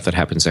crazy stuff that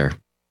happens there.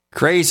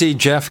 Crazy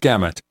Jeff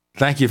Gamet.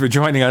 Thank you for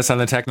joining us on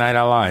the Tech Night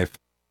Owl Live.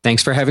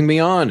 Thanks for having me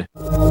on.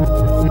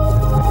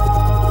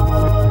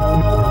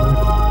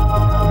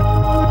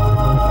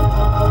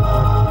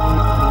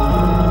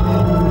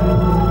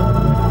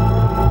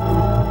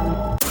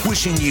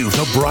 Wishing you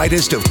the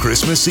brightest of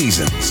Christmas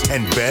seasons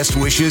and best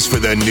wishes for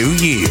the new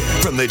year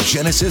from the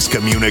Genesis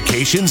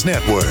Communications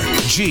Network,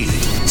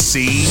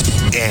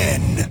 GCN.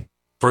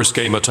 First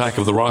came Attack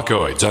of the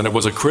Rockoids, and it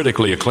was a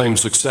critically acclaimed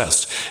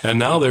success. And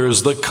now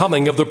there's The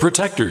Coming of the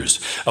Protectors.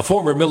 A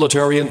former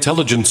military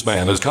intelligence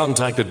man is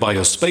contacted by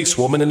a space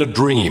woman in a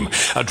dream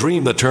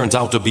that turns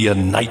out to be a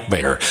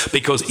nightmare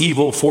because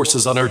evil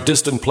forces on her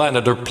distant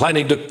planet are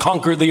planning to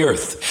conquer the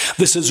Earth.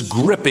 This is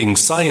gripping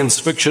science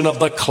fiction of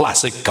the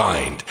classic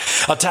kind.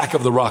 Attack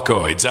of the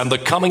Rockoids and The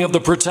Coming of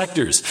the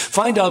Protectors.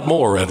 Find out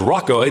more at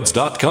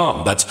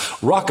rockoids.com. That's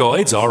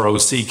Rockoids,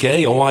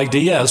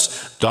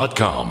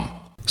 ROCKOIDS.com.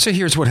 So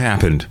here's what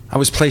happened. I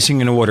was placing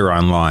an order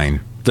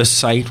online. The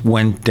site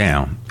went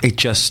down. It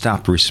just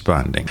stopped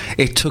responding.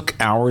 It took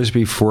hours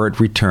before it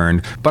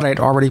returned, but I'd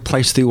already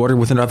placed the order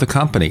with another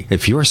company.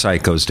 If your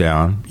site goes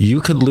down,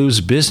 you could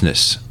lose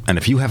business. And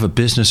if you have a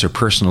business or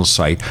personal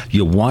site,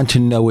 you want to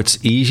know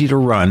it's easy to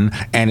run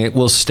and it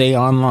will stay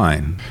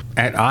online.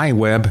 At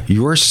iWeb,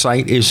 your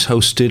site is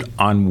hosted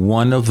on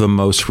one of the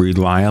most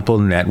reliable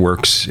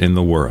networks in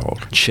the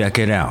world. Check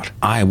it out.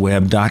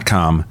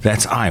 iWeb.com.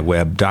 That's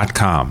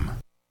iWeb.com.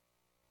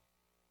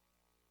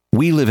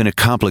 We live in a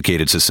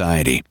complicated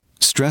society.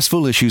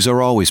 Stressful issues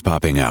are always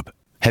popping up.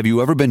 Have you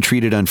ever been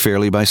treated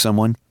unfairly by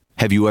someone?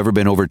 Have you ever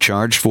been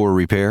overcharged for a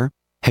repair?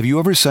 Have you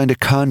ever signed a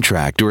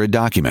contract or a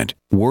document?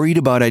 Worried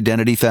about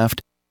identity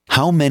theft?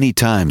 How many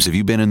times have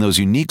you been in those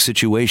unique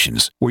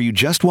situations where you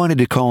just wanted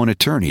to call an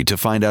attorney to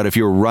find out if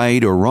you're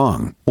right or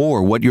wrong,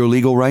 or what your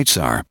legal rights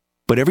are?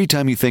 But every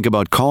time you think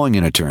about calling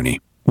an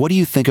attorney, what do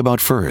you think about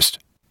first?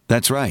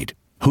 That's right.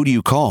 Who do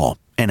you call,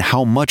 and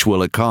how much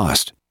will it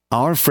cost?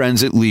 Our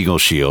friends at Legal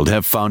Shield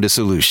have found a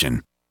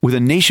solution. With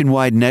a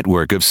nationwide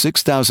network of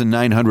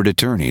 6,900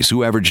 attorneys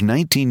who average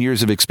 19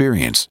 years of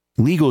experience,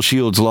 Legal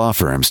Shield's law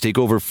firms take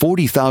over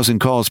 40,000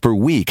 calls per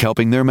week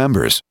helping their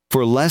members.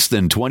 For less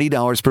than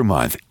 $20 per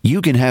month,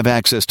 you can have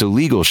access to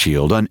Legal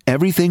Shield on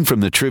everything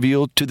from the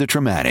trivial to the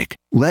traumatic.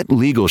 Let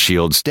Legal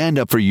Shield stand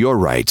up for your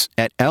rights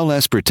at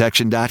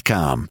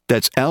lsprotection.com.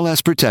 That's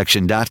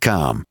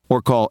lsprotection.com.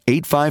 Or call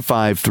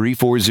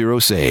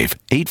 855-340-SAVE,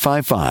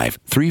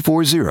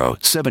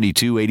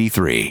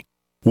 855-340-7283.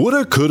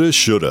 Woulda, coulda,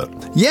 shoulda.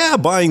 Yeah,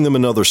 buying them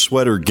another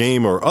sweater,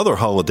 game, or other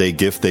holiday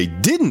gift they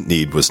didn't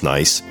need was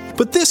nice.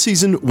 But this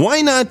season, why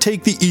not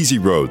take the easy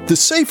road, the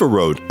safer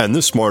road, and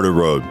the smarter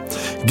road?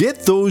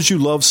 Get those you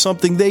love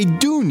something they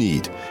do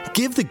need.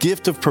 Give the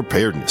gift of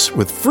preparedness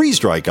with Freeze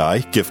Dry Guy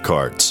gift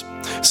cards.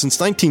 Since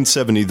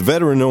 1970, the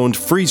veteran-owned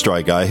Freeze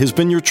Dry Guy has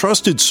been your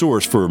trusted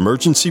source for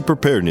emergency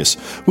preparedness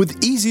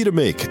with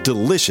easy-to-make,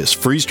 delicious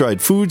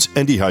freeze-dried foods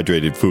and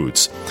dehydrated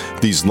foods.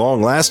 These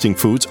long-lasting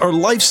foods are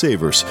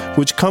lifesavers,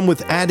 which come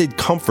with added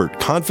comfort,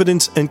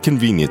 confidence, and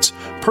convenience,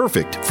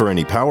 perfect for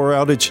any power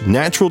outage,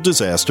 natural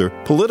disaster,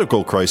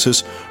 political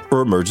crisis,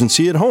 or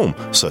emergency at home,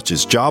 such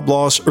as job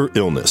loss or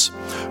illness.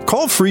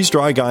 Call Freeze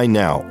Dry Guy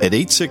now at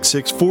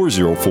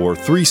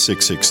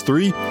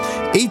 866-404-3663,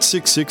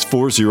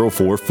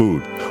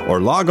 866-404-FOOD, or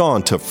log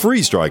on to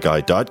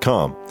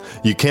freezedryguy.com.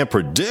 You can't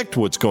predict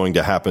what's going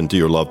to happen to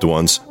your loved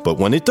ones, but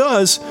when it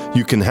does,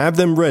 you can have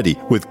them ready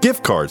with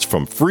gift cards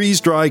from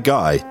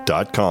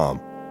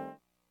freezedryguy.com.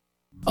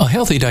 A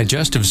healthy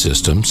digestive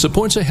system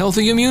supports a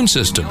healthy immune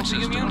system.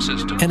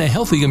 And a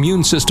healthy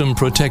immune system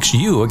protects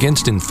you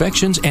against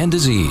infections and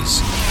disease.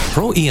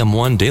 Pro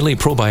EM1 Daily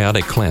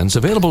Probiotic Cleanse,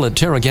 available at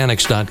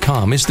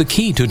Teraganix.com, is the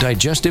key to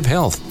digestive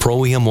health.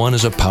 Pro EM1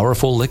 is a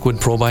powerful liquid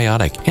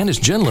probiotic and is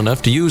gentle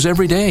enough to use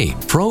every day.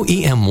 Pro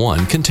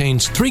EM1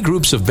 contains 3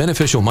 groups of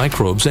beneficial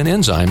microbes and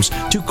enzymes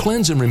to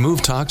cleanse and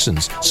remove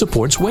toxins,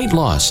 supports weight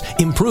loss,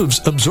 improves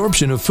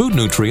absorption of food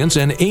nutrients,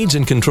 and aids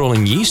in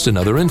controlling yeast and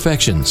other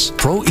infections.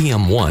 Pro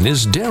EM1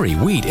 is dairy,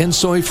 wheat, and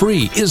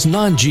soy-free, is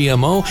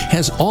non-GMO,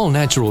 has all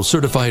natural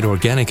certified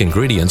organic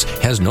ingredients,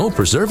 has no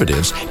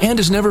preservatives, and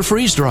is never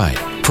freeze-dried.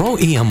 Pro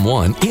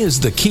EM1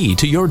 is the key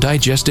to your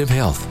digestive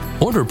health.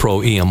 Order Pro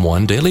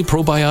EM1 Daily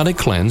Probiotic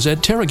Cleanse at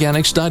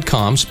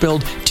Teraganix.com,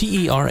 spelled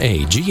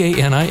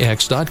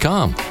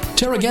Teraganix.com.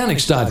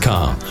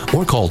 Teraganix.com,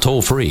 or call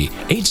toll-free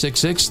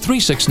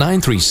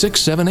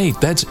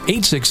 866-369-3678. That's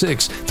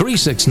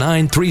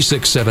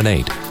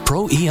 866-369-3678.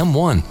 Pro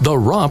EM1, the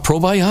raw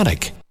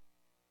probiotic.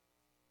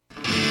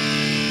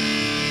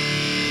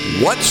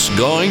 What's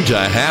going to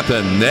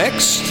happen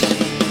next?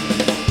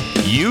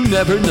 You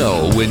never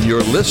know when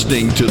you're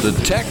listening to the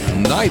Tech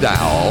Night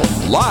Owl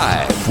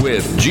live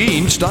with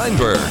Gene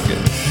Steinberg.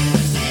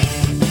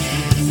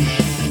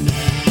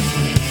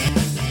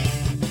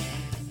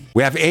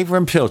 We have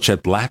Avram Pilch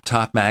at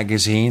Laptop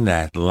Magazine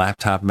at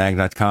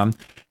laptopmag.com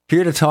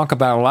here to talk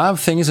about a lot of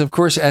things. Of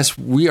course, as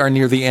we are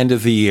near the end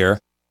of the year,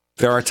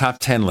 there are top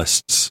 10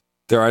 lists.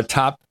 There are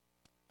top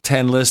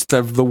 10 lists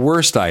of the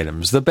worst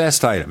items, the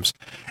best items.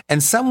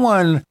 And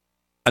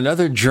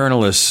another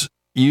journalist,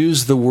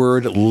 used the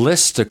word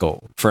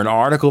listicle for an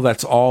article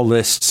that's all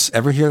lists.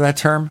 Ever hear that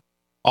term?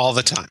 All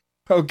the time.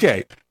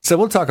 Okay. So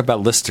we'll talk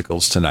about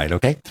listicles tonight,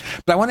 okay?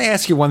 But I want to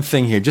ask you one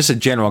thing here, just a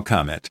general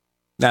comment.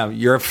 Now,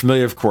 you're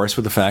familiar, of course,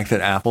 with the fact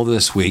that Apple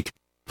this week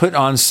put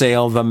on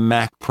sale the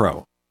Mac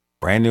Pro,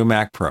 brand new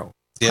Mac Pro.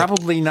 Yep.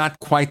 Probably not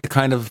quite the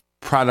kind of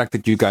product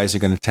that you guys are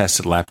going to test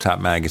at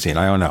Laptop Magazine.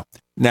 I don't know.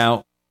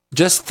 Now,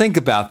 just think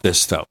about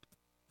this, though.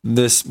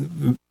 This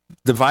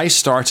device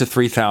starts at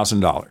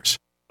 $3,000.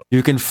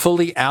 You can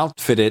fully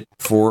outfit it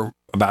for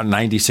about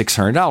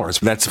 $9,600.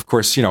 That's, of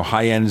course,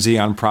 high-end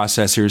Xeon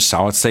processors,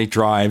 solid-state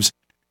drives,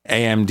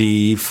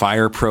 AMD,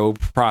 FirePro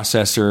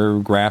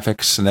processor,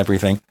 graphics, and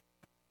everything.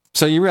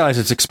 So you realize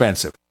it's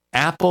expensive.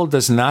 Apple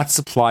does not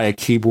supply a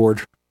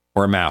keyboard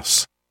or a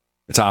mouse.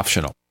 It's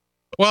optional.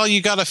 Well, you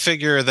got to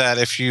figure that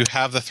if you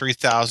have the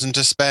 $3,000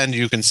 to spend,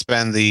 you can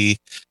spend the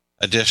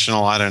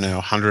additional,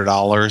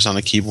 $100 on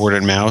a keyboard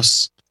and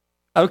mouse.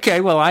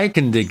 Okay, well, I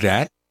can dig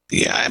that.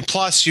 Yeah, and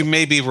plus you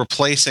may be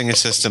replacing a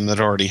system that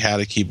already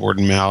had a keyboard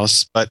and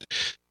mouse. But,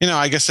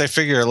 I guess I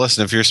figure,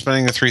 listen, if you're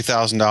spending the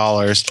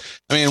 $3,000,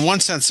 in one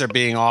sense they're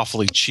being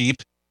awfully cheap,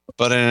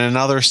 but in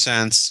another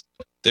sense,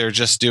 they're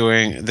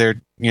leaving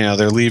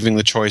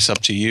the choice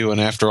up to you.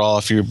 And after all,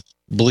 if you're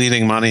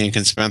bleeding money and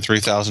can spend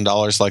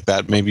 $3,000 like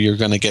that, maybe you're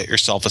going to get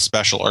yourself a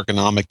special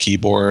ergonomic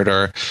keyboard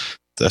or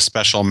the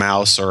special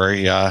mouse or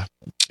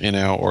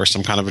or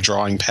some kind of a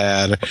drawing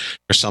pad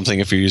or something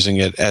if you're using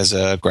it as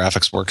a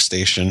graphics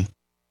workstation.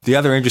 The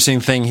other interesting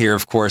thing here,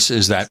 of course,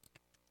 is that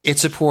it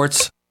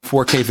supports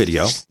 4K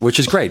video, which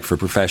is great for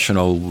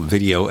professional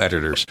video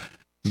editors.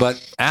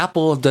 But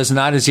Apple does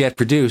not as yet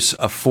produce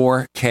a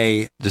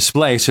 4K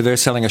display, so they're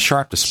selling a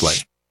Sharp display.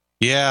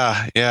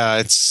 Yeah,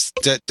 it's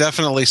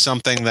definitely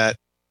something that,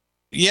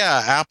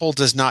 Apple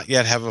does not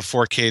yet have a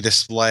 4K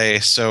display,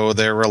 so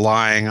they're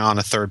relying on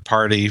a third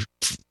party,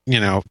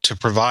 to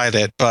provide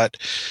it. But,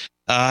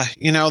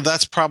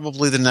 that's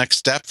probably the next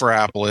step for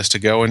Apple is to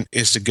go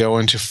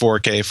into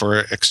 4K for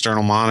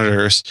external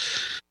monitors.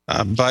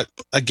 But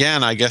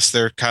again, I guess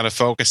they're kind of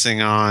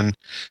focusing on,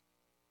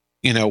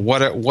 what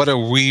do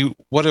we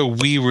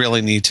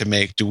really need to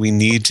make? Do we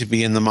need to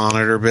be in the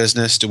monitor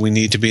business? Do we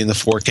need to be in the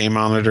 4K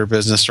monitor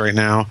business right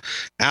now?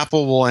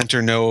 Apple will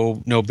enter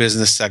no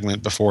business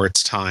segment before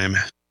its time.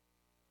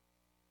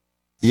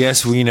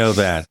 Yes, we know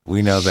that.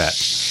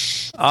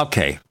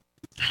 Okay.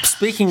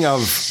 Speaking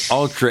of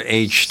Ultra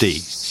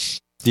HD,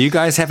 do you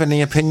guys have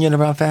any opinion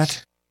about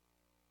that?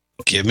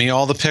 Give me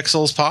all the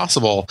pixels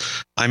possible.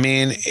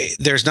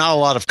 There's not a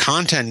lot of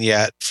content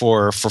yet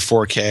for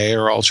 4K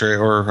or Ultra,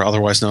 or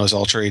otherwise known as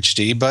Ultra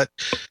HD, but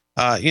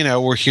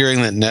we're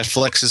hearing that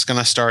Netflix is going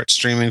to start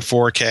streaming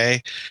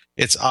 4K.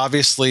 It's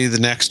obviously the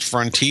next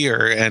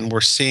frontier, and we're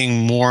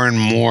seeing more and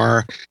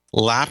more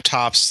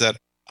laptops that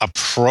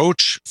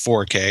approach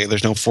 4K.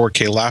 There's no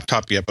 4K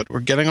laptop yet, but we're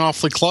getting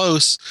awfully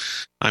close.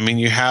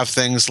 You have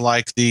things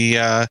like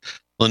the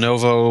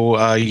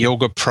Lenovo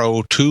Yoga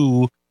Pro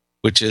 2,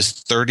 which is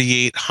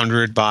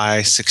 3800 by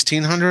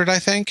 1600, I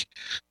think.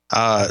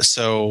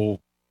 So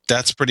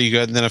that's pretty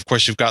good. And then of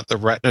course you've got the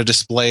Retina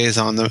displays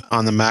on the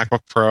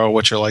MacBook Pro,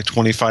 which are like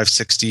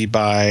 2560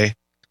 by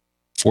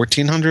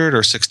 1400 or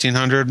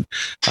 1600,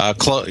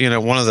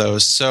 one of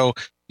those. So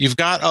you've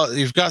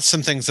got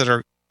some things that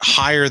are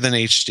higher than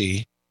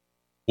HD.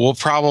 We'll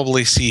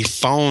probably see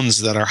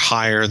phones that are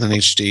higher than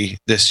HD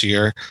this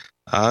year.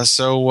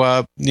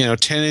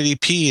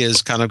 1080p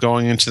is kind of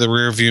going into the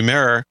rear view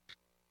mirror,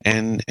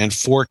 and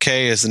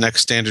 4K is the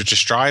next standard to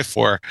strive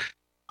for.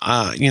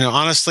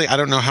 Honestly, I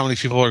don't know how many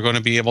people are going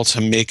to be able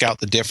to make out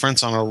the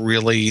difference on a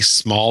really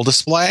small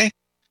display.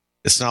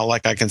 It's not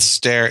like I can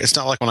stare. It's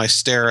not like when I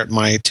stare at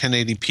my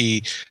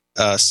 1080p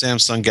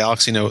Samsung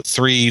Galaxy Note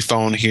 3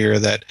 phone here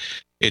that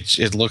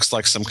it looks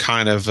like some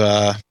kind of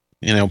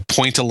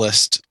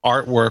pointillist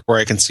artwork where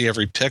I can see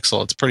every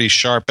pixel. It's pretty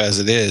sharp as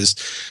it is,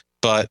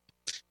 but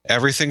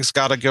everything's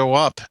got to go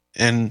up,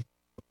 and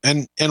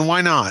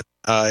why not?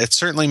 It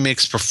certainly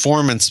makes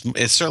performance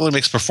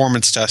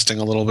testing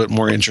a little bit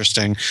more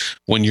interesting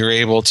when you're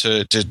able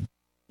to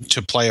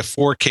play a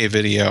 4K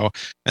video,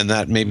 and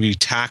that maybe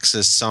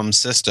taxes some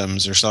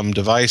systems or some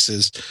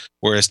devices,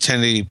 whereas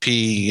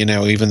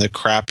 1080p, even the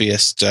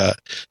crappiest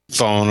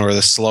phone or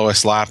the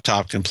slowest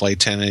laptop can play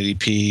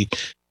 1080p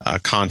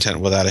content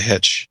without a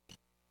hitch.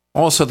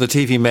 Also, the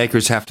TV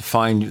makers have to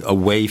find a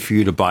way for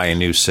you to buy a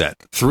new set.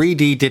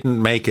 3D didn't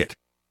make it.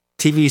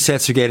 TV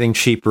sets are getting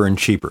cheaper and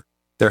cheaper.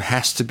 There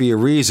has to be a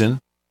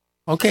reason.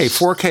 Okay,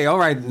 4K, all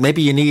right,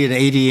 maybe you need an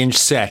 80-inch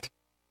set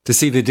to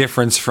see the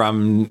difference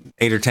from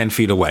 8 or 10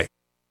 feet away.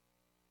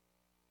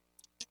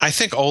 I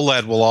think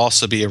OLED will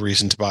also be a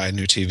reason to buy a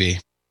new TV.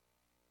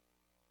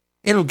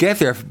 It'll get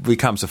there if it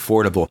becomes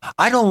affordable.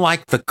 I don't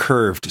like the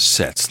curved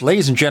sets.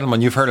 Ladies and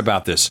gentlemen, you've heard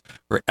about this.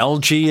 Or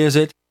LG, is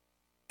it?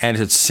 And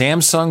it's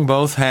Samsung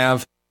both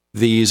have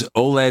these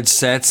OLED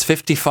sets,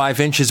 55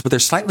 inches, but they're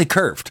slightly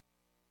curved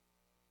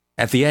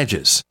at the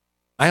edges.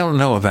 I don't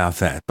know about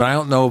that, but I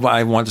don't know if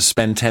I want to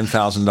spend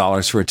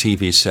 $10,000 for a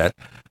TV set.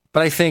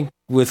 But I think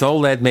with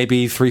OLED,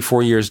 maybe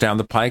 3-4 years down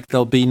the pike,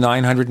 they'll be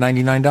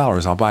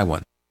 $999. I'll buy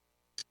one.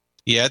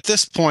 Yeah, at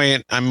this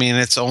point, I mean,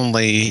 it's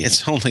only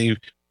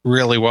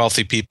really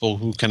wealthy people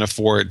who can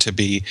afford to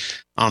be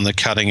on the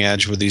cutting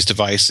edge with these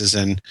devices,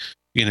 and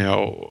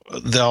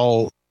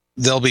they'll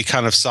be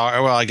kind of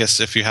sorry. Well, I guess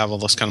if you have all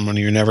this kind of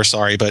money, you're never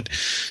sorry. But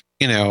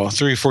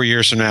 3-4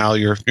 years from now,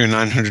 your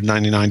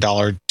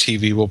 $999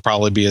 TV will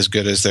probably be as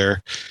good as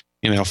their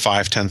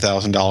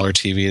 $5,000-$10,000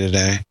 TV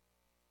today.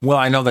 Well,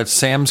 I know that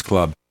Sam's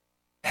Club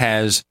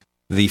has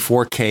the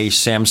 4K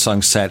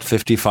Samsung set,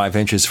 55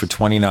 inches for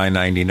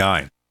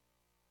 $29.99.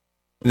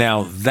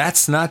 Now,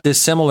 that's not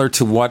dissimilar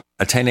to what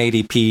a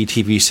 1080p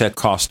TV set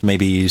cost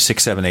maybe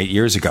 6, 7, 8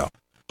 years ago.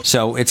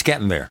 So it's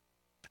getting there.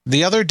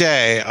 The other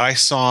day, I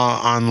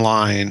saw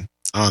online,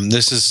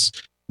 this is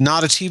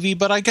not a TV,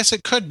 but I guess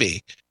it could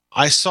be.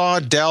 I saw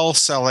Dell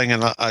selling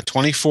a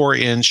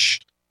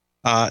 24-inch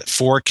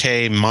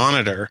 4K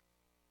monitor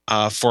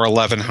for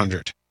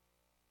 $1,100.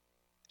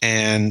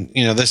 And,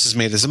 this is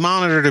made as a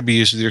monitor to be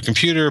used with your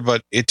computer,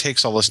 but it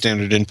takes all the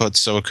standard inputs,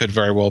 so it could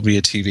very well be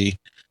a TV.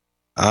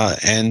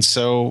 And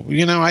so,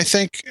 I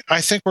think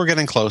we're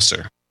getting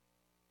closer.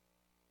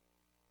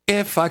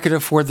 If I could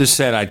afford the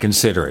set, I'd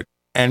consider it.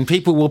 And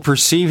people will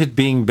perceive it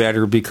being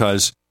better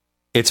because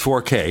it's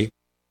 4K,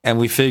 and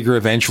we figure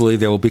eventually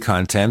there will be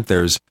content.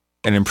 There's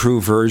an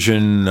improved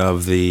version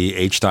of the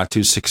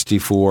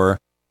H.264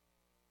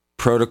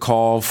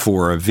 protocol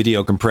for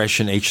video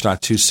compression,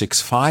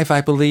 H.265,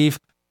 I believe.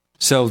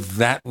 So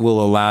that will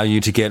allow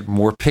you to get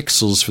more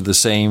pixels for the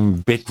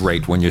same bit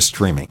rate when you're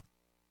streaming.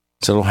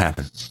 So it'll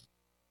happen.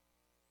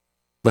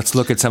 Let's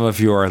look at some of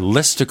your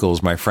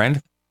listicles, my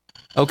friend.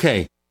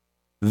 Okay,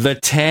 the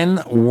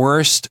 10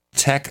 worst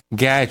tech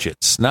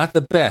gadgets. Not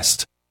the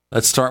best.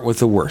 Let's start with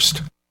the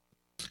worst.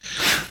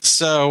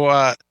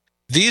 So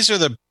these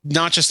are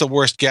not just the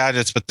worst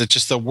gadgets, but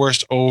just the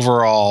worst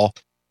overall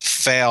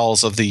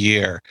fails of the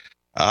year.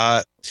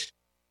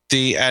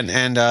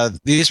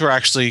 These were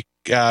actually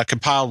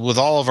compiled with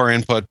all of our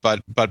input,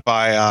 but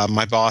by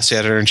my boss, the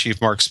editor-in-chief,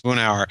 Mark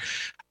Spoonhour.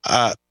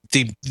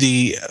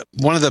 The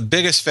one of the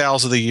biggest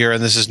fails of the year,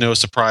 and this is no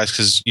surprise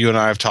because you and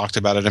I have talked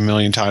about it a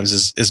million times,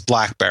 is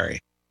BlackBerry.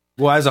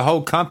 Well, as a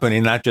whole company,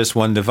 not just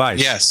one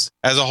device. Yes,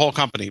 as a whole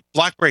company.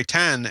 BlackBerry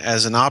 10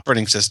 as an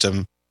operating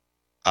system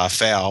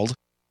failed.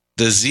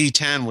 The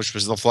Z10, which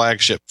was the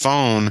flagship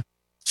phone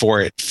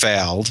for it,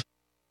 failed.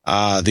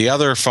 The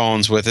other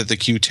phones with it, the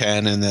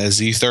Q10 and the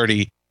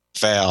Z30,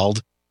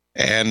 failed.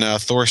 And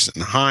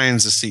Thorsten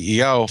Heinz, the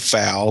CEO,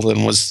 failed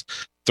and was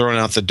thrown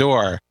out the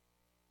door.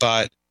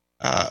 But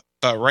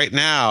right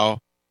now,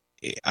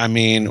 I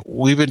mean,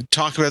 we've been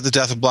talking about the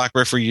death of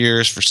BlackBerry for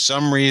years. For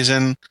some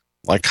reason,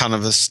 like kind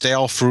of a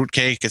stale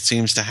fruitcake, it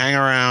seems to hang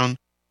around.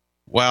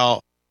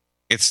 Well,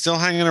 it's still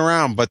hanging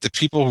around, but the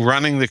people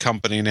running the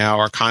company now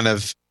are kind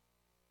of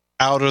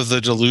out of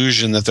the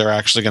delusion that they're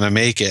actually going to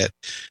make it.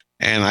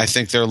 And I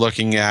think they're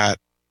looking at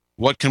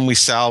what can we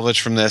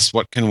salvage from this?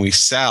 What can we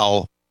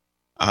sell?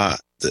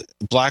 The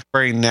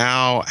BlackBerry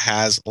now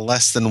has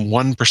less than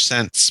 1%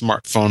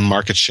 smartphone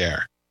market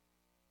share.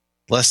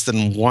 less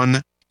than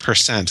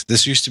 1%.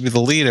 This used to be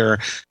the leader.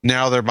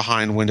 Now they're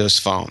behind Windows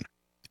Phone.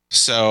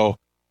 So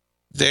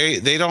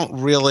they don't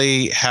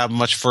really have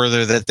much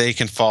further that they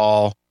can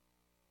fall.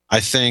 I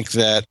think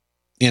that,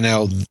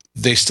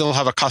 they still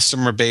have a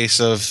customer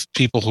base of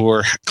people who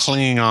are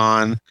clinging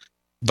on,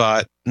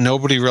 but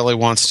nobody really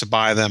wants to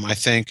buy them. I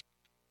think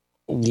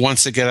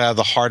once they get out of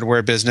the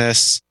hardware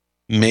business,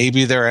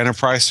 maybe their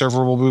enterprise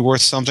server will be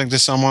worth something to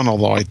someone,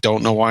 although I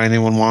don't know why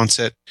anyone wants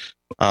it.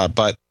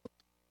 But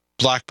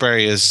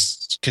BlackBerry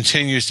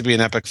continues to be an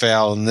epic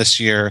fail, and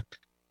this year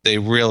they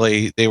were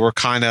like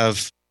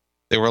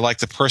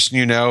the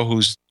person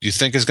who's you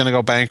think is going to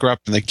go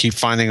bankrupt, and they keep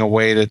finding a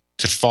way to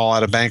fall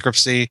out of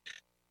bankruptcy.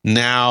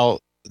 Now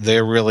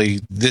they're really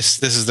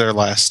this is their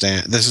last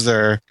stand. This is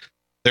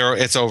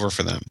it's over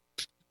for them.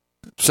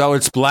 So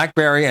it's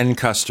BlackBerry and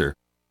Custer.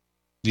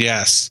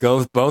 Yes.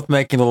 Both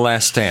making the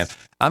last stand.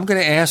 I'm going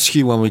to ask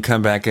you when we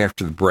come back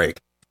after the break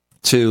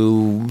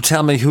to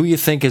tell me who you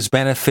think is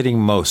benefiting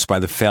most by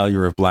the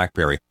failure of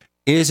BlackBerry.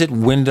 Is it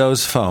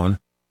Windows Phone?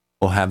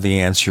 We'll have the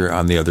answer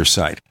on the other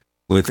side.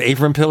 With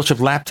Avram Pilch of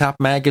Laptop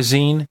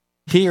Magazine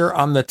here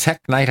on the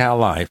Tech Night Owl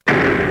Live.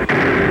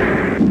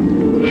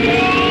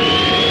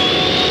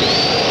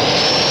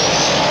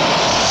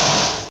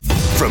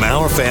 From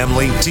our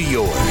family to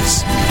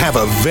yours, have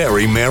a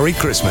very Merry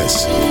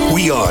Christmas.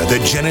 We are the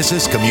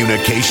Genesis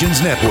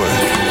Communications Network,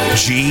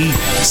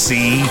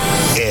 GCN.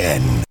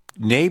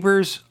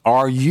 Neighbors,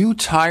 are you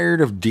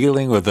tired of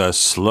dealing with a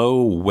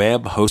slow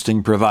web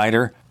hosting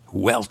provider?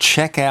 Well,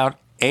 check out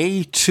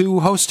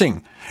A2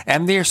 Hosting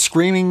and their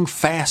screaming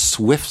fast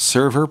Swift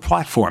server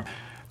platform.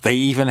 They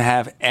even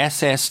have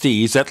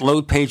SSDs that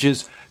load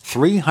pages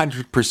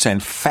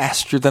 300%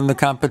 faster than the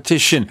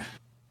competition.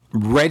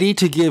 Ready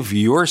to give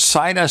your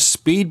site a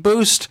speed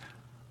boost?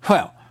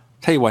 Well,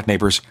 tell you what,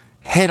 neighbors,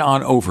 head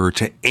on over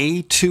to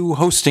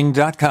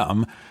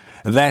a2hosting.com.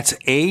 That's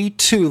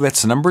A2,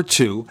 that's number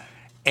 2,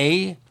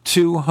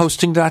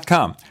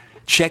 a2hosting.com.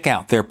 Check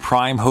out their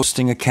Prime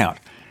hosting account.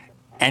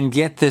 And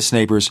get this,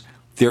 neighbors,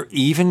 they're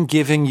even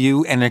giving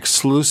you an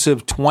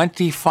exclusive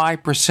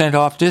 25%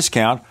 off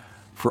discount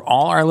for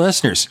all our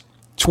listeners.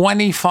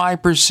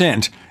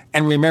 25%.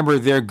 And remember,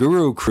 their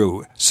Guru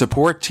Crew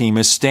support team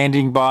is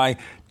standing by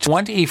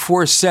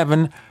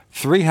 24/7,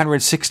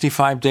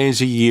 365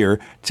 days a year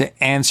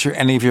to answer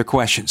any of your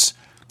questions.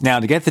 Now,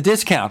 to get the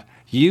discount,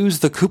 use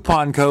the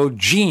coupon code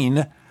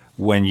GENE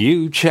when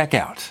you check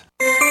out.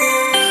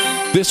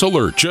 This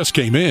alert just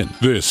came in.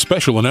 This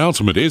special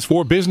announcement is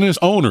for business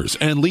owners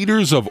and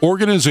leaders of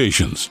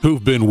organizations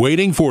who've been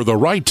waiting for the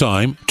right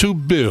time to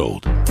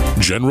build.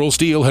 General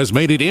Steel has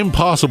made it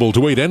impossible to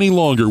wait any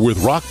longer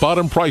with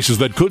rock-bottom prices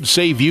that could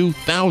save you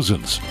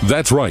thousands.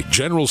 That's right,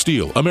 General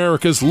Steel,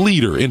 America's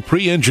leader in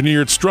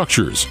pre-engineered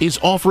structures, is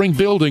offering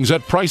buildings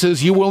at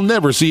prices you will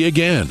never see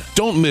again.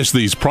 Don't miss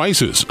these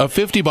prices. A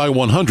 50 by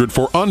 100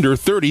 for under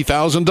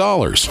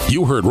 $30,000.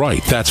 You heard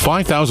right. That's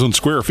 5,000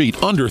 square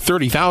feet under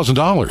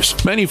 $30,000.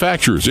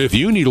 Manufacturers, if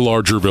you need a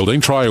larger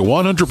building, try a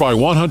 100 by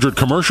 100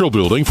 commercial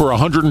building for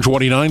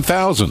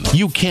 $129,000.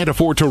 You can't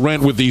afford to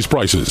rent with these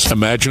prices.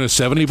 Imagine a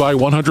 70 by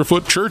 100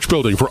 foot church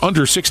building for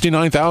under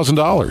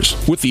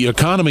 $69,000. With the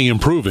economy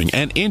improving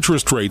and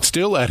interest rates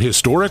still at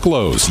historic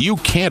lows, you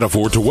can't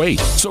afford to wait.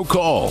 So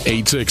call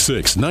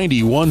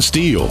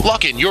 866-91-STEEL.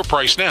 Lock in your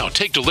price now.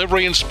 Take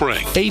delivery in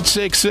spring.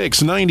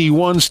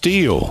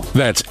 866-91-STEEL.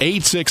 That's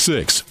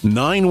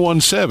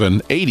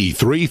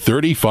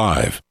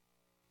 866-917-8335.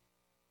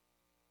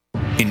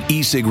 An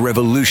e-cig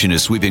revolution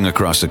is sweeping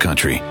across the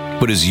country.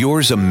 But is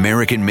yours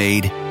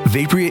American-made?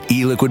 Vaporite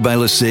e-liquid by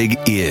LeSig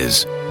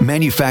is.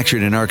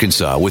 Manufactured in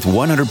Arkansas with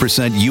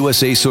 100%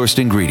 USA-sourced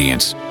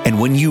ingredients. And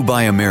when you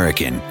buy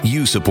American,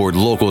 you support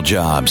local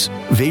jobs.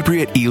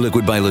 Vaporite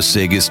e-liquid by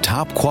LeSig is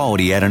top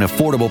quality at an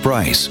affordable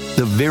price.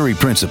 The very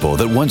principle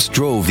that once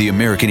drove the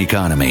American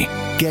economy.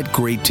 Get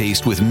great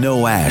taste with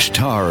no ash,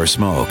 tar, or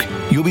smoke.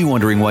 You'll be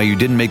wondering why you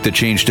didn't make the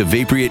change to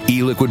Vaporite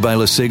e-liquid by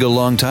LeSig a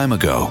long time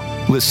ago.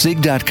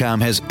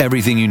 LeSig.com has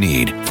everything you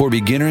need, for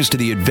beginners to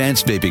the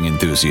advanced vaping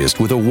enthusiast,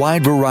 with a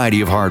wide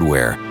variety of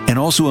hardware, and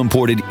also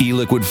imported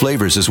e-liquid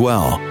flavors as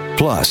well.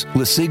 Plus,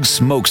 LeSig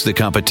smokes the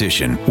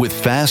competition with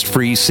fast,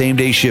 free,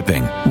 same-day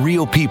shipping,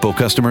 real people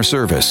customer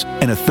service,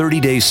 and a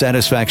 30-day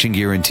satisfaction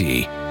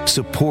guarantee.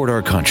 Support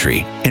our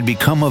country and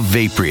become a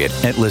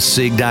Vaporite at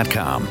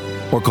LeSig.com.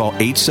 Or call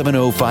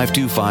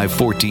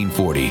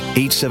 870-525-1440,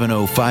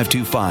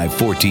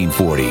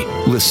 870-525-1440.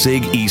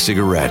 LeSig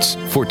e-cigarettes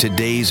for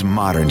today's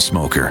modern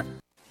smoker.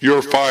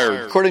 You're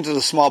fired. According to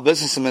the Small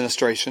Business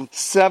Administration,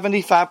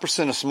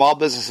 75% of small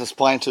businesses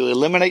plan to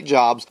eliminate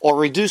jobs or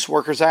reduce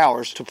workers'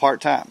 hours to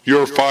part-time.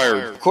 You're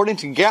fired. According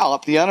to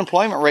Gallup, the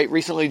unemployment rate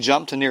recently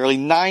jumped to nearly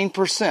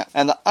 9%,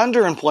 and the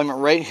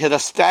underemployment rate hit a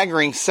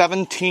staggering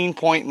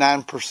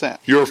 17.9%.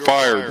 You're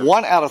fired.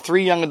 1 out of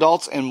 3 young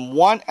adults and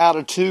 1 out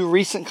of 2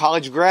 recent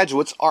college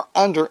graduates are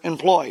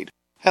underemployed.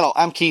 Hello,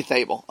 I'm Keith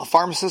Abel, a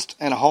pharmacist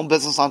and a home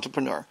business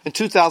entrepreneur. In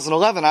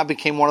 2011, I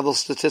became one of those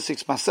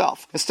statistics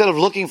myself. Instead of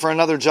looking for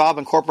another job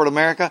in corporate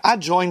America, I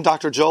joined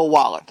Dr. Joel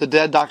Wallach, the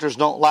Dead Doctors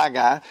Don't Lie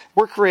guy.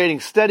 We're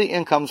creating steady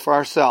incomes for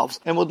ourselves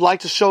and would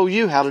like to show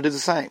you how to do the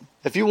same.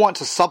 If you want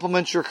to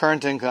supplement your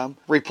current income,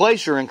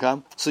 replace your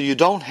income, so you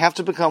don't have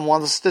to become one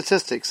of the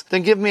statistics,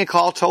 then give me a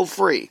call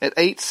toll-free at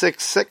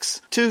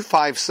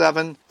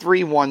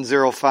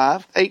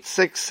 866-257-3105,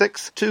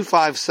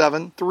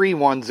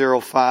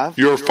 866-257-3105.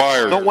 You're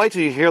fired. Don't wait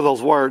till you hear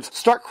those words.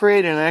 Start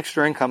creating an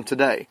extra income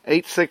today.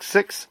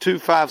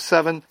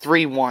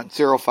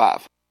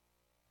 866-257-3105.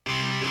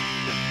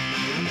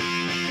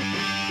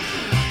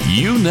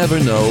 You never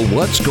know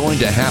what's going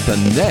to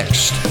happen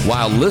next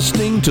while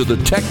listening to the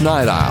Tech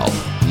Night Owl,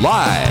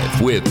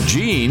 live with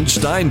Gene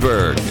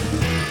Steinberg.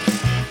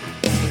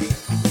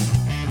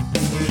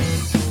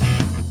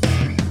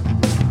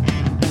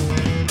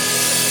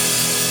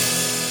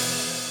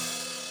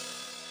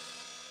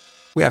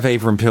 We have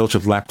Avram Pilch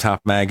of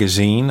Laptop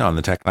Magazine on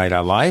the Tech Night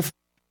Owl Live,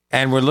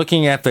 and we're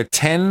looking at the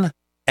 10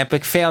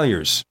 epic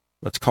failures.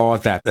 Let's call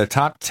it that. The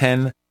top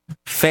 10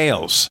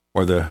 fails,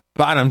 or the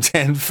bottom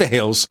 10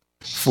 fails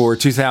for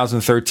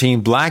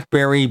 2013,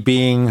 BlackBerry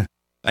being,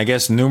 I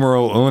guess,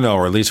 numero uno,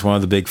 or at least one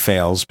of the big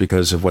fails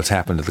because of what's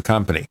happened to the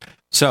company.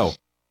 So,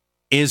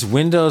 is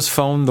Windows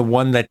Phone the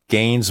one that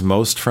gains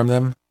most from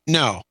them?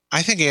 No,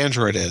 I think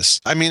Android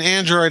is. I mean,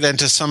 Android and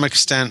to some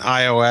extent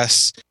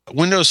iOS.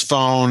 Windows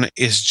Phone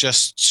is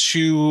just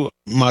too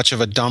much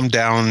of a dumbed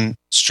down,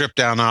 stripped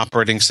down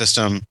operating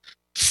system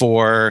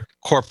for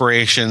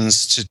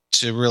corporations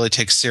to really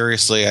take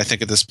seriously, I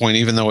think, at this point,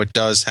 even though it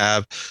does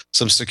have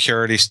some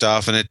security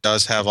stuff and it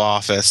does have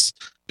Office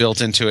built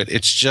into it.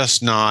 It's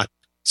just not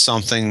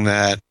something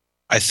that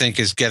I think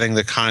is getting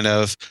the kind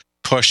of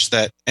push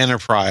that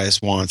enterprise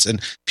wants.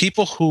 And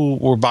people who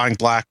were buying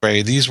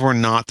BlackBerry, these were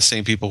not the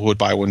same people who would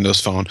buy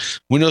Windows Phone.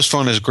 Windows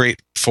Phone is great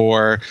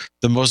for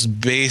the most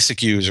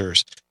basic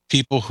users,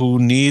 people who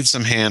need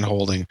some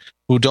hand-holding,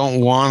 who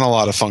don't want a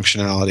lot of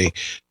functionality,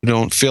 who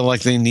don't feel like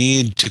they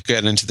need to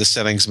get into the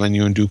settings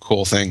menu and do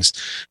cool things.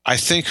 I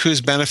think who's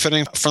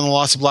benefiting from the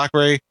loss of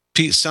BlackBerry?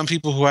 Some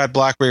people who had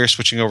BlackBerry are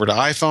switching over to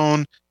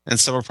iPhone, and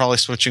some are probably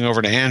switching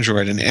over to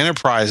Android. And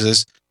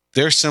enterprises,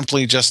 they're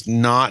simply just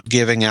not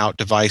giving out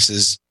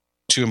devices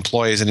to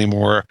employees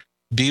anymore.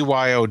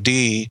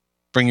 BYOD,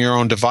 bring your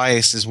own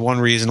device, is one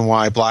reason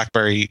why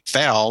BlackBerry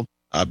failed,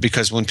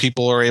 because when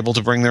people are able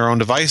to bring their own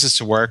devices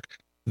to work,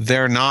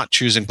 they're not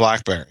choosing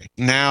BlackBerry.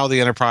 Now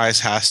the enterprise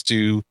has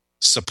to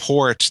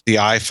support the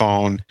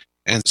iPhone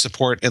and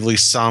support at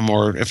least some,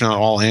 or if not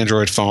all,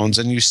 Android phones.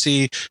 And you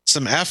see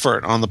some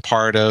effort on the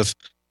part of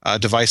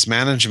device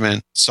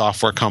management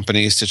software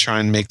companies to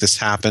try and make this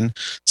happen.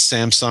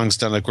 Samsung's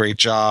done a great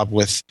job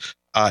with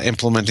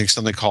implementing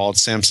something called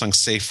Samsung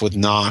Safe with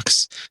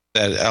Knox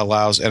that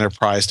allows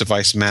enterprise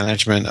device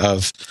management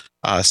of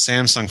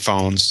Samsung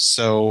phones.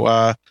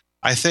 So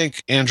I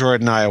think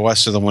Android and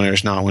iOS are the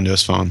winners, not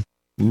Windows Phone.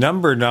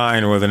 Number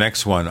 9, or the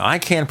next one. I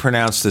can't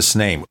pronounce this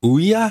name.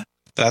 Ouya?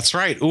 That's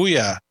right,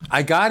 Ouya.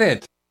 I got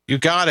it. You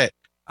got it.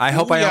 I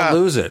hope I don't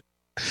lose it.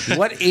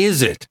 What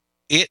is it?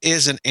 It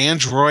is an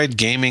Android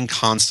gaming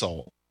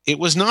console. It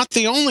was not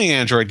the only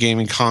Android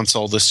gaming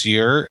console this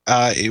year.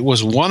 It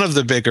was one of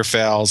the bigger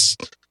fails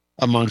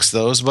amongst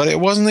those, but it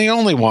wasn't the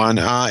only one.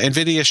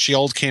 NVIDIA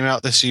Shield came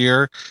out this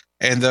year,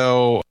 and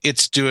though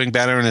it's doing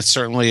better and it's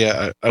certainly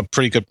a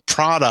pretty good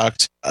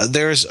product,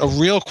 there's a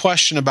real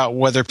question about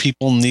whether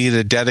people need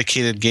a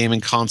dedicated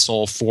gaming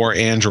console for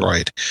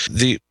Android.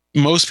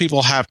 Most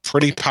people have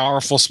pretty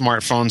powerful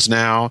smartphones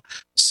now,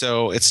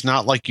 so it's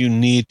not like you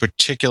need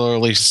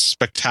particularly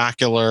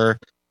spectacular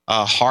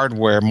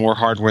hardware, more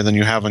hardware than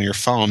you have on your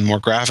phone, more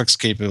graphics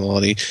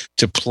capability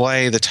to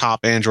play the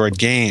top Android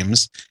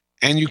games.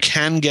 And you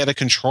can get a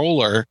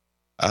controller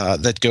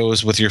that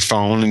goes with your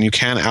phone, and you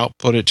can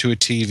output it to a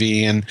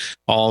TV and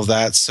all of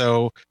that.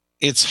 So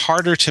it's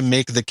harder to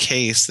make the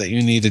case that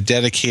you need a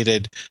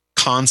dedicated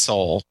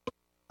console.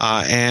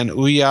 And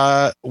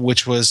Ouya,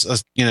 which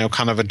was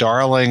kind of a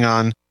darling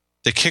on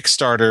the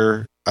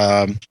Kickstarter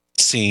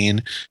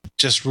scene,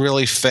 just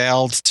really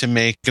failed to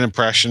make an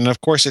impression. Of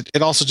course,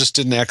 it also just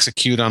didn't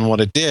execute on what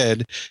it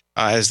did,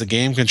 as the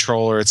game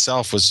controller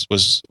itself was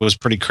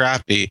pretty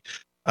crappy.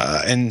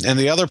 And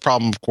the other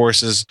problem, of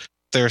course, is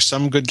there are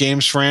some good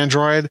games for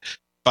Android,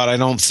 but I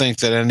don't think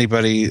that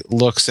anybody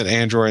looks at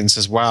Android and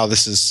says, wow,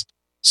 this is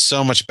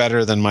so much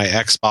better than my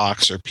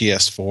Xbox or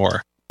PS4.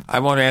 I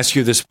want to ask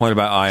you this point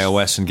about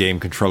iOS and game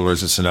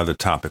controllers. It's another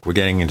topic. We're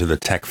getting into the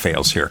tech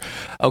fails here.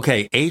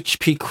 Okay,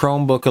 HP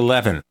Chromebook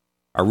 11,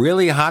 a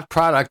really hot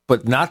product,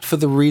 but not for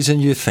the reason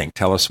you think.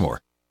 Tell us more.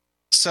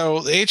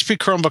 So the HP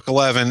Chromebook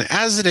 11,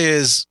 as it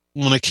is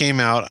when it came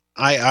out,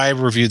 I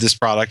reviewed this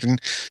product.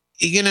 And,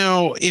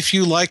 if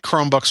you like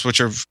Chromebooks,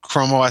 which are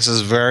Chrome OS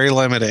is very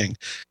limiting,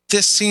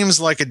 this seems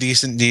like a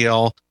decent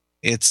deal.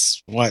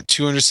 It's,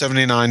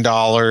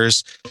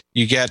 $279.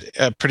 You get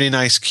a pretty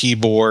nice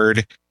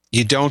keyboard.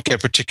 You don't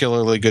get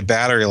particularly good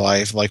battery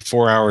life, like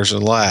 4 hours or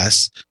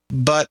less.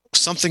 But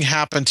something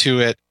happened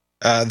to it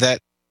that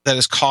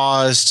has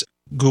caused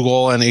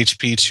Google and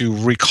HP to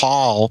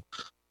recall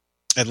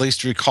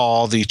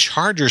the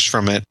chargers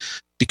from it,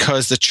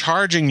 because the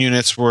charging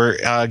units were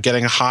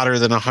getting hotter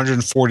than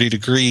 140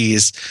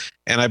 degrees,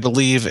 and I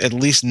believe at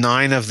least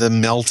 9 of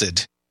them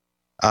melted.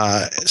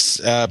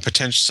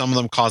 Potentially, some of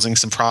them causing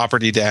some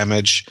property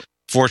damage.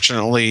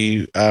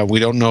 Fortunately, we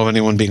don't know of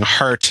anyone being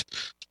hurt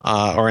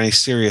or any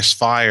serious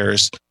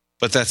fires,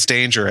 but that's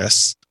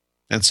dangerous,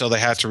 and so they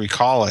had to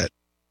recall it,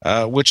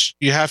 which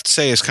you have to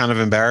say is kind of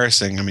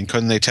embarrassing. I mean,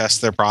 couldn't they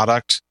test their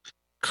product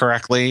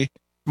correctly?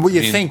 Well,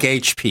 you think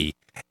HP.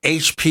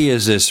 HP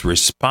is this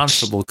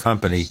responsible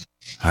company.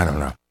 I don't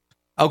know.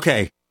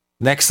 Okay,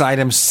 next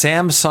item,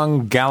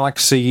 Samsung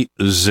Galaxy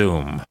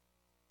Zoom.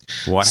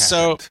 What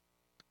happened?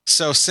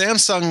 So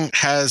Samsung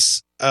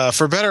has,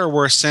 for better or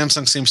worse,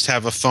 Samsung seems to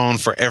have a phone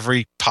for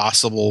every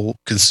possible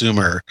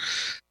consumer.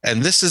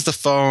 And this is the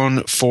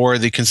phone for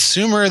the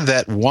consumer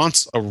that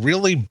wants a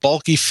really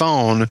bulky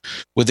phone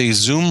with a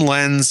zoom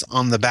lens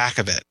on the back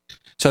of it.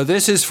 So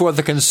this is for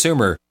the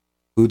consumer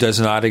who does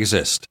not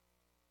exist.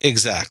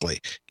 Exactly.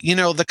 You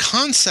know, the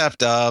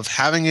concept of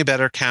having a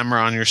better camera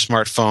on your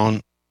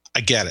smartphone,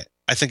 I get it.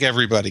 I think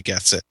everybody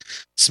gets it.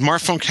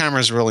 Smartphone camera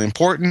is really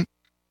important.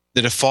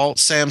 The default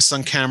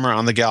Samsung camera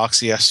on the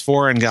Galaxy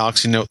S4 and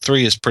Galaxy Note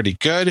 3 is pretty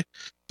good.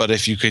 But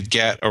if you could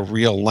get a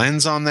real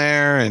lens on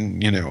there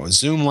and, a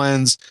zoom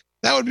lens,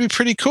 that would be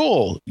pretty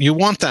cool. You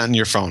want that in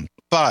your phone.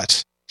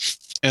 But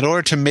in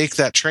order to make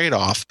that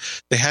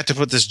trade-off, they had to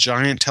put this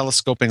giant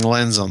telescoping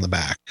lens on the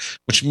back,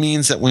 which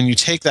means that when you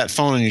take that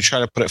phone and you try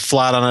to put it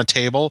flat on a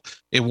table,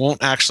 it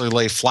won't actually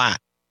lay flat.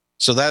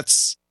 So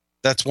that's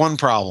one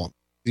problem.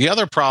 The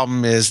other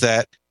problem is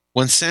that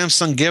when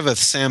Samsung giveth,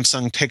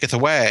 Samsung taketh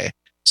away.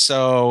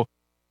 So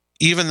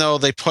even though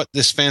they put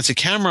this fancy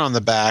camera on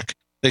the back,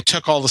 they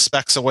took all the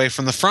specs away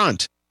from the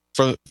front.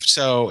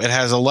 So it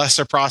has a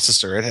lesser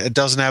processor. It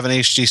doesn't have an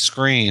HD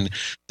screen.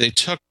 They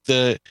took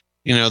the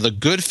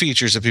good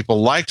features that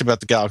people liked about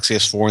the Galaxy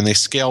S4 and they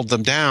scaled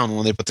them down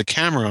when they put the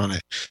camera on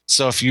it.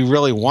 So if you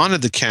really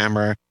wanted the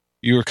camera,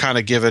 you were kind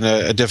of given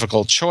a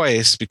difficult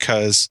choice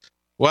because,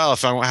 well,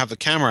 if I don't have the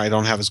camera, I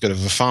don't have as good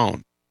of a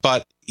phone.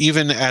 But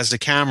even as the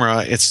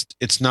camera,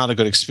 it's not a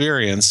good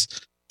experience.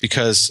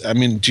 Because, I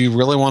mean, do you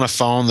really want a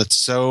phone that's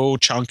so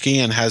chunky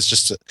and has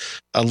just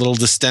a little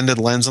distended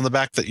lens on the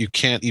back that you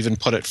can't even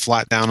put it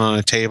flat down on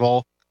a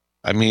table?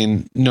 I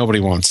mean, nobody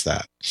wants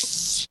that.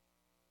 This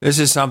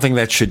is something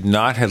that should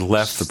not have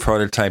left the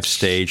prototype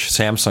stage.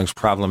 Samsung's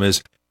problem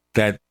is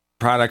that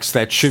products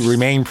that should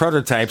remain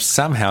prototypes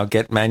somehow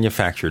get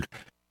manufactured.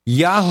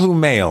 Yahoo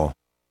Mail.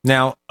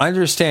 Now,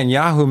 understand,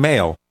 Yahoo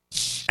Mail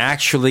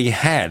actually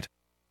had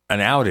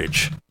an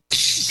outage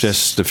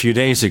just a few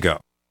days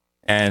ago.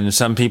 And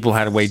some people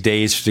had to wait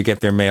days to get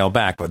their mail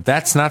back. But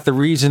that's not the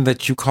reason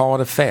that you call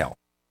it a fail.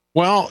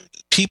 Well,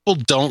 people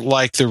don't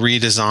like the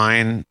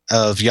redesign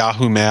of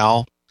Yahoo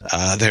Mail.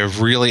 They're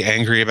really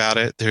angry about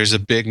it. There's a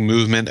big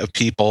movement of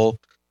people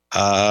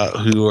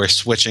who are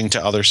switching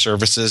to other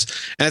services.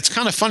 And it's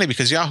kind of funny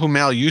because Yahoo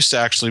Mail used to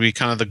actually be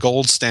kind of the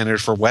gold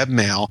standard for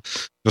webmail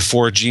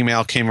before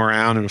Gmail came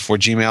around and before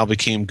Gmail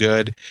became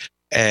good.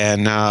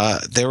 And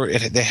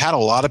they had a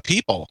lot of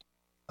people.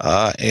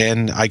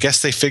 And I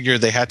guess they figured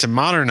they had to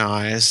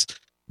modernize,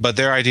 but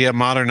their idea of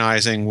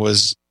modernizing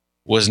was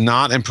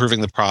not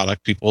improving the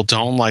product. People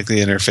don't like the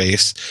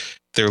interface.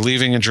 They're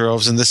leaving in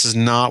droves, and this is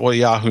not what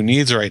Yahoo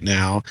needs right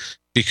now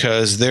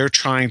because they're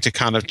trying to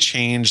kind of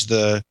change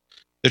the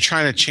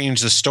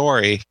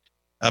story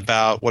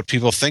about what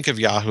people think of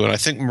Yahoo. And I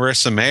think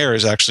Marissa Mayer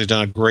has actually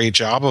done a great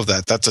job of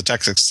that. That's a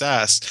tech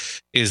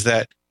success, is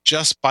that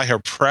just by her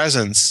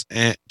presence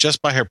at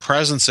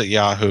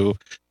Yahoo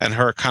and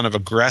her kind of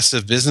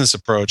aggressive business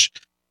approach,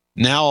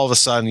 now all of a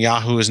sudden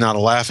Yahoo is not a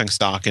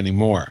laughingstock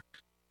anymore.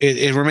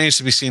 It remains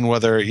to be seen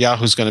whether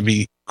Yahoo's going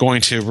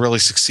to really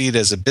succeed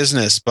as a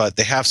business, but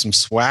they have some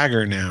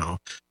swagger now.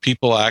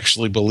 People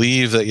actually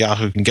believe that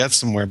Yahoo can get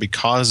somewhere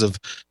because of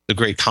the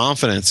great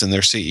confidence in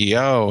their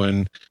CEO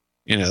and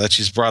that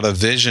she's brought a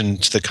vision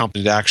to the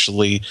company to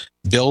actually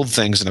build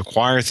things and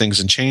acquire things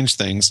and change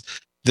things.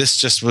 This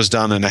just was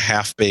done in a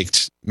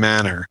half-baked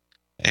manner,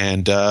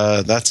 and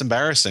that's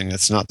embarrassing.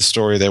 It's not the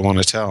story they want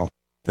to tell.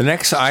 The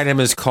next item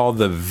is called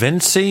the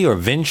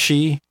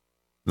Vinci,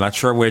 not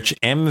sure which,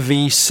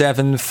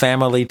 MV7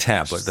 family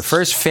tablet. The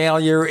first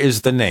failure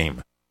is the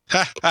name.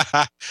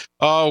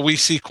 Oh, we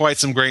see quite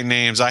some great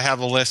names. I have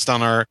a list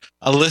on a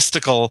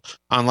listicle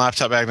on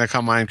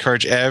laptopmag.com. I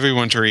encourage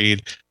everyone to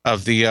read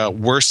of the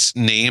worst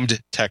named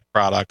tech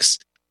products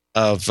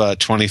of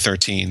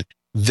 2013.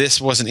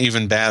 This wasn't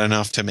even bad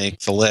enough to make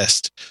the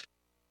list.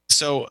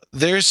 So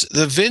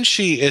the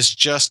Vinci is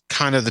just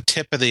kind of the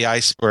tip of the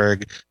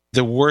iceberg,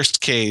 the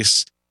worst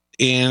case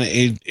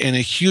in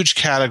a huge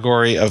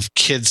category of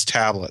kids'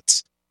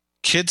 tablets.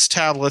 Kids'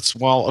 tablets,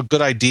 while a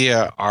good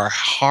idea,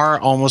 are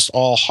almost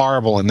all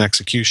horrible in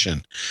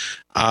execution.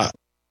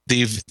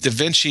 The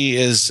Vinci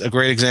is a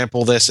great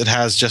example of this. It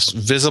has just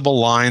visible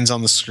lines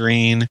on the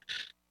screen.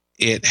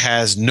 It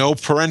has no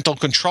parental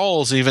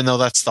controls, even though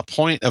that's the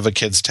point of a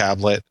kid's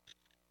tablet.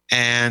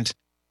 and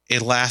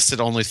it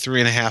lasted only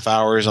 3.5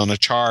 hours on a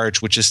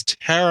charge, which is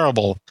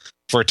terrible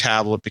for a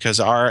tablet because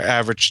our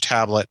average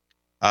tablet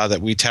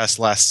that we test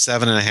lasts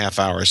 7.5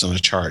 hours on a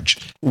charge.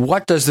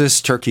 What does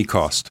this turkey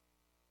cost?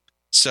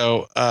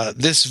 So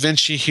this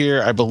Vinci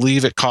here, I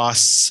believe it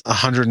costs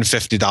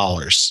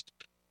 $150.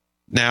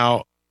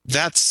 Now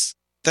that's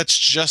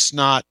just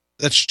not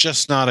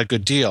a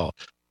good deal.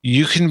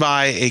 You can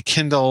buy a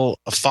Kindle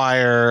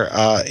Fire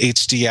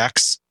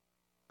HDX,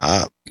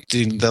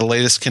 the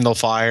latest Kindle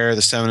Fire,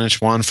 the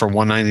 7-inch one, for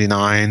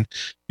 $199.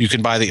 You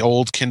can buy the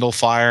old Kindle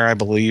Fire, I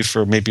believe,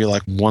 for maybe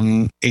like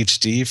one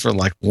HD for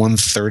like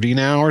 $130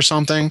 now or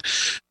something.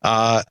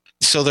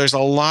 So there's a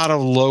lot of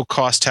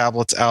low-cost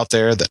tablets out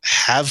there that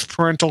have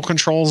parental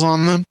controls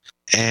on them.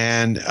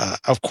 And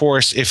of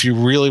course, if you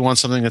really want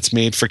something that's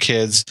made for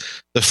kids,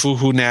 the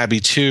Fuhu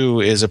Nabi 2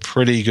 is a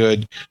pretty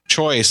good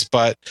choice.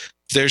 But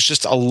there's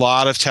just a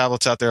lot of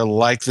tablets out there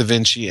like the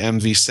Vinci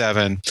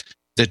MV7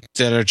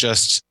 that are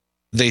just,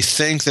 they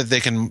think that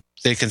they can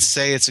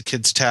say it's a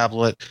kid's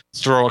tablet,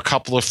 throw a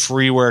couple of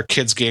freeware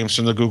kids games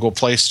from the Google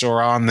Play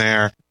Store on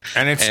there.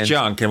 And it's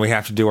junk, and we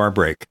have to do our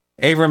break.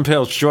 Avram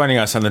Pilch joining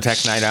us on the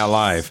Tech Night Owl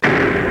Live.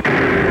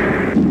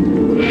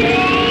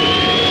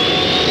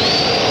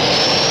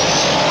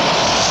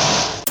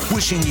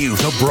 Wishing you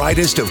the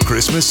brightest of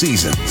Christmas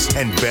seasons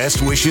and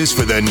best wishes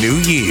for the new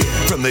year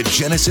from the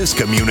Genesis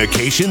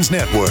Communications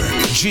Network,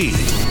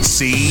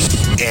 GCN.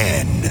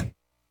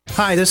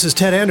 Hi, this is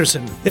Ted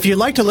Anderson. If you'd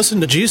like to listen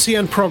to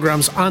GCN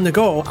programs on the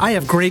go, I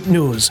have great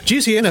news.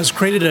 GCN has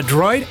created a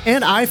Droid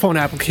and iPhone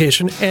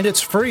application, and it's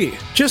free.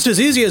 Just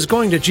as easy as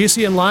going to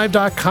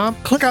GCNlive.com,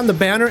 click on the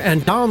banner,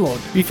 and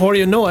download. Before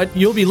you know it,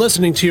 you'll be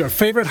listening to your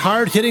favorite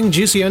hard-hitting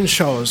GCN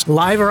shows,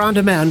 live or on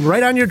demand,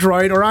 right on your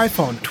Droid or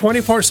iPhone,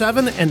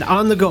 24/7 and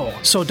on the go.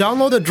 So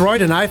download the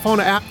Droid and iPhone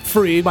app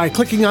free by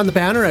clicking on the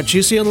banner at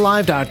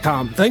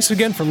GCNlive.com. Thanks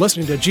again for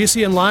listening to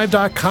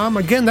GCNlive.com.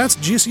 Again, that's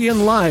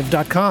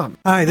GCNlive.com.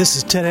 Hi, this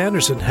is Ted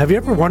Anderson. Have you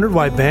ever wondered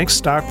why banks,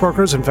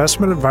 stockbrokers,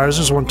 investment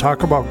advisors won't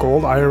talk about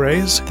gold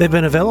IRAs? They've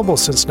been available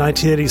since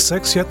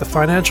 1986, yet the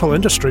financial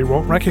industry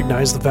won't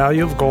recognize the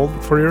value of gold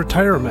for your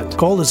retirement.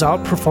 Gold has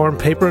outperformed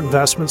paper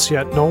investments,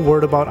 yet no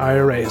word about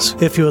IRAs.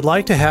 If you would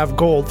like to have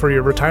gold for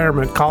your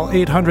retirement, call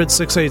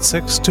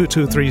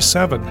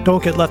 800-686-2237.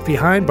 Don't get left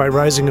behind by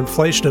rising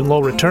inflation and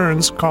low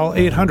returns. Call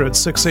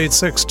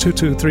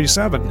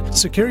 800-686-2237.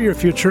 Secure your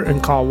future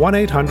and call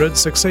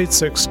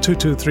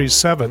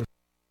 1-800-686-2237.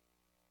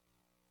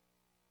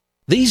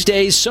 These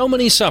days, so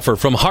many suffer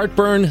from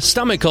heartburn,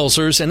 stomach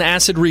ulcers, and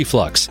acid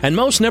reflux, and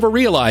most never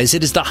realize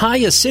it is the high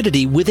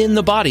acidity within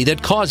the body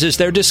that causes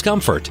their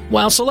discomfort.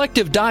 While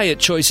selective diet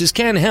choices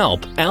can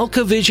help,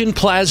 AlkaVision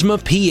Plasma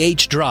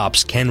pH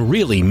drops can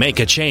really make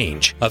a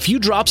change. A few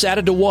drops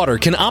added to water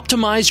can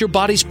optimize your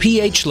body's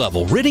pH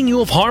level, ridding you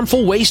of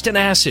harmful waste and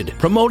acid,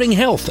 promoting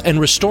health and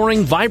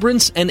restoring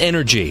vibrance and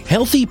energy.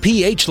 Healthy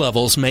pH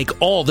levels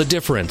make all the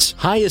difference.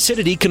 High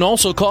acidity can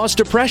also cause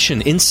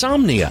depression,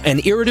 insomnia,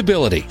 and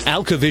irritability.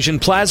 AlkaVision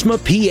Plasma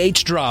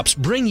pH drops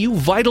bring you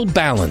vital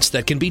balance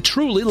that can be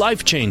truly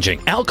life-changing.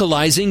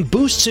 Alkalizing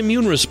boosts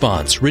immune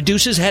response,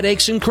 reduces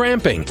headaches and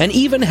cramping, and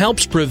even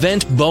helps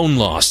prevent bone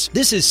loss.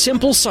 This is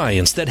simple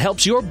science that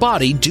helps your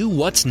body do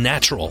what's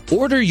natural.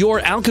 Order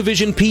your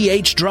AlkaVision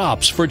pH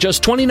drops for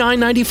just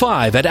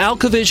 $29.95 at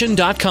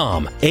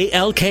alkavision.com,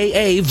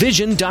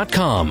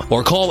 ALKAvision.com,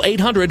 or call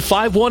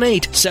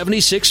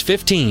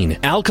 800-518-7615.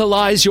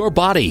 Alkalize your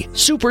body.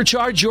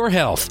 Supercharge your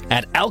health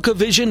at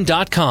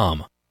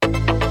alkavision.com.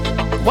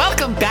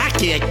 Welcome back to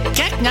the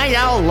Tech Night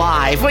Owl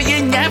Live, where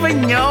you never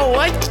know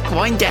what's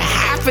going to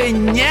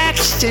happen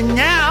next. And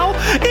now,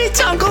 it's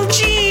Uncle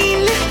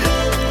Gene.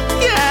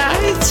 Yeah,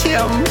 it's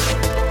him.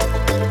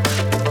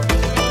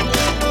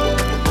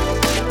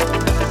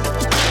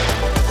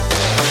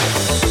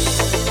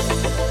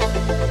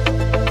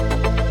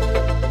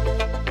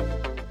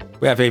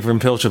 We have Avram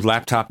Pilch of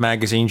Laptop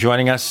Magazine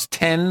joining us.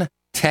 10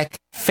 tech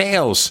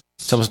fails.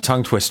 It's almost a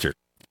tongue twister.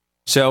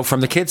 So from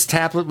the kids'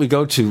 tablet, we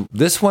go to,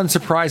 this one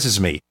surprises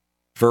me,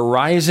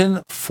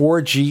 Verizon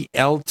 4G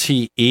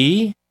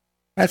LTE.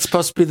 That's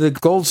supposed to be the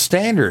gold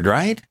standard,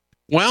 right?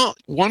 Well,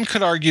 one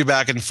could argue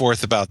back and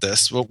forth about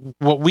this.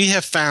 What we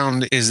have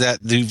found is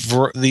that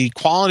the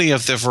quality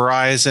of the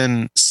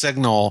Verizon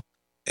signal,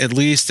 at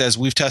least as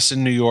we've tested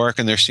in New York,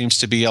 and there seems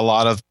to be a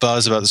lot of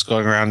buzz about this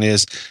going around,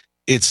 is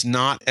it's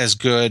not as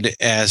good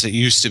as it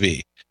used to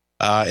be.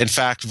 In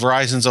fact,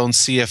 Verizon's own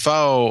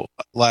CFO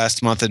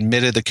last month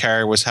admitted the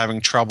carrier was having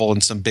trouble in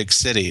some big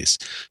cities.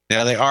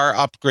 Now, they are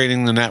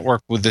upgrading the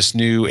network with this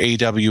new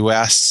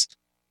AWS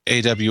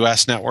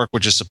network,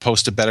 which is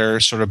supposed to better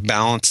sort of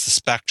balance the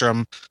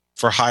spectrum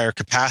for higher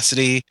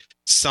capacity.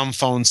 Some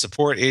phones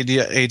support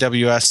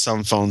AWS,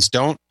 some phones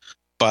don't.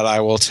 But I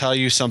will tell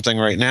you something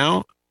right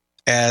now.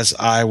 As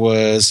I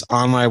was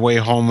on my way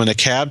home in a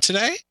cab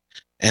today,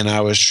 and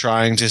I was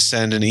trying to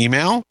send an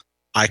email,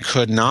 I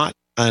could not.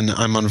 And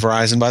I'm on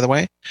Verizon, by the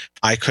way.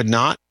 I could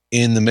not,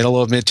 in the middle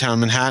of Midtown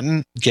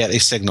Manhattan, get a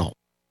signal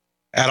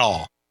at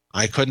all.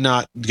 I could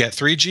not get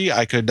 3G.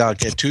 I could not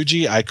get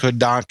 2G. I could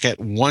not get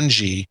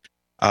 1G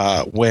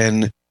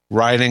when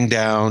riding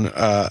down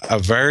a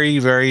very,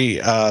 very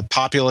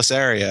populous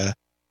area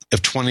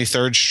of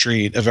 23rd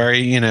Street, a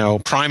very,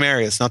 prime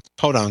area. It's not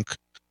Podunk.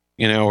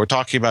 We're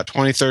talking about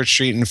 23rd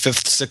Street and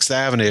 5th, 6th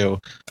Avenue.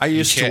 I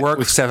used to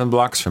work 7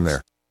 blocks from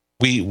there.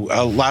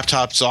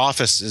 Laptop's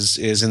office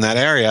is in that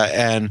area,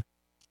 and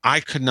I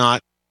could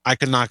not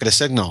get a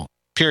signal.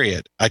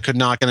 Period. I could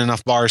not get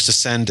enough bars to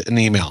send an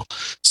email.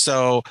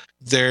 So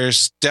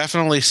there's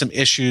definitely some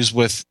issues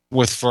with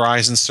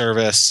Verizon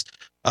service.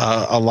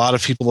 A lot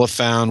of people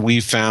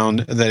we've found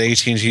that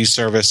AT&T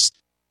service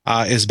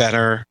is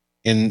better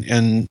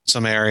in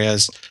some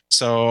areas.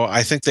 So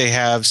I think they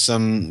have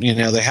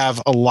they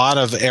have a lot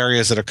of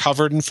areas that are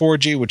covered in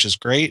 4G, which is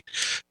great,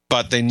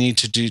 but they need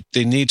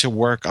to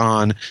work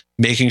on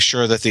making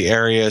sure that the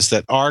areas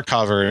that are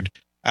covered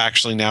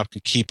actually now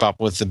can keep up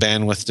with the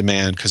bandwidth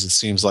demand, because it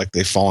seems like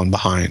they've fallen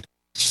behind.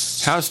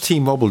 How's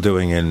T-Mobile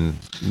doing in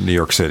New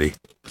York City?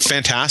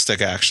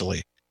 Fantastic,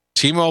 actually.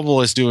 T-Mobile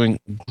is doing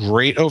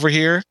great over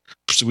here.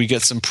 So we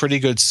get some pretty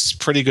good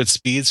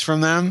speeds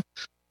from them.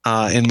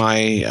 In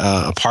my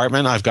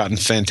apartment, I've gotten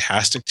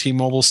fantastic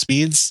T-Mobile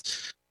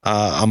speeds,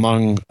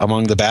 among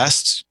the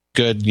best.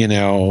 Good,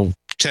 10,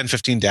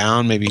 15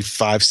 down, maybe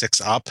 5,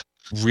 6 up.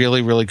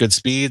 Really, really good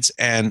speeds.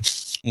 And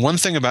one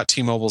thing about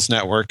T-Mobile's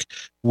network,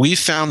 we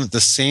found that the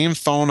same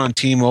phone on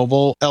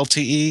T-Mobile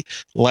LTE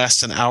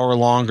lasts an hour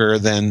longer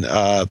than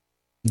the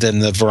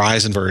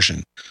Verizon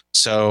version.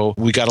 So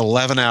we got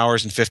 11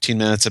 hours and 15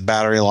 minutes of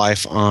battery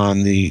life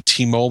on the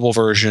T-Mobile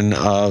version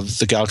of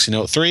the Galaxy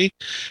Note 3,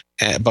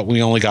 but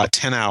we only got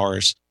 10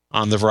 hours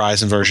on the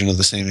Verizon version of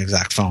the same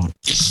exact phone.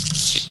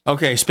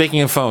 Okay,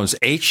 speaking of phones,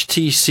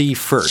 HTC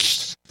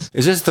First.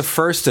 Is this the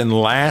first and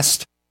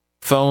last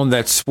phone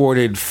that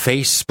sported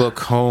Facebook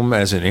Home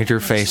as an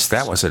interface?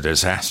 That was a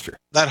disaster.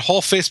 That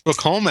whole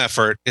Facebook Home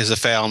effort is a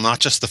fail, not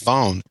just the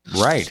phone.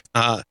 Right.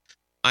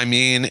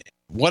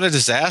 What a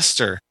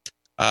disaster.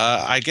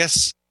 I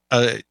guess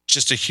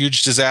just a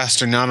huge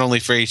disaster, not only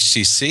for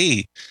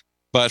HTC,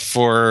 but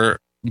for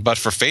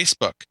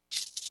Facebook,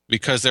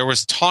 because there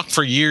was talk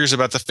for years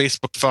about the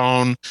Facebook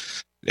phone.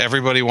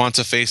 Everybody wants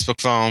a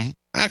Facebook phone.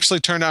 Actually,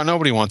 turned out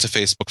nobody wants a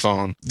Facebook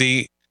phone.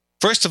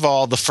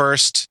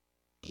 First,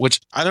 which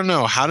I don't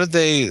know, how did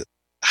they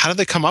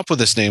come up with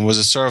this name? Was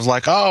it sort of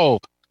like,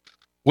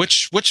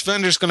 which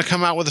vendor's going to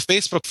come out with a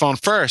Facebook phone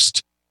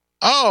first?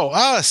 Oh,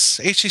 us,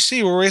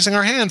 HTC, we're raising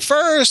our hand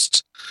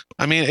first.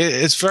 I mean,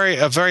 it's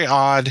a very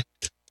odd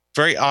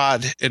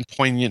and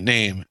poignant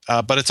name,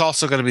 but it's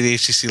also going to be the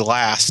HTC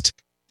last,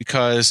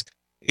 because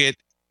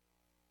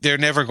they're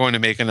never going to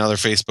make another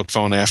Facebook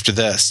phone after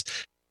this.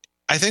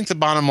 I think the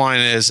bottom line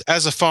is,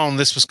 as a phone,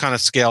 this was kind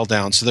of scaled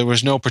down, so there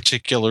was no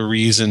particular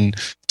reason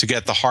to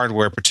get the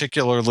hardware,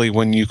 particularly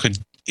when you could,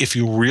 if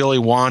you really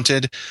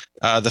wanted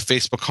the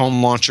Facebook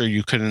Home launcher,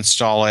 you could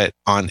install it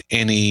on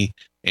any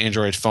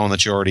Android phone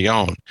that you already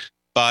own.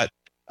 But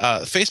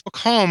Facebook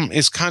Home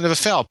is kind of a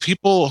fail.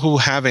 People who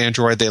have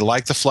Android, they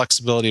like the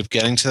flexibility of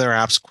getting to their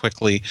apps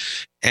quickly,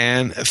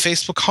 and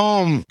Facebook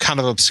Home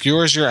kind of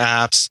obscures your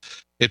apps.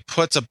 It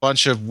puts a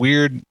bunch of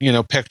weird,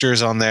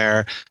 pictures on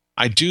there.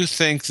 I do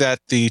think that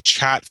the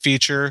chat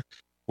feature,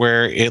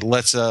 where it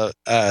lets what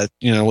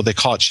they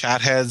call it,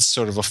 chat heads,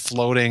 sort of a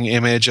floating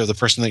image of the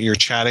person that you're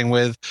chatting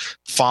with,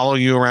 follow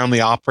you around the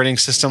operating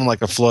system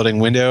like a floating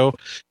window,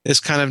 is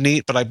kind of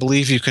neat. But I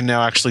believe you can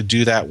now actually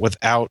do that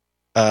without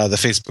the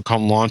Facebook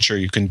Home launcher.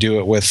 You can do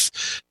it with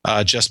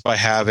just by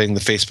having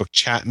the Facebook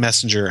Chat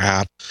Messenger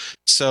app.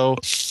 So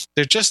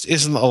there just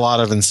isn't a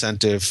lot of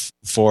incentive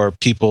for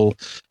people,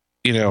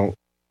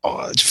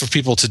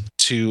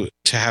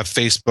 to have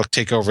Facebook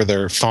take over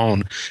their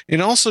phone. It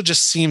also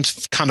just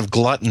seems kind of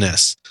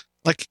gluttonous.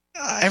 Like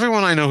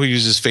everyone I know who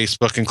uses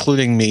Facebook,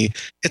 including me,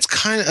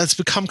 it's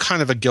become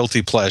kind of a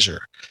guilty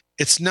pleasure.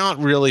 It's not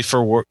really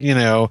for work.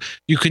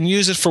 You can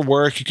use it for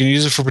work, you can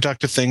use it for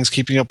productive things,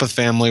 keeping up with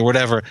family,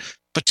 whatever.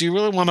 But do you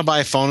really want to buy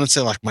a phone and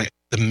say, like,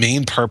 the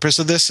main purpose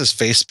of this is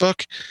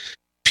Facebook?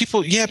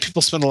 People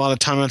spend a lot of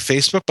time on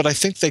Facebook, but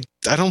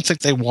I don't think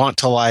they want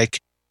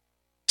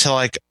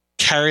to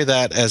carry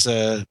that as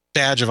a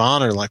badge of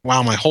honor. Like,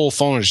 wow, my whole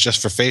phone is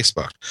just for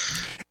Facebook.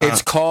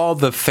 It's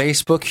called the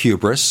Facebook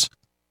Hubris.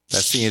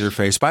 That's the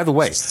interface. By the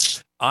way,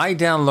 I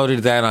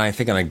downloaded that, I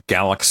think, on a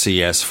Galaxy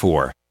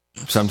S4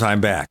 sometime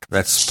back.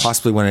 That's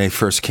possibly when it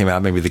first came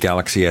out, maybe the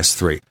Galaxy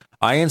S3.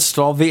 I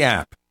installed the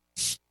app,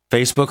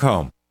 Facebook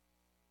Home.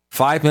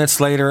 5 minutes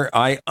later,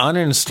 I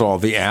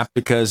uninstalled the app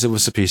because it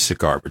was a piece of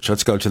garbage.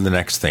 Let's go to the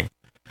next thing.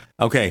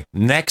 Okay,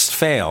 next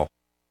fail.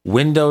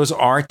 Windows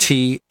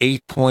RT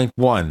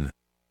 8.1.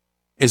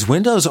 Is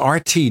Windows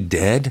RT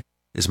dead?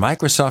 Is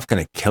Microsoft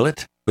going to kill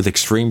it with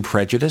extreme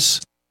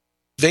prejudice?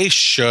 They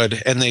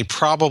should, and they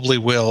probably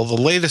will.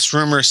 The latest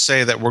rumors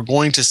say that we're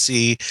going to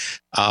see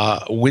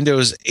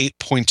Windows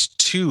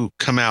 8.2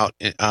 come out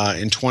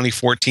in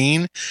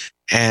 2014,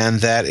 and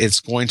that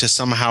it's going to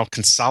somehow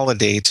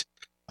consolidate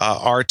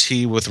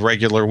RT with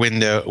regular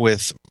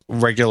Windows.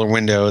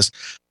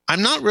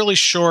 I'm not really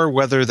sure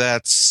whether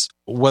that's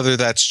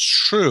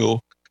true,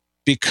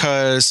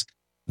 because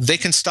they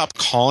can stop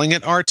calling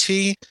it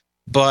RT,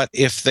 but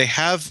if they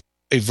have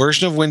a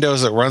version of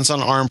Windows that runs on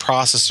ARM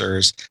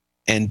processors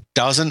and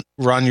doesn't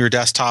run your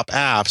desktop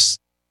apps,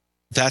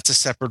 that's a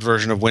separate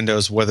version of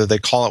Windows, whether they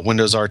call it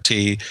Windows RT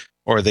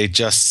or they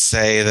just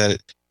say that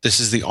this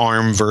is the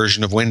ARM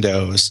version of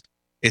Windows.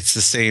 It's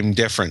the same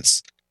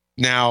difference.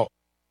 Now,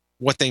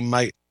 what they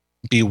might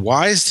be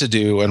wise to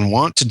do and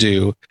want to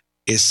do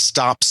is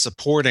stop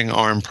supporting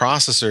ARM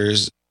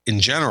processors in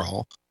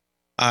general.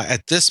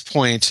 At this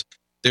point,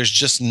 there's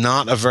just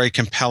not a very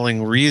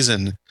compelling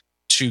reason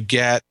to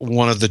get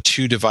one of the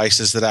two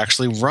devices that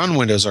actually run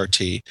Windows RT.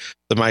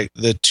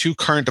 The two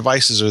current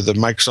devices are the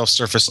Microsoft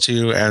Surface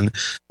 2 and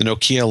the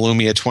Nokia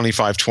Lumia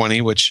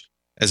 2520, which,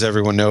 as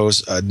everyone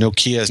knows,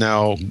 Nokia is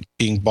now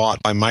being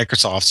bought by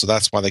Microsoft, so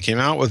that's why they came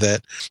out with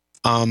it.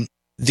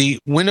 The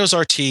Windows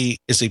RT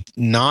is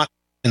not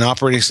an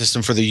operating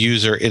system for the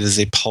user. It is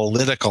a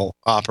political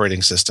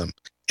operating system,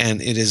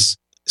 and it has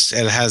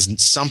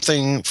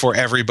something for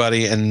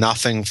everybody and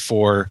nothing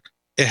for.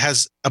 It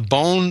has a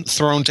bone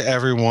thrown to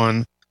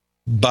everyone,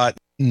 but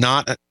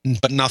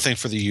nothing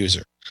for the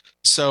user.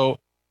 So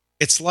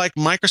it's like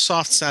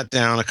Microsoft sat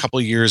down a couple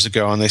of years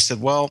ago and they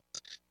said, well,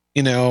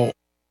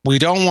 we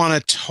don't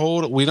want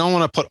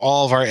to put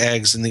all of our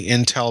eggs in the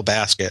Intel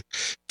basket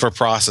for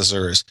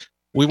processors.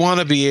 We want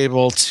to be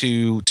able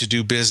to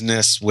do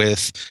business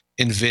with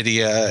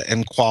NVIDIA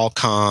and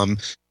Qualcomm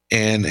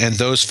and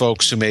those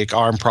folks who make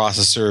ARM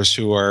processors,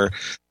 who are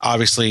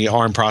obviously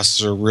ARM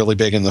processors are really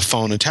big in the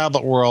phone and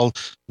tablet world.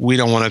 We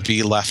don't want to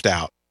be left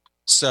out.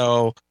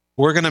 So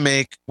we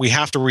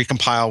have to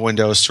recompile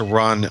Windows to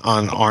run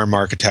on ARM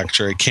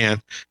architecture. It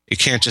can't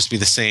just be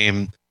the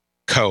same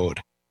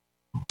code.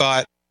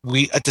 But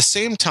at the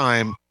same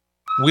time,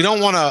 we don't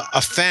want to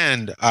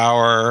offend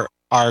our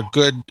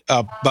good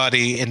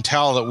buddy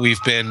Intel that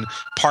we've been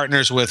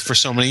partners with for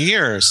so many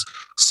years.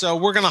 So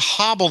we're going to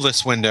hobble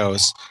this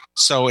Windows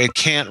so it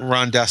can't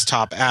run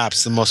desktop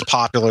apps, the most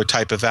popular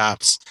type of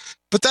apps.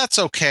 But that's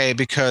okay,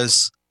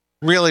 because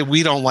really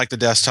we don't like the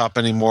desktop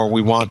anymore.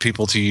 We want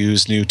people to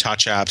use new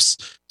touch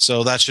apps.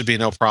 So that should be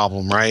no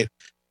problem, right?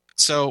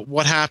 So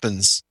what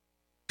happens?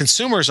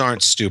 Consumers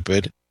aren't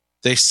stupid.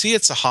 They see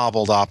it's a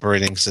hobbled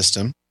operating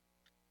system.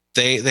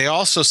 They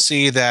also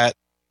see that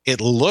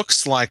it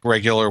looks like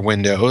regular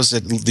Windows.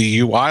 The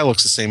UI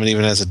looks the same, and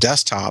even as a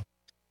desktop,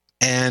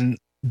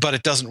 but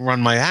it doesn't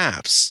run my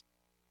apps.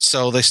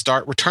 So they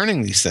start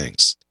returning these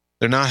things.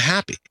 They're not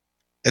happy.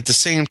 At the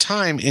same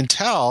time,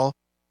 Intel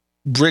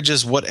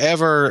bridges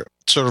whatever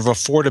sort of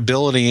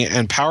affordability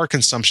and power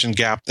consumption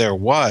gap there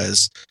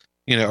was.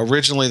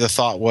 Originally the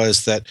thought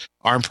was that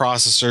ARM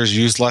processors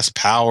used less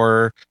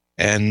power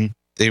and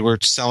they were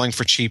selling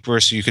for cheaper,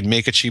 so you could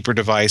make a cheaper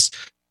device.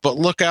 But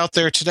look out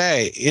there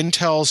today.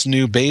 Intel's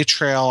new Bay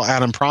Trail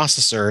Atom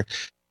processor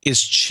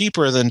is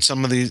cheaper than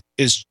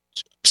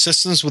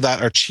systems with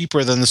that are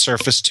cheaper than the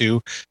Surface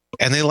 2,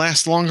 and they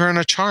last longer on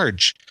a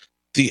charge.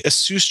 The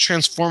Asus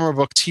Transformer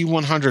Book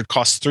T100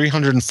 costs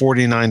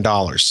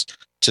 $349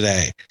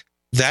 today.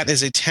 That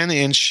is a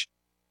 10-inch,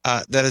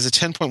 that is a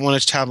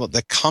 10.1-inch tablet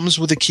that comes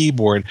with a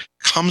keyboard,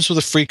 comes with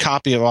a free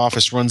copy of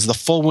Office, runs the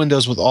full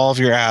Windows with all of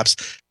your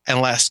apps, and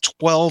lasts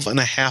 12 and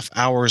a half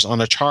hours on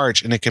a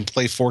charge, and it can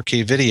play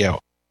 4K video.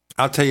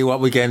 I'll tell you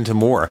what, we get into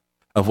more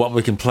of what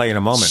we can play in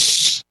a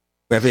moment.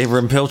 We have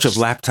Abraham Pilch of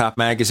Laptop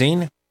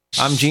Magazine.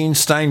 I'm Gene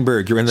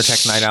Steinberg. You're in the Tech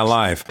Night Owl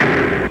Live.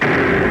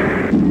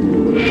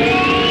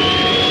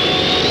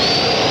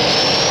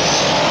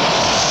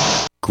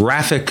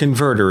 Graphic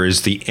Converter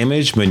is the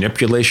image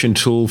manipulation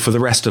tool for the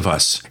rest of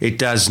us. It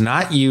does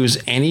not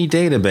use any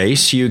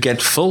database. You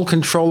get full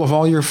control of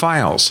all your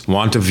files.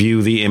 Want to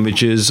view the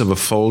images of a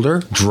folder?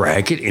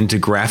 Drag it into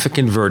Graphic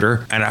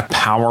Converter, and a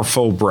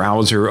powerful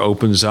browser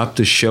opens up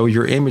to show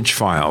your image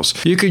files.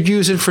 You could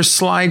use it for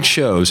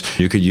slideshows.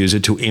 You could use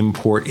it to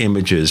import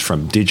images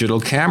from digital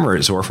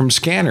cameras or from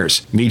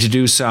scanners. Need to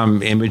do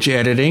some image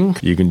editing?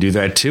 You can do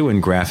that too in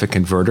Graphic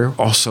Converter.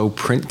 Also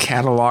print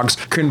catalogs.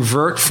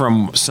 Convert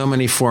from so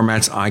many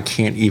formats I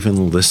can't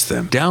even list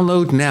them.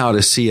 Download now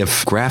to see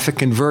if Graphic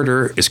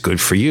Converter is good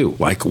for you,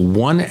 like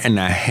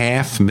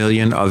 1.5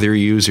 million other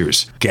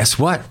users. Guess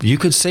what? You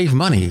could save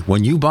money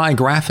when you buy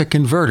Graphic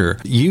Converter.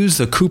 Use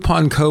the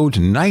coupon code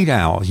Night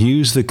Owl.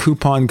 Use the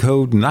coupon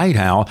code Night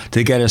Owl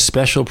to get a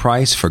special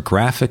price for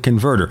Graphic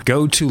Converter.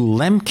 Go to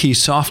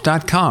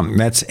lemkesoft.com.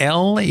 That's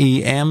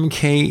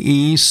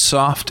LEMKE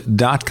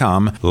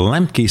soft.com.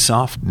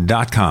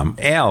 lemkesoft.com.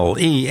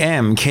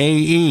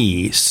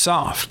 LEMKE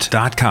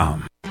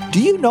soft.com.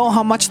 Do you know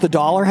how much the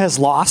dollar has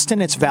lost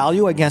in its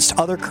value against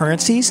other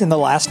currencies in the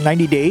last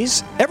 90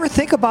 days? Ever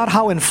think about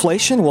how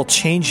inflation will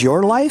change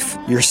your life,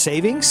 your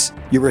savings,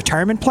 your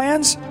retirement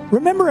plans?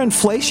 Remember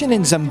inflation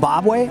in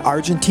Zimbabwe,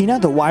 Argentina,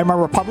 the Weimar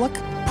Republic?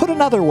 Put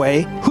another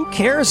way, who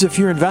cares if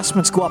your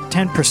investments go up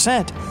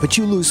 10%, but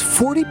you lose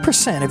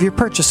 40% of your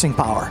purchasing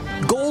power?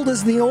 Gold Gold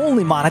is the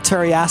only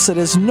monetary asset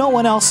as no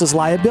one else's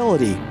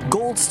liability.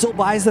 Gold still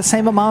buys the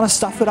same amount of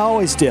stuff it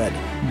always did.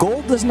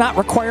 Gold does not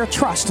require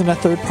trust in a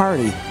third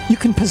party. You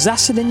can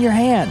possess it in your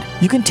hand.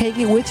 You can take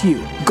it with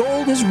you.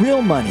 Gold is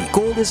real money.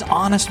 Gold is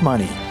honest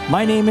money.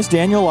 My name is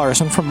Daniel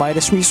Larson from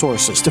Midas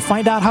Resources. To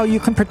find out how you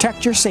can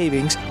protect your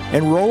savings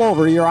and roll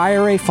over your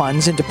IRA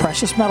funds into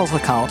precious metals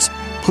accounts,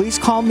 please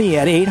call me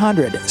at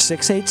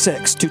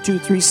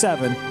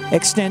 800-686-2237,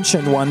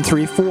 extension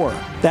 134.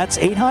 That's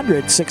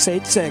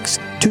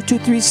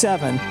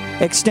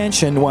 800-686-2237,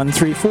 extension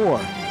 134.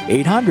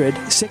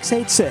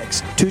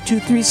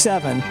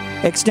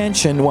 800-686-2237,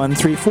 extension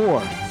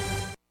 134.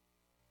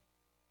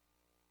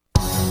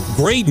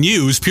 Great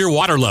news, pure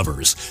water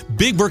lovers.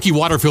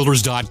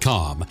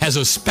 BigBerkeyWaterFilters.com has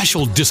a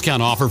special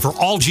discount offer for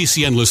all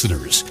GCN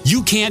listeners.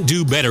 You can't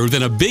do better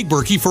than a Big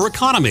Berkey for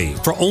economy.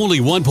 For only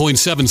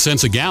 1.7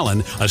 cents a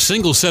gallon, a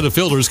single set of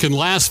filters can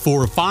last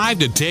for 5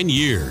 to 10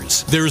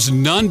 years. There's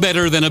none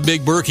better than a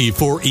Big Berkey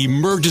for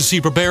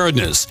emergency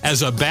preparedness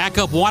as a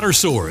backup water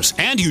source.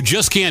 And you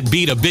just can't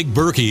beat a Big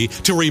Berkey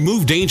to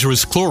remove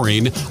dangerous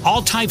chlorine,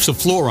 all types of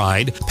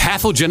fluoride,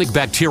 pathogenic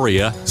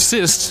bacteria,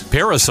 cysts,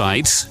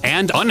 parasites,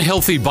 and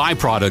unhealthy byproducts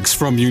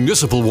from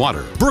municipal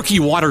water. Berkey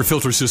water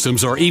filter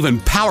systems are even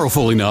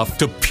powerful enough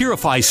to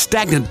purify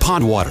stagnant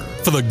pond water.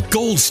 For the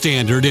gold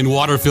standard in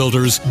water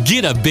filters,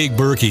 get a Big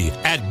Berkey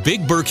at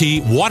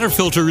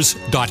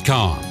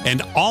BigBerkeyWaterFilters.com.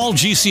 And all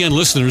GCN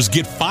listeners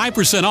get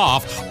 5%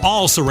 off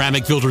all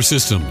ceramic filter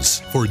systems.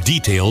 For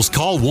details,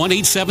 call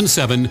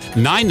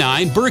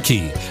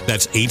 1-877-99-BERKEY.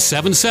 That's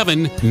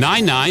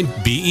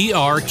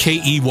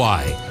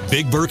 877-99-BERKEY.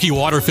 Big Berkey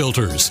Water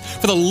Filters,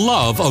 for the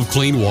love of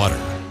clean water.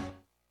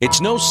 It's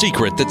no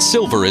secret that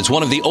silver is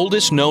one of the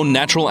oldest known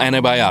natural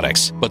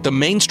antibiotics, but the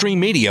mainstream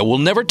media will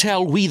never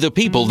tell we the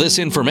people this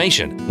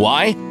information.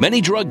 Why? Many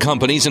drug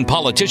companies and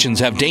politicians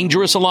have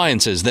dangerous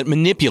alliances that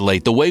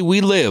manipulate the way we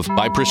live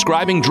by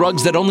prescribing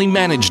drugs that only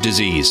manage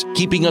disease,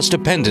 keeping us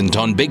dependent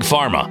on big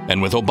pharma.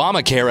 And with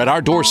Obamacare at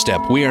our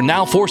doorstep, we are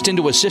now forced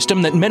into a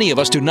system that many of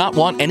us do not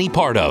want any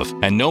part of.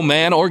 And no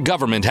man or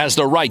government has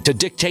the right to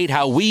dictate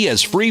how we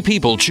as free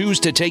people choose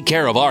to take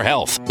care of our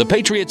health. The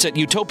patriots at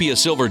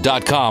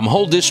UtopiaSilver.com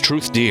hold this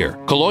truth dear.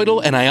 Colloidal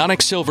and ionic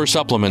silver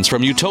supplements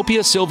from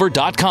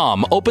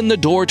UtopiaSilver.com open the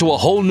door to a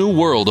whole new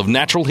world of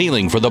natural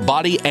healing for the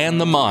body and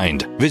the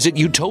mind. Visit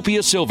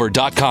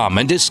UtopiaSilver.com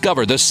and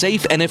discover the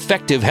safe and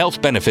effective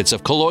health benefits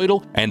of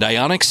colloidal and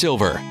ionic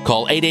silver.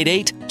 Call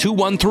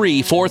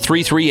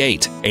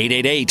 888-213-4338,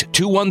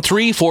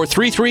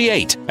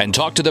 888-213-4338, and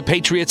talk to the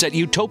patriots at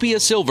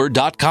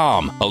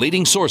UtopiaSilver.com, a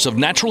leading source of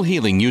natural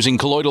healing using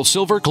colloidal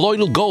silver,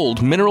 colloidal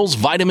gold, minerals,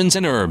 vitamins,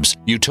 and herbs.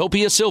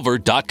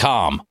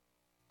 UtopiaSilver.com.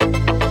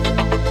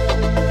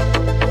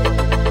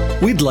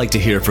 We'd like to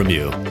hear from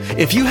you.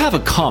 If you have a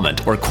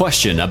comment or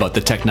question about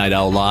the Tech Night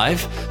Owl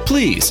Live,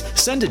 please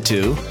send it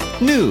to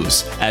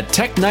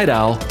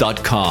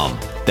news@technightowl.com.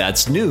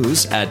 That's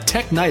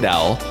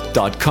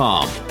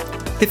news@technightowl.com.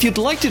 If you'd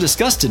like to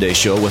discuss today's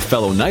show with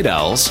fellow night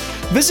owls,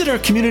 visit our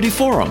community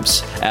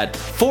forums at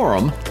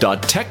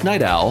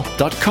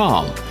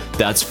forum.technightowl.com.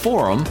 That's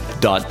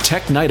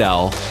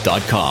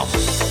forum.technightowl.com.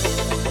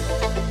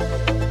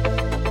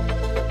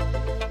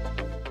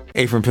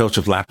 Ephraim Pilch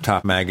of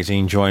Laptop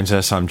Magazine joins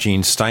us. I'm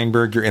Gene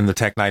Steinberg. You're in the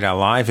Tech Night Owl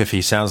Live. If he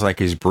sounds like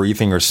he's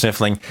breathing or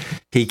sniffling,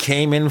 he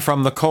came in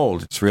from the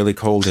cold. It's really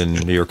cold in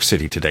New York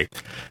City today.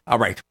 All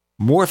right.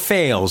 More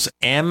fails.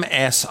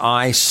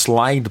 MSI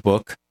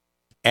Slidebook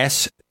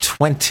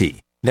S20.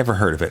 Never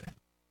heard of it.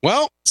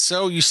 Well,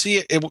 so you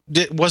see,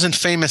 it wasn't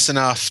famous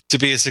enough to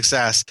be a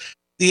success.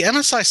 The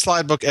MSI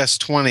Slidebook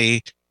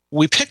S20,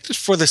 we picked it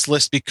for this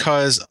list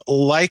because,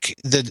 like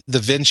the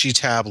Vinci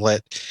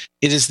tablet,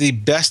 it is the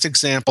best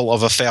example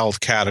of a failed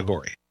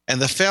category.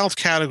 And the failed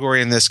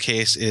category in this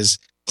case is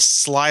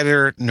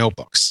slider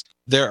notebooks.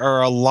 There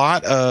are a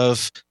lot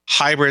of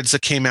hybrids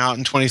that came out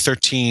in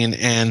 2013,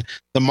 and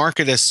the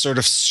market is sort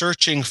of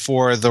searching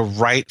for the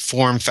right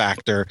form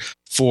factor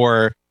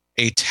for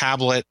a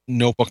tablet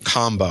notebook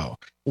combo.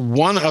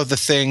 One of the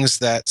things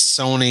that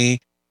Sony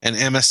and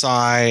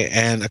MSI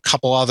and a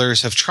couple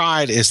others have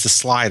tried is the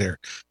slider.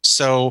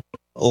 So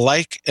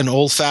like an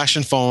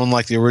old-fashioned phone,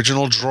 like the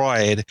original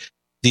Droid,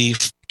 the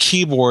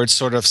keyboard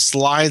sort of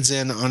slides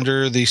in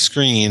under the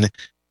screen,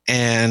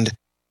 and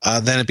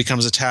then it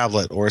becomes a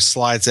tablet, or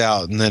slides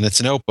out and then it's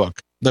a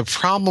notebook. The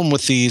problem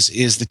with these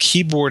is the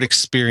keyboard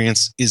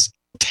experience is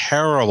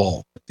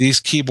terrible. These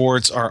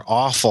keyboards are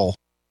awful.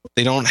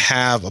 They don't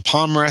have a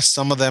palm rest.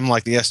 Some of them,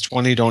 like the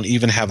S20, don't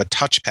even have a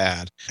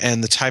touchpad,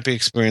 and the typing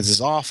experience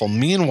is awful.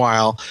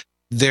 Meanwhile,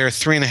 they're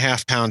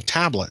 3.5-pound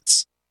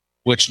tablets,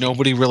 which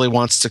nobody really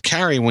wants to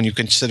carry when you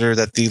consider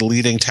that the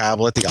leading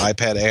tablet, the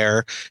iPad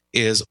Air,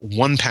 is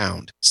 1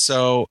 pound.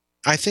 So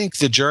I think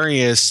the jury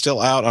is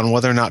still out on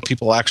whether or not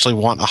people actually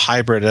want a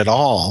hybrid at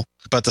all.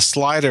 But the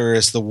slider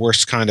is the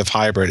worst kind of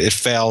hybrid. It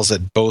fails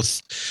at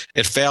both.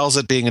 It fails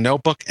at being a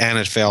notebook, and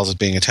it fails at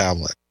being a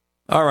tablet.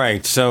 All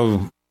right,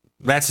 so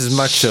that's as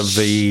much of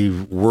the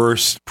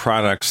worst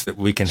products that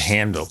we can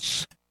handle.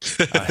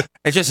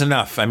 It's just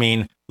enough. I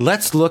mean,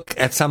 let's look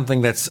at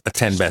something that's a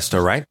 10 best,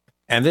 all right?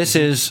 And this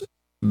is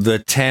the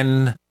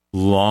 10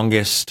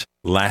 longest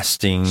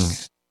lasting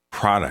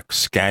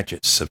products,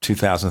 gadgets of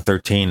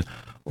 2013.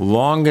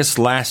 Longest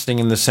lasting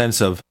in the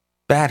sense of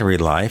battery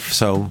life.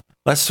 So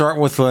let's start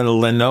with the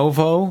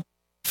Lenovo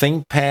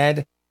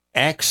ThinkPad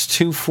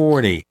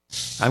X240.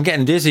 I'm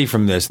getting dizzy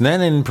from this. And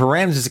then in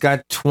parentheses, it's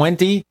got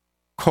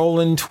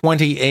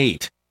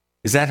 20:28.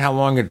 Is that how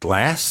long it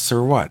lasts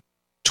or what?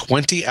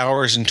 20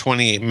 hours and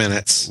 28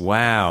 minutes.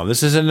 Wow.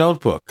 This is a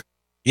notebook.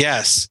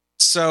 Yes.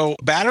 So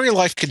battery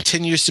life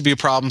continues to be a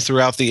problem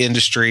throughout the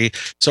industry.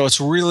 So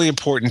it's really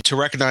important to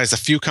recognize a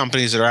few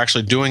companies that are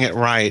actually doing it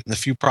right and the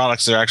few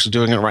products that are actually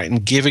doing it right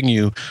and giving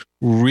you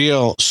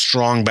real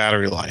strong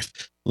battery life.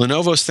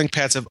 Lenovo's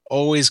ThinkPads have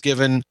always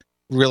given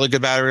really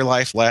good battery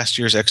life. Last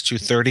year's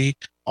X230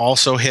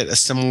 also hit a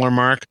similar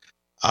mark,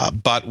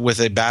 but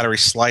with a battery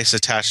slice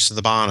attached to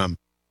the bottom.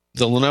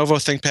 The Lenovo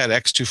ThinkPad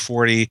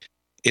X240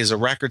 is a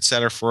record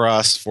setter for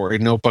us for a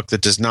notebook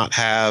that does not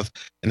have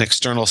an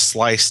external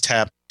slice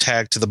tag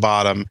to the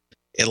bottom.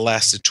 It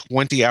lasted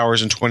 20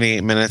 hours and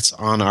 28 minutes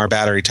on our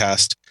battery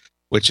test,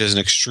 which is an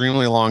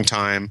extremely long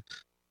time,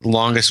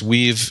 longest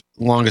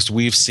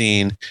we've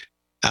seen.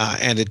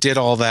 And it did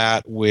all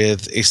that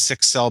with a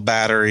 6-cell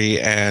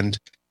battery and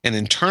an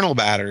internal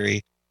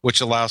battery, which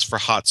allows for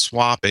hot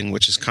swapping,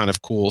 which is kind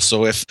of cool.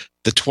 So if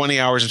the 20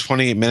 hours and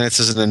 28 minutes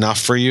isn't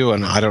enough for you,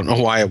 and I don't know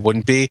why it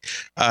wouldn't be,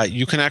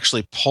 you can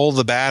actually pull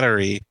the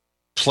battery,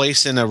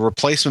 place in a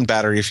replacement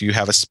battery if you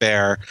have a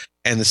spare,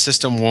 and the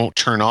system won't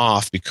turn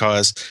off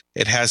because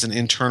it has an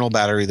internal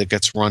battery that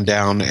gets run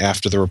down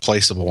after the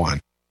replaceable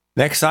one.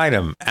 Next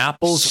item,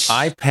 Apple's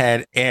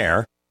iPad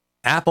Air.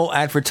 Apple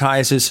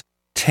advertises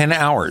 10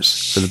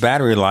 hours for the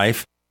battery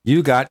life.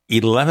 You got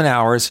 11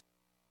 hours,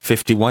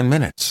 51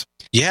 minutes.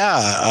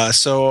 Yeah,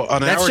 so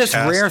on that's our just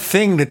test, rare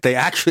thing that they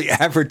actually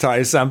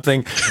advertise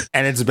something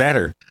and it's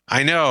better.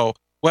 I know.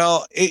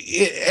 Well,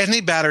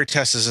 any battery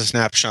test is a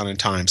snapshot in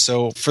time.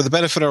 So for the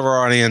benefit of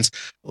our audience,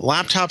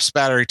 laptop's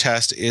battery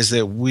test is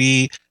that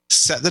we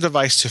set the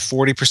device to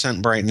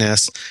 40%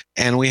 brightness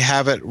and we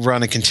have it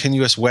run a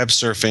continuous web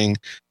surfing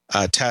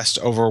test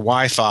over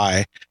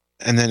Wi-Fi,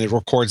 and then it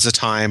records the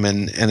time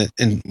and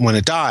when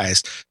it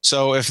dies.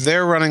 So if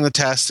they're running the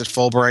test at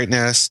full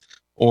brightness,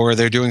 or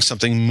they're doing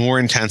something more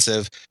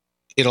intensive,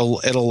 it'll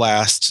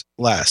last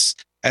less.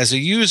 As a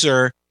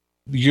user,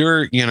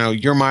 your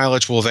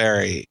mileage will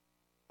vary.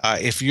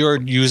 If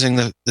you're using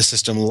the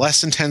system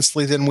less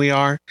intensely than we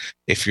are,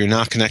 if you're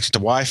not connected to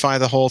Wi-Fi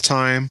the whole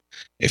time,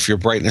 if your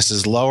brightness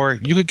is lower,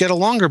 you could get a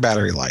longer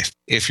battery life.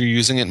 If you're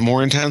using it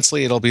more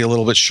intensely, it'll be a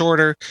little bit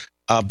shorter.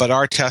 But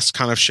our test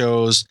kind of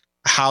shows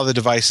how the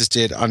devices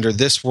did under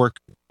this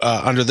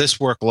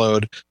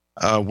workload,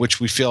 which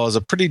we feel is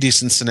a pretty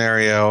decent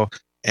scenario.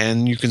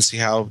 And you can see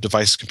how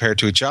devices compare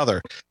to each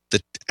other.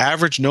 The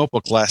average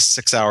notebook lasts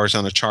 6 hours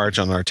on a charge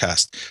on our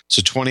test.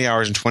 So 20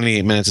 hours and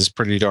 28 minutes is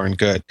pretty darn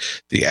good.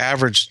 The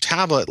average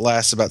tablet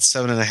lasts about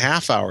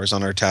 7.5 hours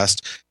on our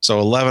test. So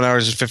 11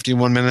 hours and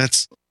 51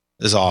 minutes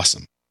is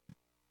awesome.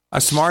 A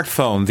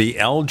smartphone, the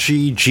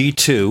LG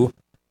G2,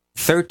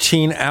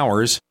 13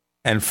 hours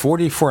and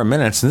 44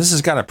 minutes. And this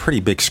has got a pretty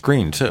big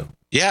screen, too.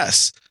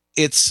 Yes.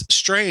 It's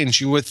strange.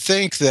 You would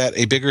think that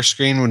a bigger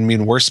screen would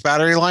mean worse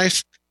battery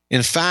life.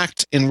 In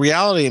fact, in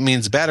reality, it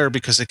means better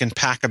because it can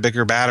pack a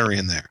bigger battery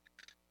in there.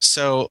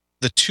 So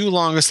the two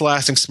longest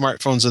lasting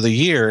smartphones of the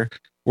year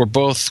were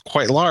both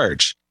quite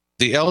large.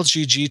 The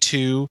LG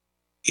G2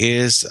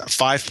 is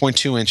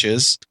 5.2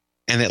 inches,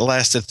 and it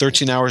lasted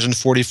 13 hours and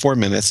 44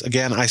 minutes.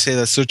 Again, I say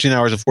that's 13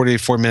 hours and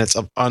 44 minutes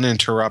of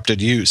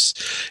uninterrupted use.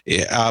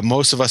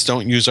 Most of us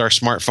don't use our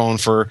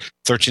smartphone for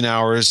 13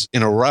 hours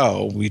in a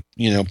row. We,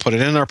 put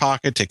it in our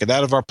pocket, take it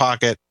out of our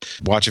pocket,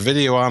 watch a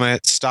video on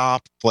it,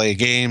 stop, play a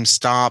game,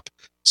 stop.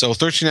 So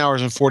 13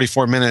 hours and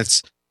 44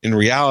 minutes, in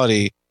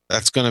reality,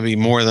 that's going to be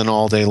more than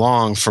all day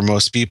long for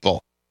most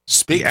people.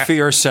 Speak for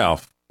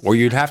yourself, or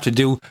you'd have to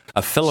do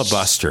a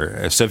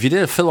filibuster. So if you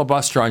did a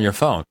filibuster on your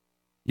phone,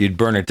 you'd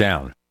burn it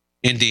down.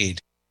 Indeed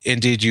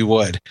you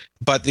would.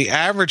 But the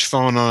average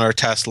phone on our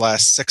test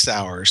lasts 6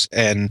 hours.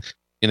 And,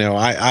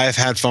 I've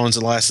had phones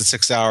that lasted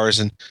 6 hours,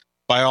 and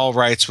by all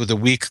rights, with a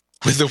weak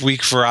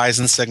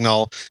Verizon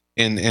signal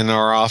in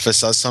our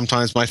office,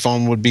 sometimes my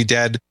phone would be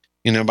dead,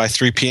 by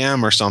 3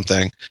 p.m. or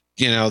something.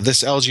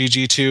 This LG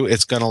G2,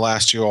 it's going to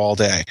last you all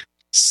day.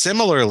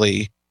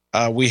 Similarly,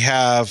 we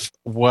have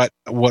what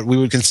we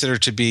would consider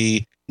to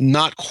be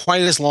not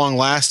quite as long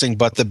lasting,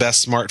 but the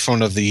best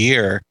smartphone of the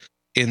year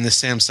in the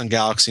Samsung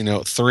Galaxy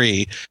Note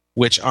 3,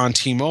 which on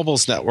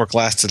T-Mobile's network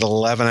lasted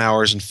 11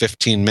 hours and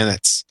 15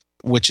 minutes,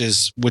 which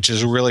is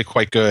really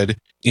quite good.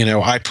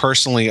 I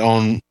personally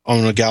own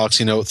a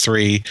Galaxy Note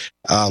 3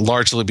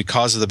 largely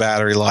because of the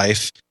battery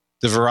life.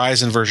 The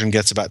Verizon version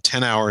gets about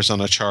 10 hours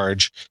on a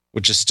charge,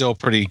 which is still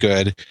pretty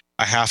good.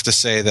 I have to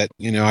say that,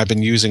 I've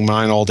been using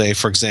mine all day,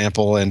 for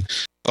example, and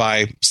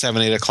by 7,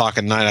 8 o'clock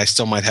at night, I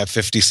still might have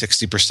 50,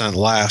 60%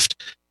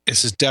 left.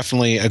 This is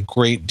definitely a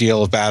great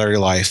deal of battery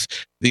life.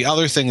 The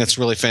other thing that's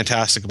really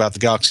fantastic about the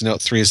Galaxy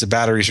Note 3 is the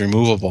battery is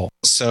removable.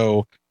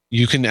 So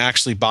You can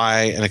actually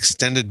buy an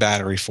extended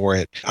battery for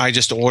it. I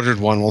just ordered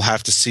one. We'll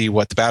have to see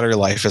what the battery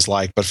life is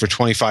like. But for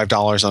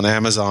 $25 on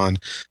Amazon,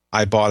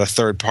 I bought a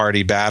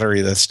third-party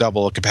battery that's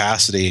double the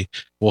capacity.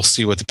 We'll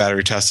see what the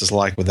battery test is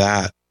like with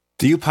that.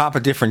 Do you pop a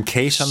different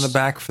case on the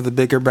back for the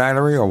bigger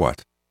battery or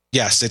what?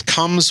 Yes, it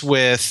comes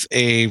with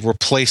a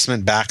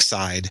replacement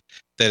backside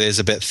that is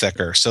a bit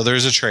thicker. So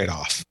there's a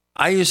trade-off.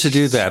 I used to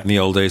do that in the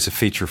old days of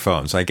feature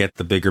phones. I get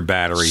the bigger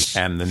battery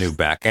and the new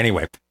back.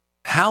 Anyway,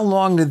 how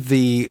long did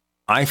the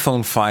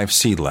iPhone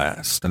 5C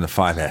last and the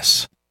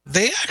 5S?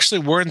 They actually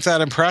weren't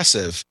that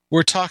impressive.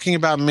 We're talking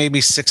about maybe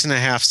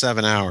 6.5,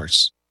 7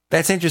 hours.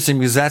 That's interesting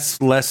because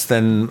that's less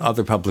than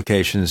other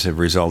publications have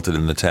resulted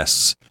in the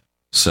tests.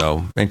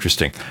 So,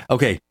 interesting.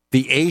 Okay,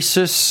 the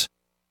Asus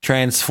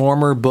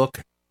Transformer Book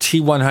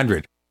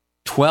T100.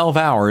 12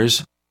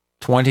 hours,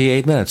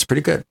 28 minutes.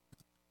 Pretty good.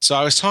 So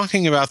I was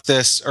talking about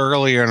this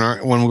earlier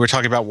when we were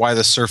talking about why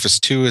the Surface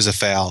 2 is a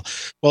fail.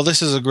 Well,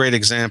 this is a great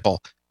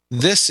example.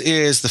 This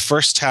is the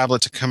first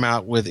tablet to come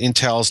out with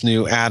Intel's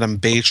new Atom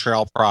Bay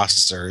Trail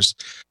processors,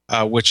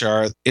 which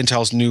are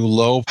Intel's new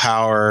low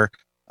power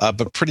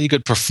but pretty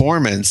good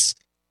performance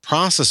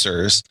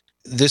processors.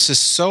 This is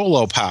so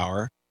low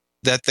power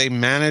that they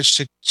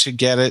managed to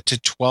get it to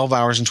 12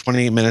 hours and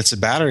 28 minutes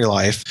of battery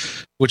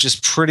life, which is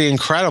pretty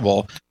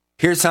incredible.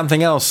 Here's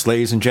something else,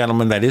 ladies and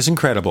gentlemen, that is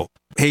incredible.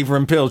 Haver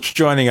and Pilch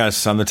joining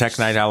us on the Tech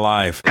Night Owl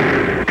Live.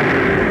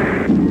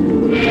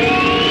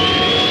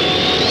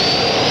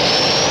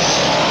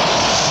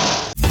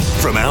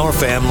 From our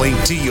family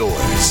to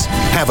yours,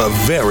 have a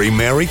very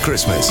Merry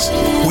Christmas.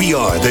 We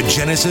are the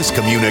Genesis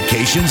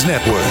Communications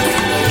Network,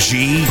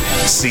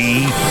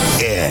 GCN.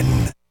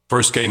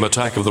 First came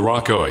Attack of the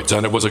Rockoids,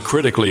 and it was a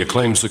critically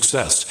acclaimed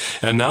success.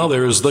 And now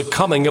there's The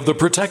Coming of the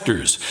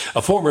Protectors.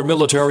 A former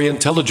military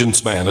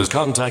intelligence man is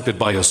contacted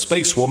by a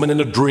space woman in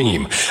a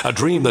dream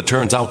that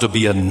turns out to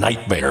be a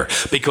nightmare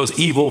because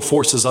evil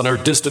forces on her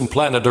distant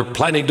planet are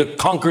planning to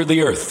conquer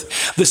the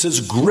Earth. This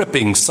is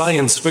gripping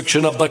science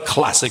fiction of the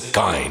classic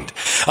kind.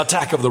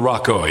 Attack of the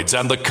Rockoids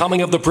and The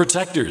Coming of the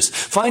Protectors.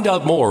 Find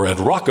out more at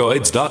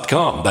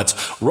rockoids.com. That's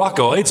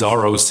Rockoids,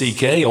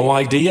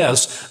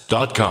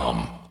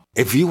 ROCKOIDS.com.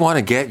 If you want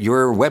to get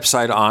your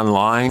website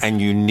online and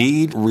you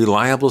need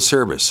reliable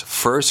service,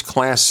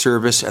 first-class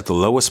service at the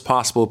lowest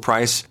possible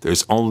price,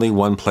 there's only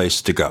one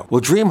place to go.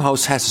 Well,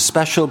 DreamHost has a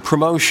special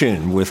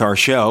promotion with our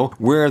show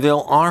where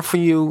they'll offer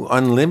you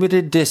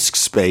unlimited disk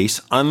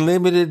space,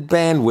 unlimited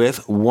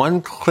bandwidth,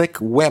 one-click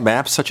web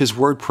apps such as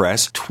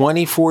WordPress,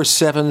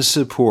 24/7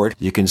 support.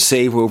 You can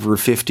save over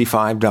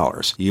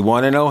 $55. You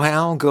want to know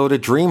how? Go to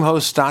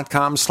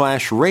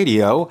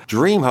dreamhost.com/radio,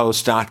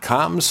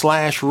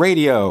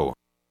 dreamhost.com/radio.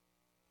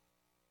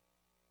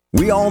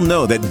 We all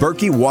know that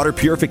Berkey Water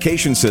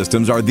Purification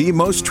Systems are the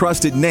most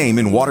trusted name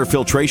in water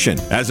filtration.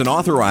 As an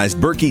authorized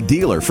Berkey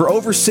dealer for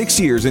over 6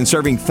 years and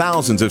serving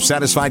thousands of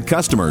satisfied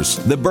customers,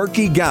 the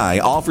Berkey Guy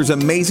offers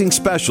amazing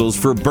specials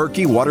for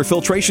Berkey Water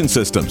Filtration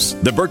Systems.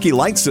 The Berkey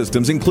Light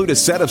Systems include a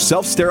set of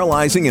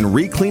self-sterilizing and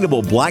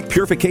recleanable black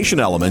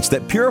purification elements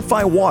that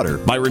purify water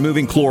by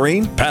removing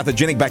chlorine,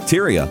 pathogenic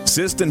bacteria,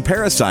 cysts, and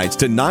parasites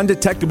to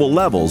non-detectable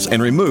levels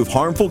and remove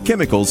harmful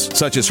chemicals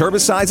such as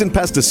herbicides and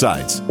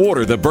pesticides.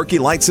 Order the Berkey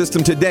Light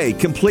System today,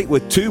 complete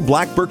with 2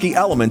 black Berkey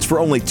elements for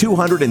only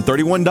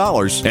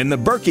 $231, and the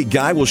Berkey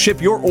Guy will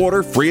ship your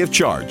order free of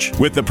charge.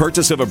 With the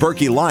purchase of a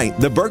Berkey Light,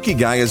 the Berkey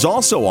Guy is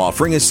also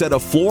offering a set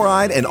of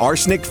fluoride and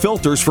arsenic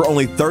filters for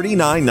only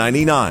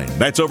 $39.99.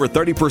 That's over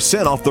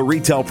 30% off the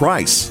retail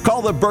price.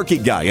 Call the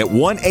Berkey Guy at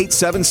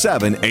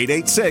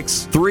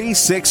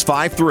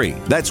 1-877-886-3653.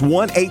 That's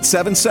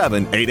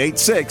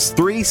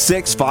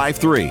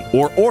 1-877-886-3653.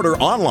 Or order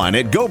online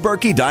at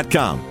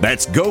goberkey.com.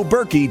 That's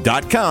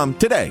goberkey.com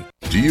today.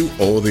 Do you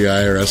owe the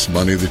IRS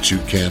money that you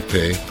can't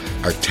pay?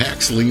 Are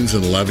tax liens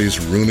and levies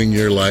ruining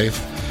your life?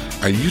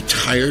 Are you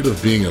tired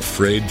of being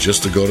afraid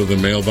just to go to the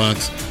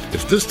mailbox?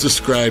 If this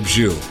describes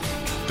you,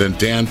 then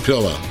Dan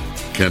Pilla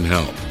can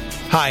help.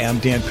 Hi, I'm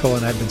Dan Pilla,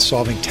 and I've been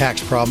solving tax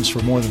problems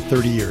for more than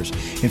 30 years.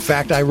 In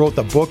fact, I wrote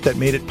the book that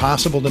made it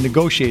possible to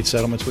negotiate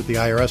settlements with the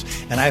IRS,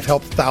 and I've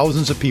helped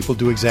thousands of people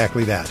do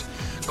exactly that.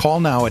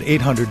 Call now at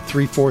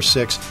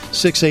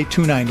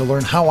 800-346-6829 to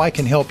learn how I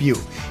can help you.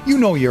 You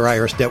know your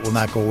IRS debt will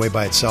not go away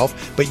by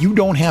itself, but you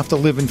don't have to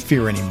live in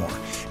fear anymore.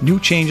 New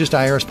changes to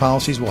IRS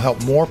policies will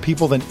help more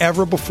people than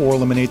ever before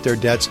eliminate their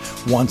debts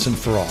once and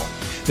for all.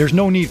 There's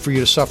no need for you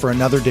to suffer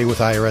another day with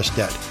IRS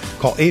debt.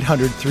 Call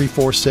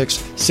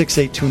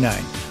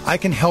 800-346-6829. I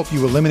can help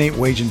you eliminate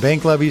wage and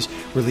bank levies,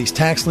 release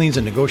tax liens,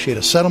 and negotiate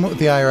a settlement with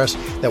the IRS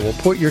that will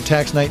put your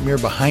tax nightmare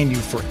behind you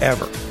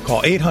forever.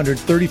 Call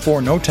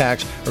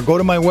 800-34-NO-TAX or go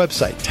to my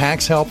website,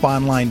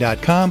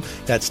 taxhelponline.com.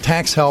 That's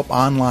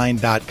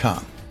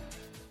taxhelponline.com.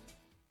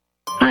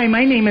 Hi,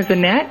 my name is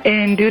Annette,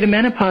 and due to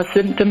menopause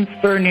symptoms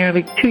for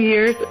nearly 2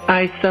 years,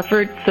 I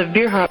suffered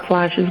severe hot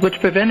flashes, which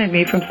prevented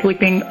me from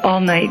sleeping all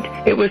night.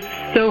 It was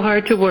so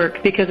hard to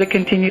work because I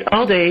continued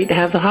all day to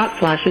have the hot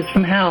flashes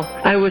from hell.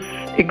 I was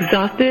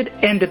exhausted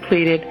and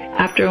depleted.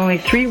 After only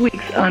 3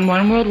 weeks on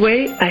One World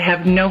Way, I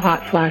have no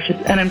hot flashes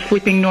and I'm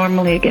sleeping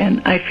normally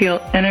again. I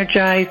feel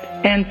energized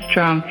and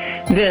strong.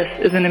 This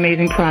is an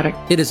amazing product.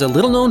 It is a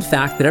little-known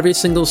fact that every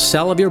single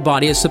cell of your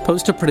body is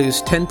supposed to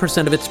produce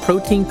 10% of its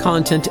protein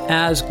content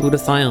as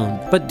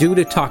glutathione. But due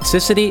to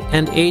toxicity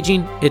and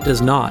aging, it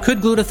does not. Could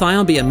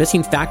glutathione be a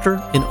missing factor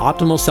in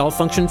optimal cell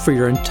function for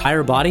your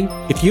entire body?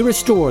 If you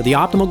restore the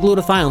optimal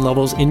glutathione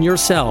levels in your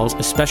cells,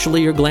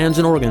 especially your glands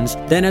and organs,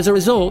 then as a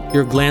result,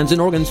 your glands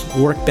and organs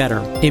work better.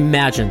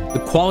 Imagine the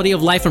quality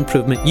of life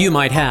improvement you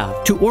might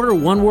have. To order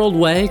One World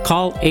Way,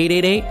 call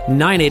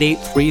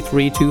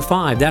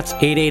 888-988-3325. That's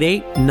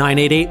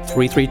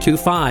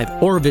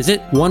 888-988-3325. Or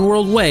visit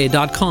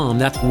oneworldway.com.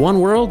 That's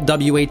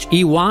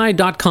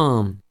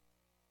oneworld.com.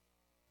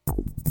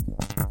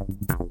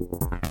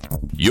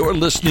 You're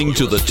listening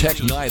to the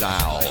Tech Night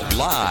Owl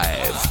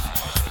live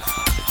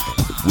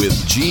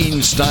with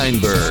Gene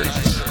Steinberg.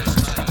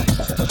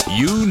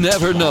 You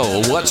never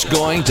know what's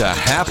going to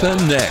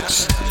happen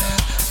next.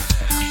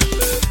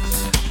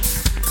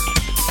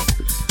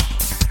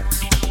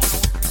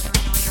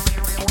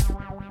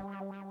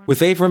 With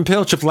Avram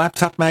Pilch of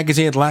Laptop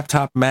Magazine at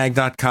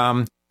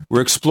laptopmag.com,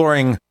 we're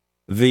exploring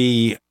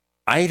the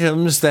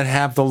items that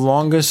have the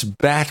longest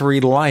battery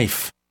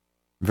life.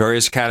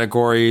 Various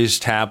categories,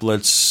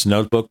 tablets,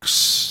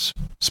 notebooks,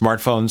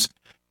 smartphones.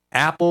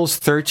 Apple's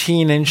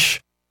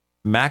 13-inch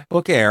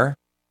MacBook Air,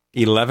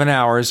 11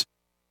 hours,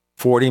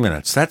 40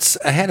 minutes. That's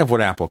ahead of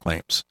what Apple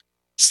claims.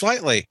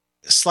 Slightly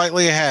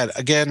ahead.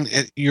 Again,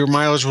 your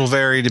mileage will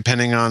vary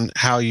depending on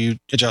how you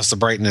adjust the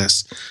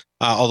brightness.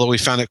 Although we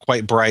found it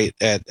quite bright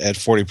at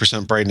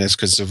 40% brightness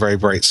because it's a very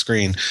bright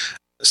screen.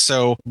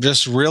 So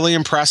just really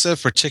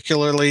impressive,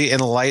 particularly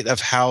in light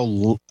of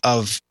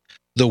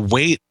the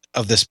weight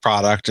of this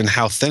product and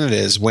how thin it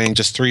is, weighing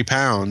just 3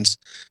 pounds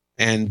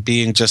and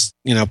being just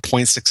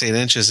 0.68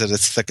 inches at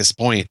its thickest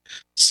point.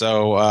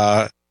 So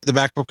the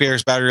MacBook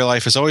Air's battery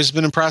life has always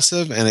been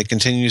impressive, and it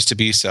continues to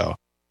be so.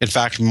 In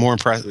fact, more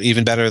impressive,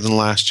 even better than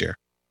last year.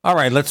 All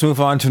right, let's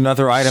move on to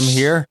another item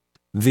here.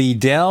 The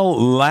Dell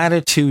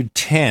Latitude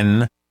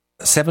 10,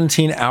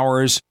 17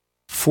 hours,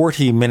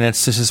 40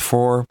 minutes. This is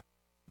for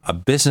a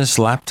business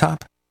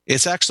laptop?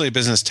 It's actually a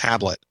business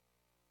tablet.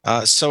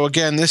 So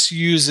again, this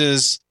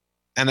uses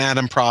an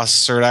Atom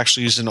processor. It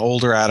actually uses an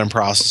older Atom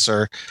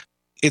processor.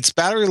 Its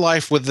battery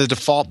life with the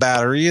default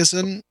battery is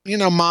in,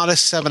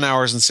 modest 7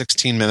 hours and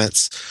 16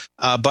 minutes.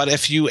 But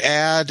if you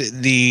add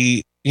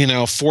the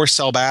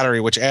 4-cell battery,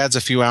 which adds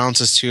a few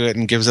ounces to it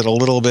and gives it a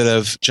little bit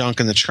of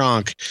junk in the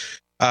trunk,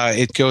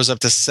 it goes up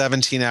to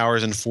 17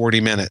 hours and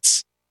 40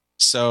 minutes.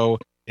 So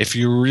if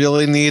you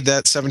really need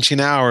that 17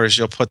 hours,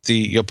 you'll put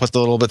the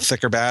little bit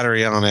thicker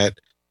battery on it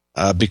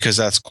because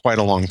that's quite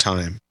a long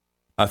time.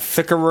 A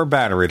thicker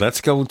battery.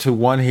 Let's go to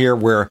one here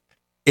where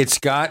it's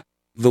got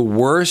the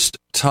worst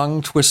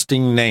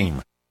tongue-twisting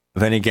name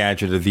of any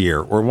gadget of the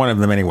year, or one of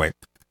them anyway.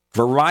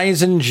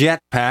 Verizon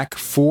Jetpack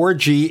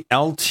 4G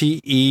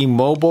LTE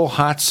Mobile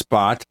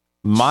Hotspot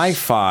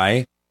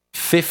MiFi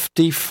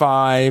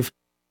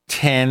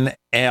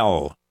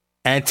 5510L.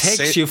 And it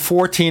takes you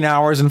 14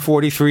 hours and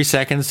 43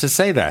 seconds to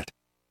say that.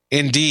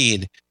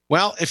 Indeed.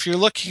 Well, if you're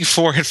looking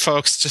for it,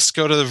 folks, just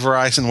go to the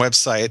Verizon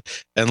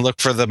website and look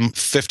for the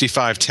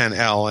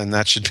 5510L, and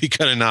that should be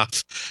good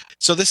enough.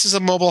 So this is a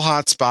mobile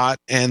hotspot,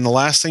 and the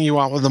last thing you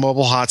want with the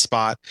mobile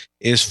hotspot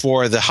is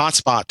for the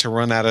hotspot to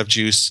run out of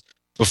juice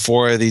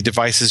before the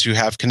devices you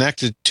have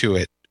connected to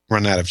it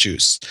run out of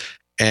juice.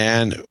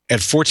 And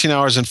at 14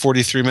 hours and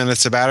 43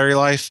 minutes of battery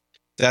life,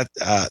 that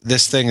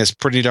this thing is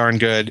pretty darn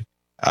good.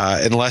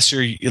 Unless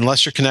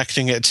you're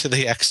connecting it to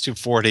the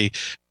X240,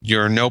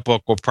 your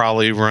notebook will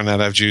probably run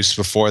out of juice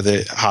before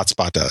the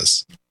hotspot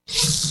does.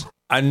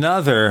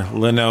 Another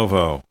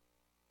Lenovo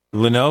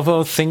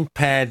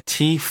ThinkPad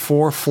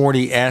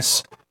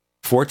T440S,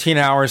 14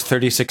 hours,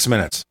 36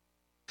 minutes.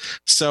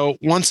 So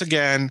once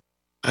again,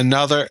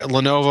 another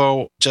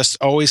Lenovo just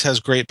always has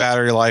great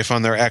battery life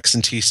on their X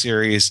and T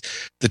series.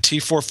 The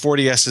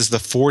T440S is the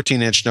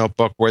 14-inch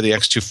notebook, where the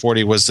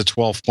X240 was the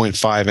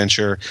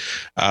 12.5-incher.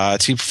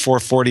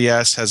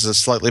 T440S has a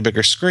slightly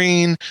bigger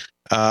screen,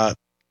 a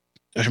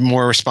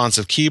more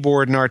responsive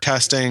keyboard in our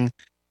testing.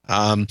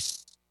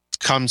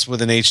 Comes with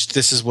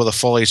this is with a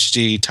full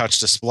HD touch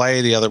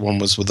display. The other one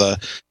was with a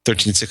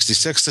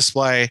 1366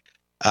 display.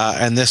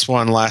 And this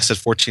one lasted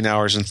 14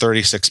 hours and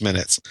 36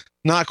 minutes.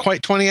 Not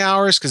quite 20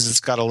 hours because it's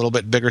got a little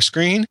bit bigger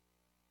screen,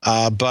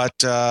 but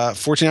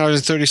 14 hours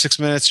and 36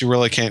 minutes, you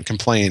really can't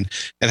complain.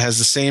 It has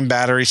the same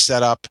battery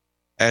setup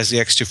as the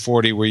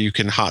X240, where you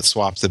can hot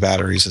swap the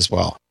batteries as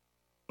well.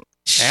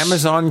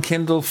 Amazon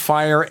Kindle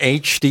Fire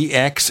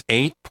HDX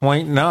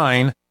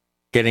 8.9,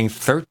 getting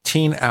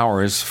 13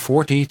 hours,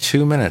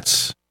 42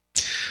 minutes.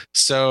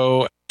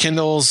 So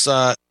Kindle's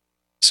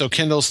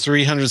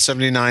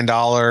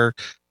 $379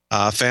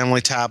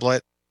 family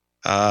tablet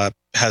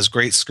has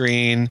great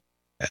screen,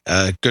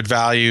 good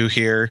value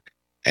here,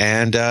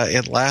 and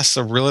it lasts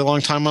a really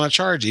long time on a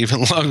charge,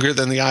 even longer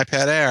than the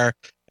iPad Air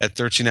at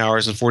 13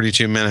 hours and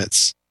 42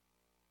 minutes.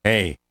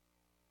 Hey,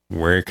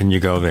 Where can you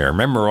go there?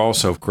 Remember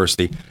also, of course,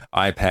 the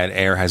iPad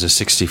Air has a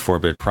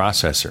 64-bit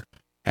processor.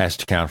 Has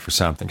to count for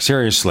something.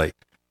 Seriously.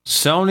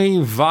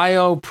 Sony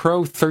Vaio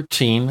Pro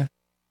 13.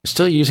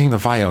 Still using the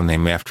Vaio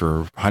name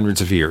after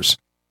hundreds of years.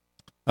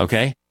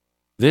 Okay?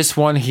 This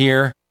one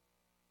here,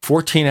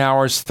 14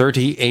 hours,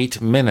 38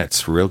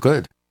 minutes. Real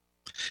good.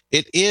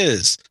 It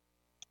is.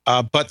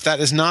 But that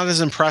is not as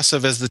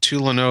impressive as the two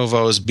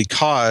Lenovo's,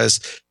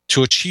 because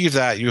to achieve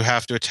that, you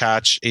have to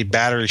attach a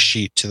battery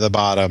sheet to the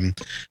bottom.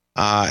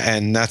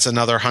 And that's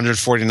another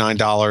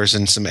 $149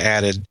 and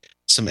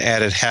some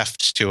added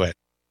heft to it.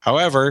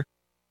 However,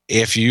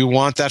 if you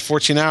want that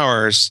 14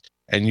 hours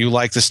and you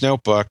like this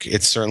notebook,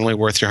 it's certainly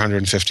worth your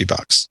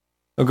 $150.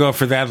 We'll go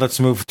for that. Let's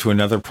move to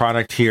another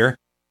product here.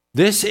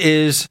 This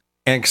is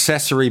an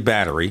accessory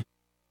battery,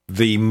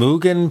 the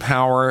Mugen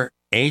Power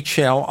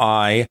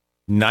HLI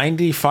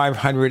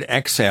 9500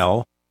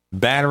 XL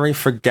battery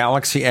for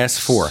Galaxy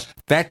S4.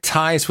 That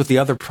ties with the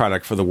other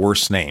product for the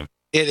worst name.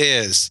 It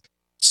is.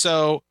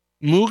 So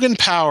Mugen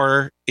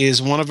Power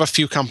is one of a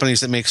few companies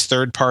that makes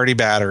third-party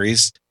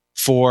batteries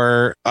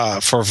for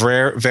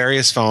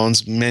various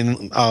phones.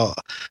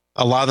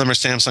 A lot of them are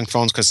Samsung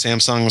phones because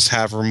Samsungs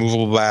have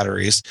removable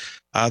batteries.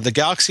 The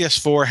Galaxy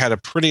S4 had a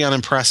pretty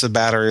unimpressive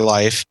battery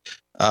life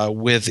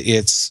with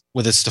its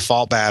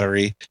default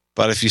battery.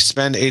 But if you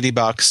spend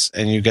 $80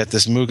 and you get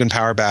this Mugen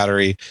Power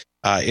battery,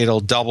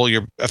 it'll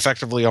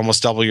effectively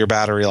almost double your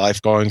battery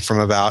life, going from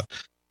about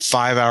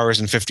 5 hours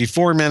and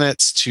 54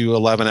 minutes to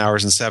 11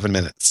 hours and 7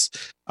 minutes.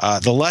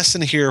 The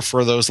lesson here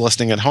for those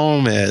listening at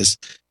home is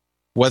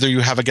whether you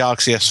have a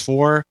Galaxy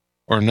S4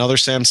 or another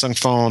Samsung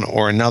phone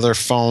or another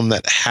phone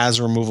that has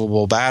a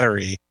removable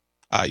battery,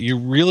 you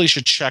really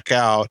should check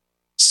out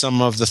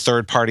some of the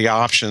third-party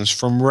options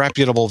from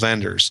reputable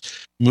vendors.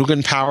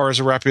 Mugen Power is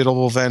a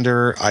reputable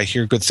vendor. I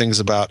hear good things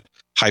about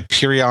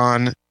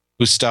Hyperion,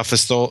 whose stuff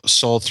is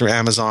sold through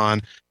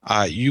Amazon.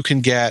 You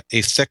can get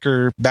a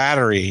thicker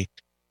battery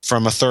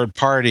from a third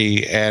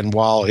party, and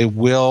while it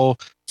will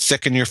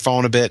thicken your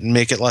phone a bit and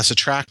make it less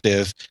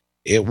attractive,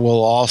 it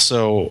will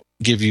also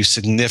give you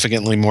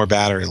significantly more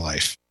battery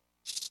life.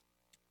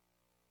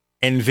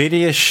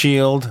 NVIDIA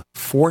Shield,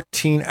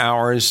 14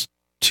 hours,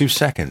 2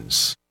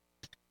 seconds.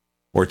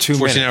 Or 2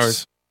 minutes.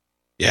 Hours.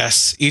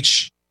 Yes,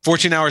 each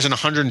 14 hours and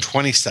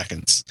 120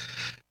 seconds.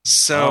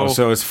 So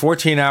it's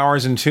 14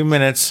 hours and 2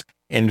 minutes.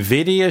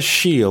 NVIDIA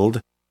Shield,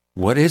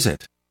 what is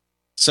it?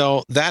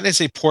 So that is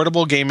a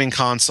portable gaming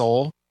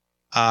console.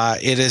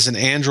 It is an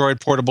Android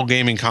portable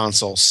gaming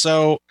console.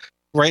 So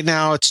right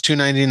now it's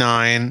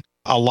 $299.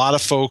 A lot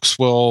of folks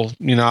will,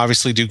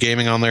 obviously do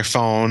gaming on their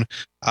phone,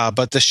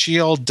 but the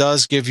Shield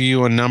does give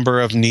you a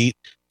number of neat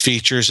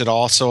features. It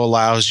also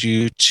allows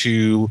you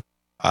to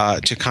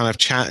kind of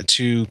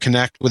to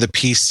connect with a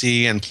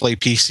PC and play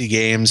PC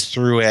games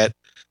through it.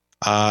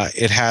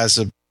 It has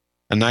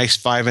a nice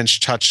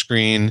 5-inch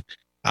touchscreen,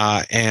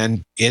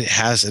 and it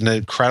has an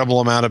incredible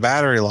amount of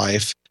battery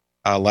life,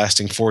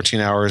 lasting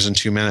 14 hours and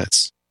 2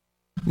 minutes.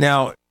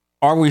 Now,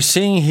 are we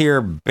seeing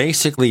here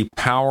basically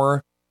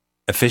power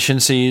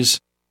efficiencies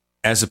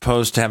as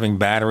opposed to having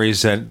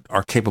batteries that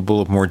are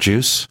capable of more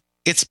juice?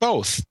 It's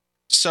both.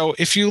 So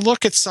if you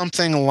look at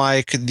something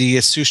like the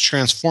Asus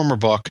Transformer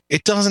Book,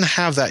 it doesn't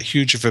have that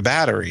huge of a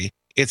battery.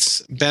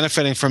 It's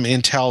benefiting from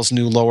Intel's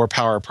new lower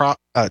power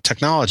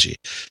technology.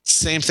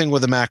 Same thing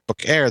with the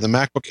MacBook Air. The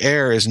MacBook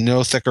Air is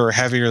no thicker or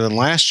heavier than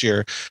last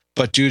year,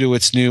 but due to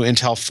its new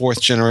Intel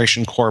 4th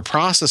generation core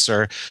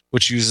processor,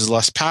 which uses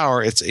less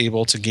power, it's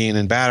able to gain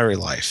in battery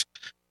life.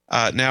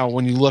 Now,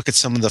 when you look at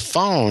some of the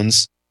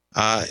phones,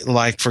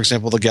 like, for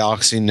example, the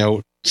Galaxy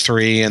Note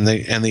 3 and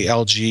the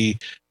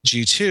LG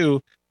G2,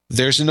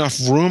 there's enough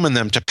room in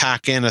them to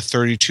pack in a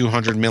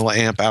 3200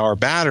 milliamp hour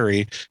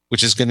battery,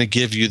 which is going to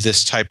give you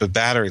this type of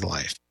battery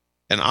life.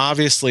 And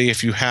obviously,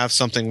 if you have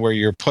something where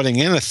you're putting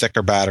in a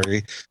thicker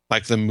battery,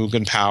 like the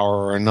Mugen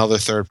Power or another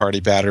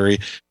third-party battery,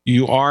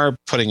 you are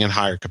putting in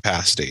higher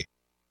capacity.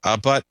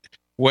 But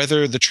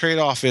whether the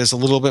trade-off is a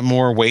little bit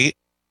more weight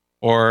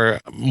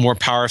or more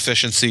power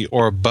efficiency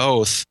or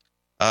both,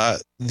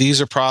 these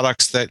are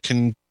products that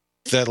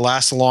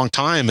last a long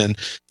time, and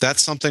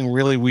that's something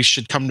really we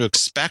should come to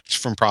expect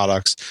from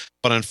products.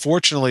 But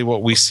unfortunately,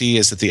 what we see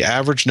is that the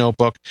average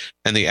notebook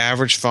and the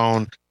average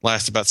phone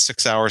last about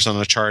 6 hours on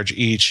a charge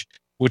each,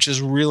 which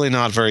is really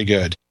not very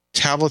good.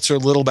 Tablets are a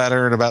little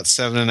better at about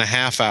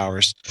 7.5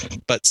 hours,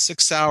 but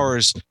 6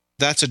 hours,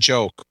 that's a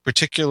joke,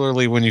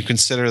 particularly when you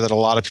consider that a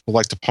lot of people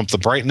like to pump the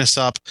brightness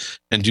up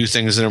and do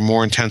things that are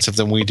more intensive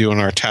than we do in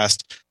our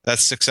test. That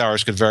 6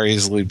 hours could very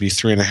easily be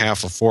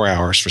 3.5 or 4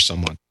 hours for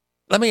someone.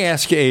 Let me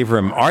ask you,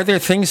 Avram, are there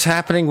things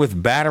happening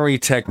with battery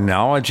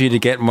technology to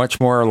get much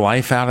more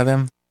life out of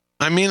them?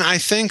 I mean, I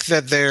think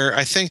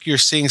you're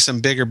seeing some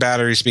bigger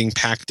batteries being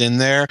packed in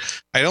there.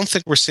 I don't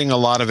think we're seeing a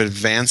lot of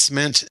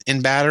advancement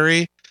in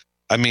battery.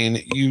 I mean,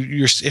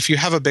 if you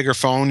have a bigger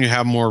phone, you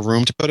have more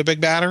room to put a big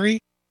battery.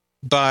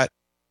 But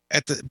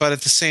at the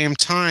same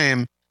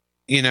time,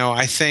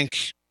 I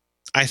think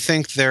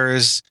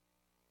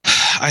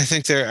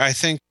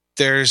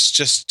there's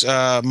just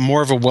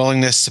more of a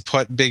willingness to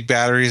put big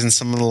batteries in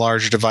some of the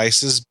larger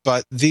devices.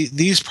 But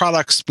these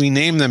products, we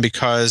name them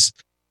because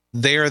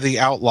they are the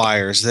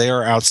outliers. They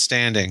are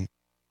outstanding.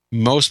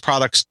 Most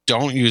products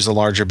don't use a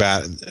larger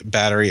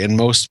battery, and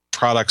most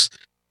products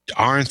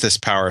aren't this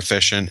power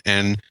efficient,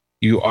 and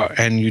you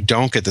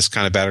don't get this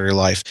kind of battery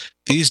life.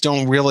 These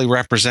don't really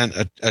represent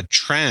a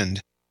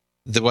trend.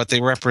 What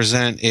they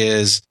represent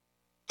is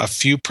a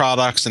few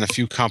products and a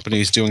few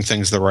companies doing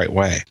things the right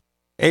way.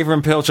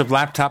 Avram Pilch of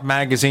Laptop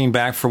Magazine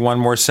back for one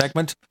more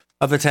segment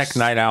of the Tech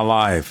Night Owl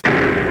Live.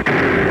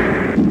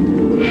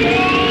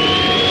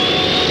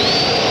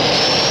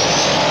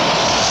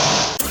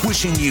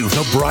 Wishing you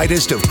the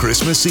brightest of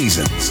Christmas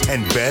seasons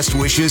and best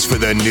wishes for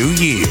the new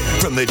year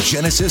from the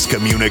Genesis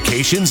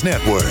Communications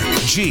Network,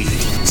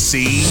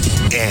 GCN.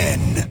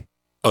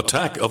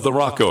 Attack of the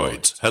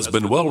Rockoids has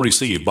been well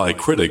received by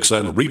critics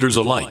and readers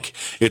alike.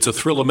 It's a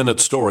thrill-a-minute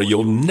story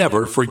you'll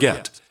never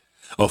forget.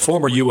 A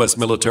former U.S.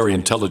 military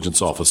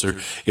intelligence officer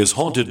is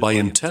haunted by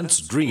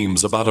intense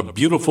dreams about a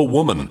beautiful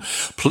woman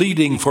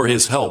pleading for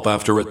his help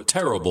after a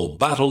terrible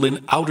battle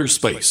in outer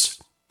space.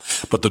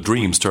 But the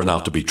dreams turn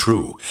out to be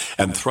true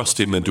and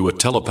thrust him into a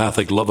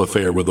telepathic love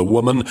affair with a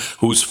woman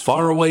whose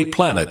faraway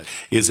planet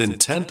is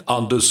intent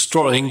on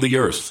destroying the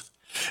Earth.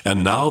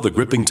 And now the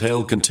gripping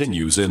tale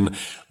continues in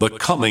The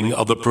Coming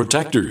of the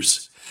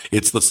Protectors.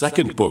 It's the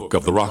second book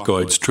of the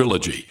Rockoids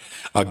trilogy,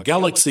 a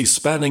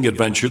galaxy-spanning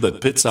adventure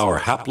that pits our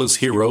hapless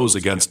heroes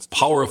against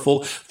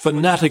powerful,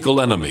 fanatical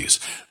enemies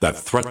that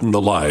threaten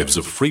the lives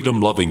of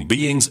freedom-loving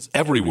beings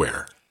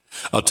everywhere.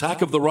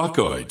 Attack of the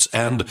Rockoids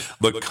and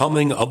The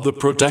Coming of the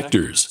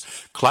Protectors.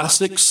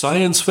 Classic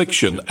science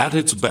fiction at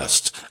its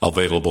best,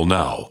 available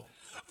now.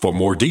 For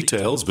more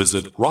details,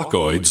 visit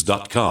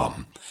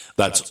rockoids.com.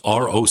 That's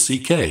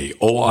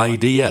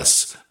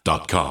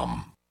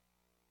ROCKOIDS.com.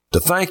 To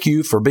thank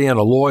you for being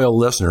a loyal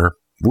listener,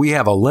 we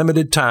have a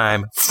limited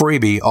time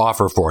freebie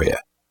offer for you.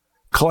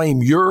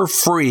 Claim your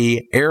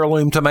free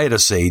heirloom tomato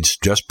seeds,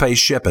 just pay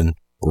shipping,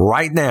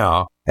 right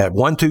now at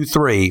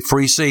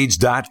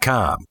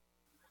 123freeseeds.com.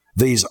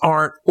 These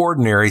aren't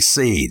ordinary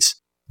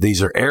seeds.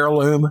 These are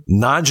heirloom,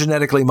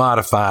 non-genetically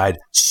modified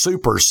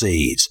super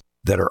seeds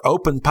that are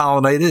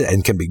open-pollinated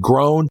and can be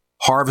grown,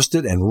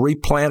 harvested, and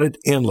replanted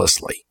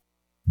endlessly.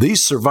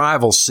 These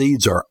survival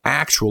seeds are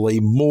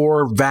actually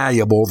more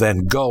valuable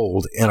than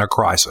gold in a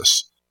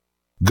crisis.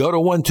 Go to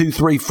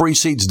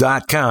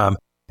 123freeseeds.com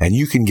and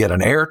you can get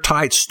an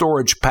airtight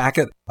storage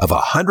packet of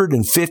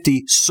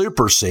 150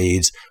 super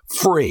seeds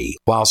free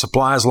while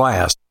supplies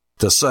last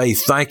to say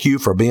thank you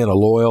for being a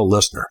loyal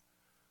listener.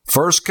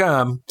 First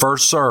come,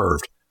 first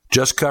served.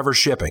 Just cover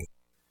shipping.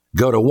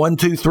 Go to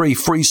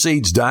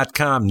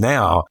 123freeseeds.com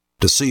now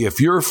to see if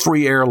your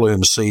free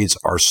heirloom seeds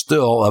are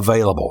still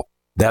available.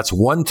 That's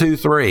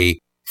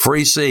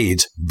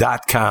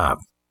 123freeseeds.com.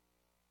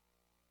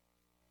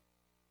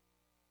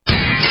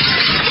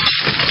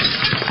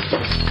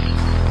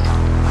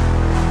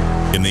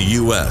 In the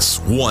U.S.,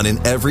 1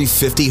 in every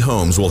 50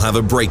 homes will have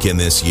a break-in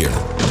this year.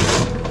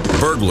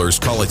 Burglars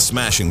call it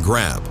smash and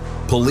grab.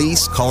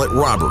 Police call it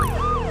robbery.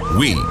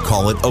 We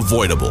call it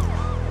avoidable.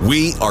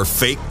 We are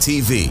Fake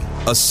TV,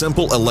 a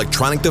simple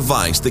electronic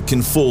device that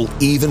can fool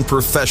even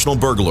professional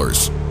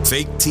burglars.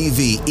 Fake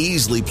TV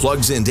easily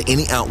plugs into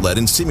any outlet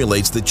and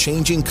simulates the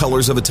changing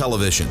colors of a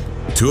television.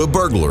 To a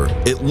burglar,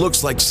 it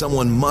looks like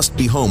someone must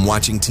be home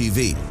watching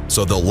TV,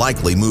 so they'll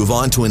likely move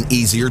on to an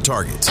easier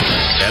target.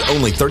 At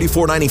only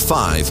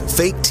 $34.95,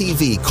 Fake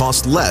TV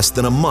costs less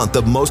than a month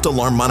of most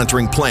alarm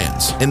monitoring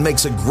plans and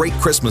makes a great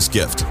Christmas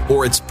gift,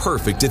 or it's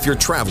perfect if you're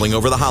traveling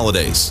over the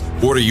holidays.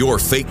 Order your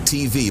Fake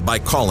TV by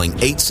calling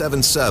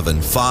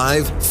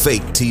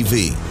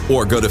 877-5-FAKE-TV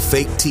or go to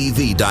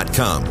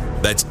faketv.com.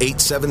 That's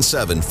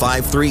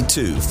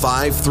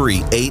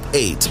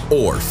 877-532-5388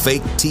 or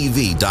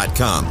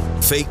faketv.com.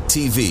 Fake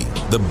TV,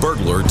 the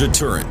burglar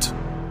deterrent.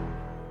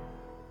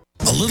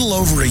 A little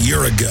over a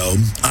year ago,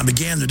 I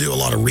began to do a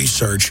lot of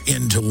research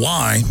into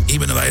why,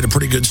 even if I had a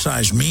pretty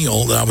good-sized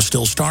meal, that I was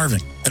still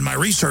starving. And my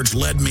research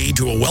led me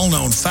to a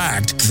well-known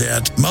fact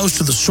that most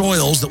of the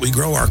soils that we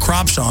grow our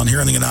crops on here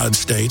in the United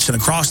States and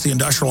across the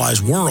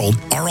industrialized world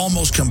are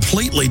almost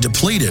completely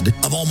depleted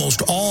of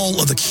almost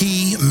all of the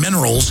key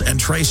minerals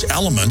and trace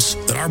elements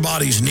that our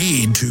bodies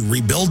need to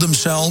rebuild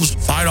themselves,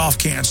 fight off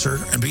cancer,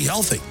 and be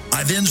healthy.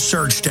 I then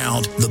searched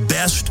out the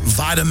best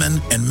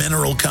vitamin and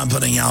mineral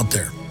company out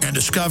there and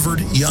discovered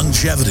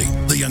Youngevity.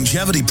 The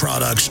Youngevity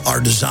products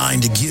are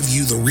designed to give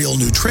you the real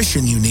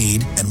nutrition you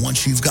need, and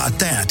once you've got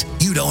that,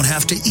 you don't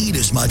have to eat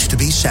as much to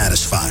be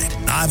satisfied.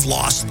 I've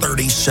lost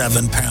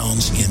 37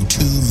 pounds in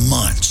 2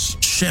 months,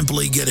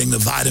 simply getting the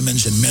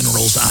vitamins and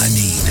minerals I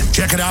need.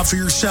 Check it out for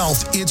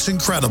yourself. It's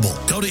incredible.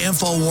 Go to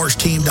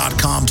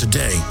InfoWarsTeam.com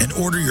today and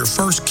order your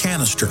first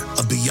canister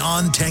of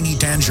Beyond Tangy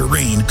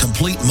Tangerine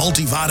Complete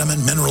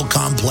Multivitamin Mineral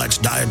Complex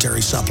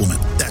Dietary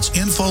Supplement. That's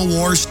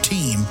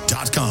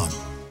InfoWarsTeam.com.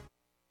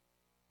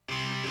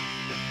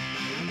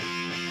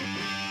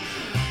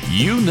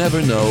 You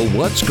never know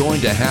what's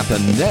going to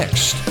happen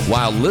next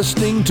while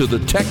listening to the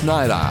Tech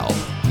Night Owl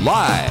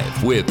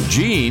Live with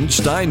Gene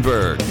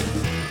Steinberg.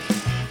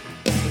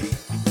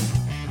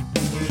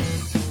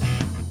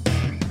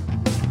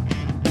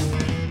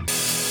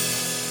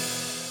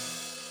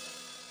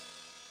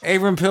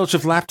 Avram Pilch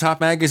of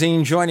Laptop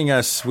Magazine joining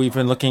us. We've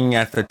been looking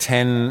at the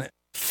 10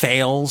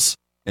 fails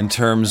in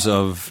terms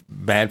of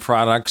bad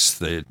products,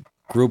 the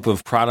group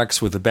of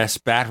products with the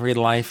best battery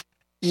life.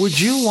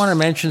 Would you want to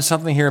mention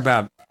something here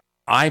about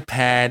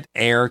iPad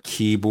Air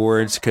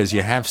keyboards? Because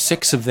you have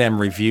 6 of them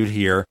reviewed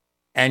here.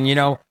 And, you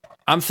know,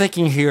 I'm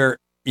thinking here,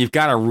 you've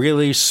got a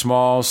really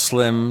small,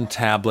 slim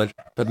tablet,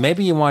 but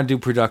maybe you want to do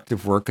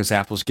productive work because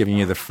Apple's giving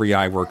you the free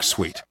iWork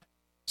suite.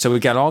 So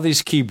we've got all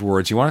these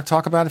keyboards. You want to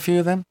talk about a few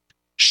of them?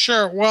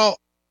 Sure. Well,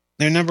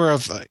 there are a number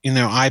of,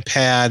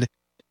 iPad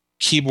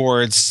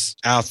keyboards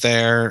out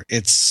there.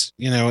 It's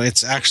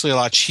actually a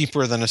lot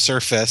cheaper than a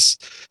Surface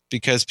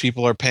because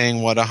people are paying,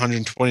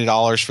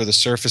 $120 for the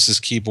Surface's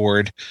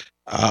keyboard.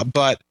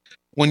 But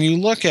when you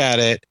look at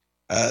it,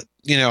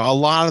 a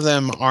lot of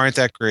them aren't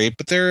that great,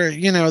 but there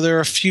are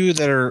a few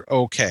that are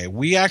okay.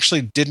 We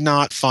actually did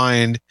not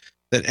find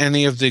that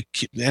any of the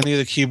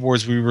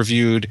keyboards we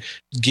reviewed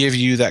give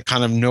you that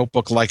kind of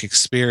notebook-like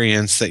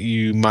experience that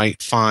you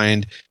might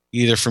find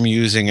either from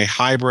using a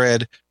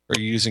hybrid or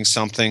using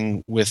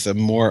something with a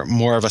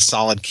more of a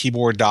solid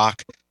keyboard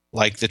dock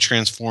like the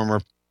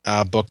Transformer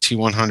Book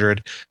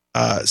T100.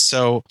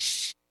 So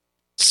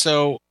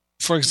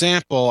for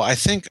example, I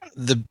think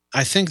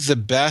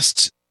the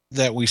best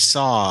that we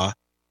saw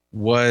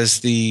was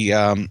the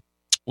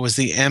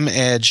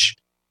M-Edge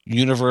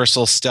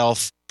Universal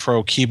Stealth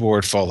Pro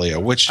Keyboard Folio,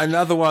 which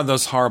another one of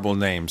those horrible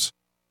names.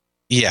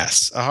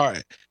 Yes.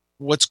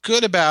 What's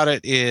good about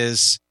it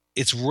is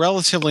it's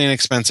relatively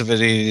inexpensive at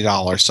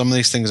 $80. Some of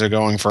these things are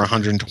going for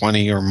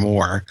 $120 or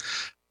more.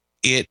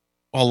 It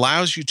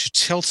allows you to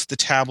tilt the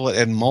tablet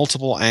at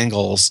multiple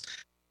angles,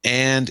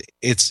 and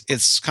it's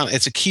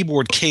a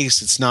keyboard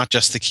case. It's not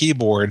just the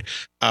keyboard.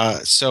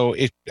 So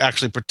it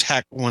actually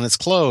when it's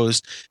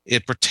closed,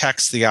 it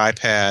protects the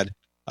iPad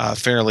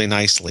fairly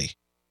nicely.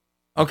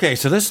 Okay,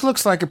 so this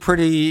looks like a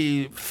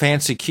pretty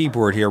fancy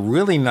keyboard here,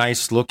 really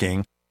nice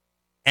looking.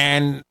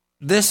 And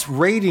this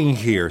rating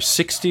here,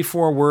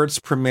 64 words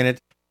per minute,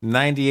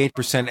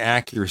 98%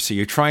 accuracy.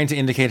 You're trying to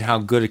indicate how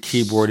good a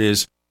keyboard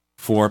is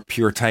for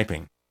pure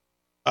typing.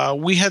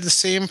 We had the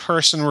same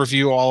person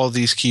review all of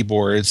these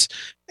keyboards,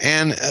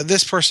 and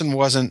this person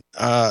wasn't,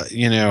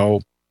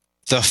 the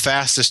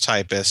fastest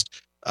typist.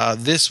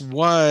 This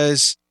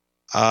was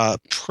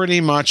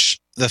pretty much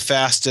the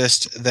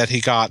fastest that he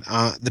got,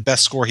 the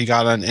best score he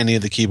got on any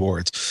of the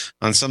keyboards.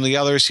 On some of the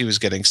others, he was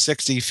getting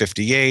 60,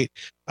 58,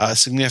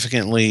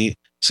 significantly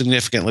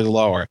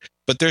lower.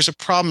 But there's a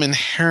problem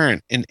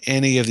inherent in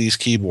any of these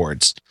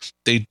keyboards.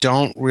 They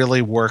don't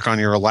really work on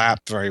your lap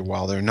very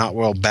well. They're not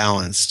well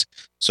balanced.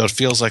 So it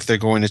feels like they're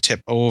going to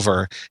tip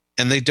over,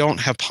 and they don't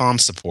have palm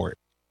support.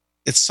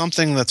 It's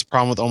something that's a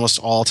problem with almost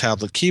all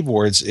tablet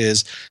keyboards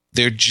is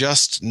they're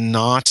just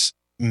not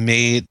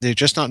made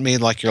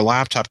like your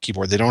laptop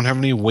keyboard. They don't have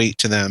any weight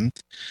to them.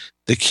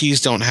 The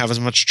keys don't have as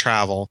much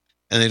travel,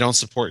 and they don't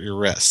support your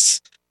wrists.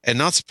 And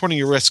not supporting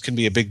your wrists can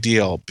be a big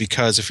deal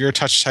because if you're a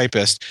touch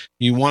typist,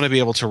 you want to be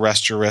able to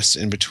rest your wrists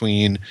in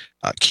between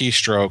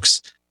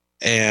keystrokes,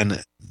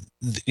 and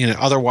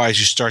otherwise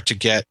you start to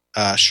get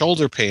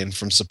shoulder pain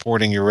from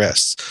supporting your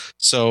wrists.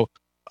 So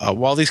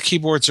while these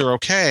keyboards are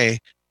okay,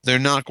 they're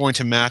not going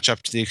to match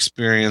up to the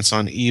experience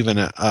on even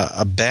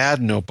a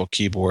bad notebook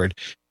keyboard,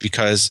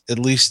 because at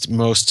least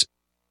most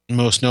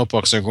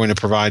notebooks are going to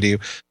provide you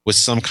with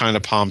some kind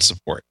of palm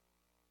support.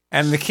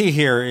 And the key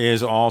here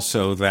is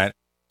also that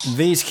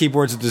these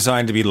keyboards are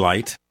designed to be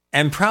light,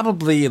 and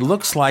probably it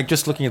looks like,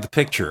 just looking at the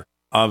picture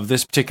of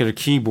this particular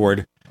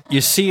keyboard,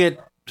 you see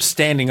it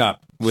standing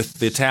up with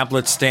the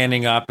tablet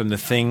standing up and the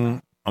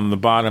thing on the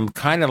bottom,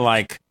 kind of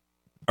like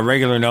a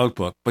regular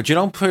notebook, but you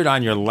don't put it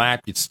on your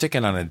lap. You'd stick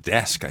it on a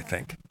desk, I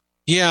think.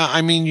 Yeah,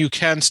 I mean, you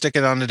can stick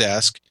it on a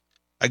desk.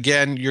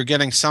 Again, you're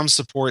getting some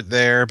support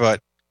there, but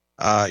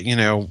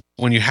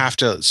when you have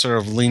to sort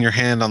of lean your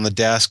hand on the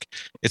desk,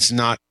 it's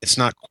not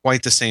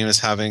quite the same as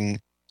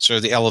having sort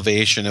of the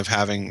elevation of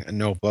having a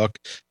notebook.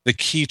 The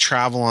key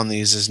travel on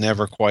these is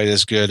never quite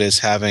as good as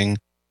having,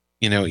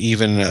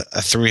 even a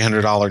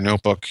 $300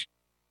 notebook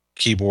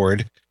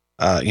keyboard.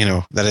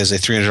 That is a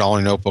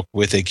 $300 notebook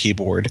with a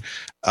keyboard.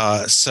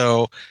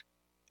 So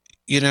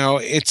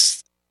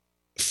it's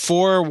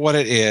for what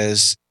it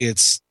is.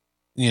 It's,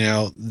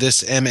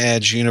 this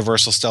M-Edge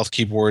Universal Stealth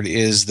keyboard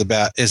is the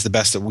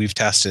best that we've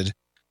tested.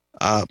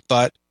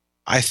 But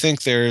I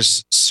think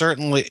it's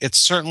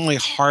certainly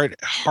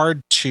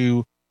hard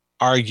to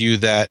argue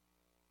that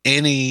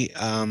any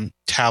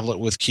tablet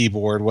with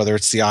keyboard, whether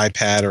it's the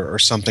iPad or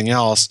something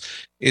else,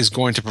 is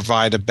going to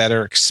provide a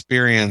better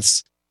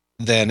experience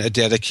than a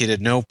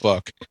dedicated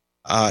notebook.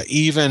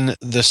 Even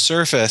the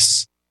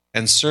Surface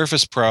and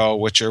Surface Pro,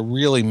 which are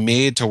really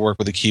made to work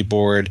with a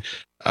keyboard,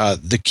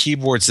 the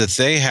keyboards that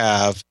they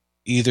have,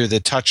 either the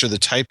touch or the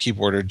type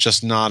keyboard, are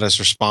just not as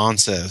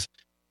responsive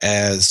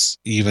as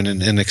even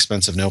an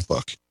inexpensive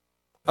notebook.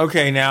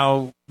 Okay,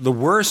 now the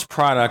worst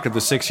product of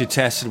the 6 you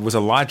tested was a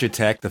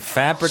Logitech, the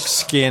Fabric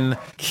Skin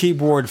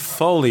Keyboard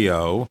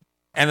Folio,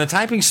 and the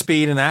typing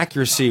speed and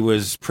accuracy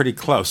was pretty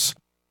close.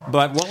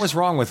 But what was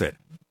wrong with it?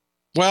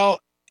 Well,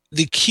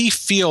 the key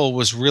feel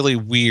was really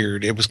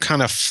weird. It was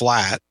kind of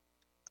flat,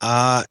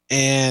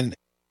 and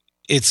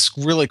it's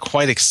really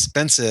quite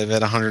expensive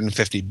at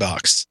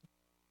 $150.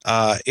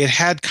 It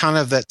had kind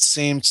of that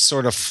same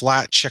sort of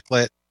flat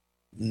chiclet,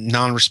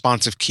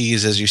 non-responsive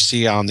keys as you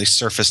see on the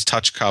Surface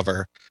Touch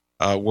cover,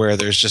 where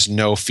there's just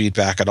no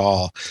feedback at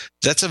all.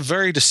 That's a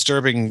very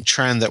disturbing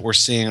trend that we're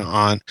seeing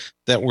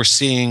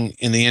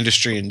in the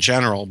industry in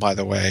general, by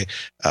the way.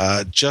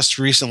 Just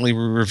recently,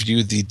 we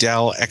reviewed the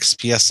Dell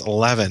XPS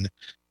 11,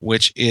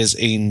 which is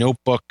a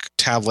notebook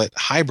tablet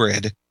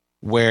hybrid,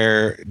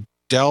 where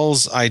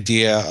Dell's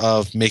idea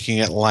of making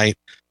it light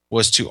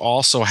was to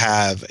also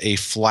have a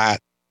flat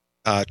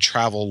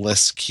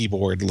travel-less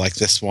keyboard like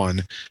this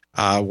one,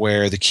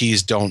 where the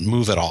keys don't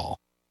move at all.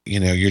 You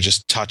know, you're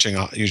just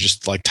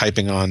like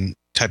typing on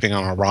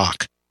a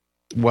rock.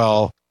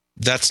 Well,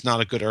 that's not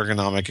a good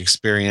ergonomic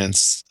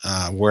experience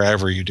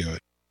wherever you do it.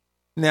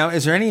 Now,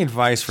 is there any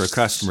advice for a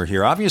customer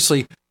here?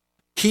 Obviously,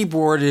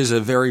 keyboard is a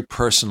very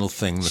personal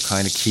thing, the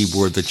kind of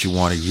keyboard that you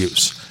want to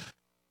use.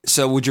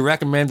 So would you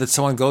recommend that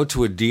someone go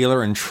to a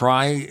dealer and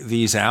try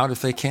these out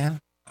if they can?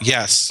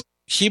 Yes.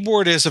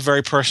 Keyboard is a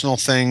very personal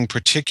thing,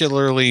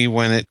 particularly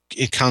when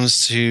it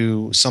comes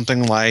to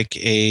something like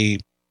an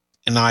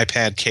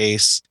iPad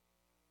case,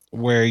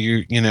 where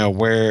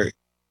where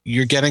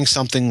you're getting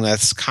something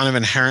that's kind of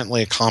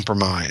inherently a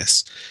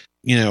compromise.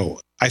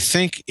 I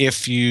think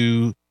if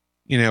you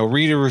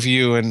read a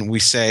review and we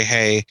say,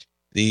 hey,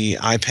 the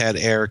iPad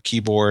Air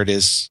keyboard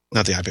is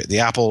not the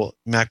Apple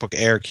MacBook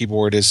Air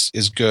keyboard is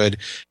good,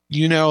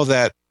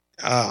 that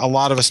a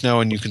lot of us know,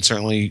 and you can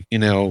certainly,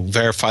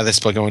 verify this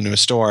by going to a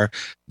store,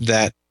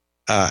 that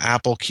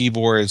Apple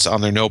keyboards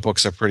on their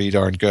notebooks are pretty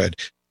darn good.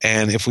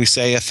 And if we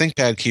say a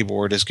ThinkPad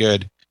keyboard is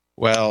good,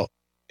 well,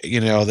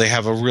 they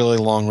have a really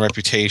strong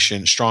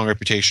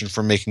reputation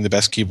for making the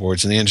best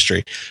keyboards in the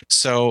industry.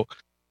 So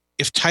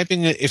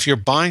if you're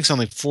buying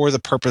something for the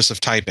purpose of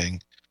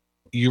typing,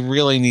 you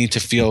really need to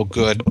feel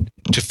good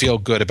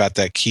about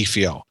that key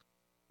feel.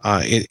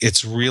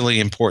 It's really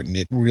important.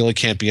 It really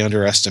can't be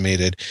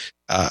underestimated.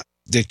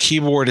 The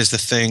keyboard is the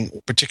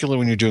thing, particularly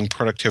when you're doing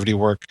productivity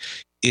work.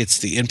 It's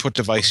the input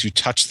device you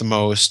touch the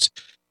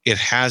most. It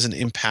has an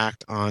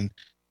impact on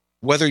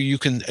whether you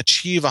can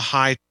achieve a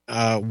high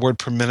word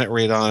per minute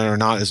rate on it or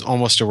not is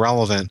almost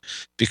irrelevant,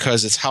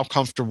 because it's how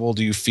comfortable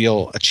do you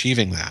feel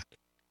achieving that?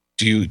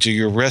 Do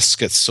your wrists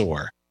get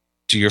sore?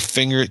 Do you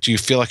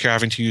feel like you're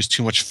having to use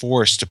too much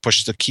force to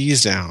push the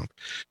keys down?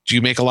 Do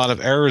you make a lot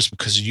of errors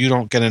because you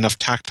don't get enough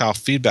tactile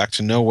feedback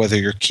to know whether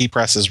your key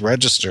press is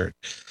registered?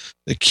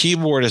 The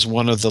keyboard is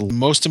one of the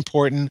most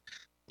important,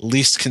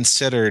 least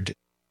considered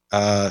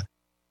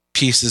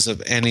pieces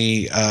of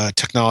any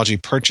technology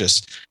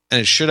purchase, and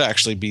it should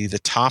actually be the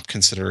top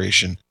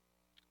consideration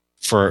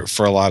for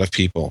a lot of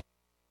people.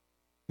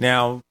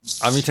 Now,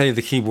 let me tell you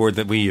the keyboard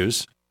that we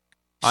use.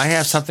 I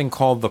have something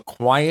called the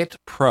Quiet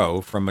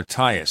Pro from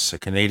Matthias, a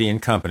Canadian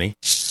company.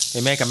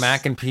 They make a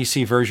Mac and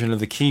PC version of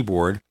the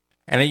keyboard,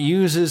 and it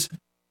uses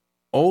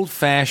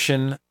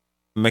old-fashioned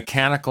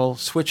mechanical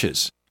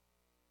switches.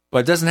 But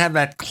it doesn't have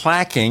that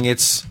clacking.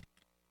 It's,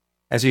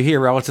 as you hear,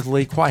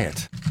 relatively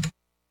quiet.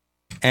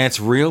 And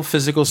it's real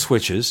physical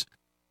switches,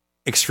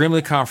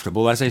 extremely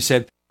comfortable. As I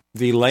said,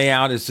 the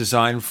layout is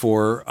designed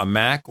for a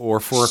Mac or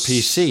for a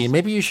PC.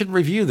 Maybe you should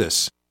review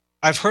this.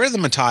 I've heard of the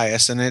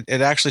Matthias, and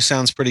it actually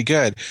sounds pretty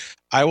good.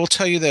 I will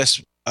tell you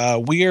this.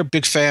 We are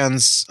big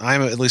fans.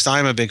 I'm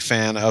a big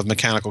fan of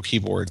mechanical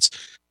keyboards.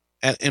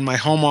 In my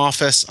home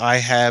office, I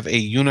have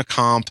a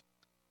Unicomp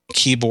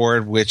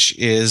keyboard, which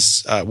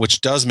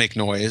does make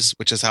noise,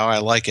 which is how I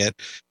like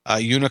it.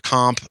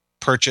 Unicomp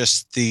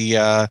purchased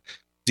the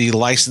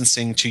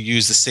licensing to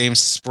use the same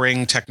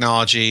spring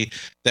technology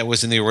that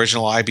was in the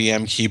original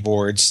IBM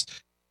keyboards.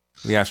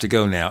 We have to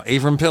go now.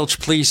 Avram Pilch,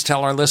 please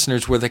tell our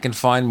listeners where they can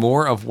find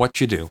more of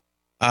what you do.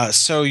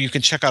 So you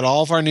can check out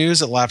all of our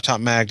news at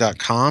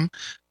laptopmag.com.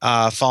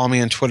 Follow me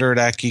on Twitter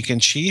at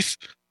GeekandChief,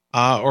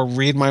 or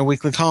read my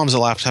weekly columns at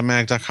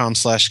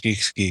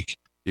laptopmag.com/geeksgeek.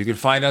 You can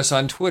find us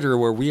on Twitter,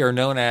 where we are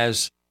known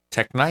as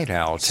Tech Night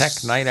Owl.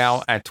 Tech Night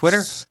Owl at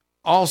Twitter.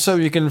 Also,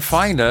 you can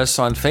find us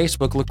on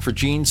Facebook. Look for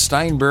Gene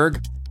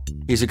Steinberg.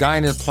 He's a guy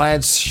in a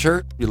plaid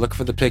shirt. You look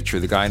for the picture.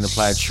 The guy in the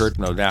plaid shirt,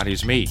 no doubt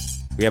he's me.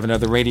 We have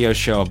another radio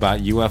show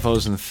about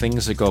UFOs and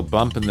things that go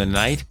bump in the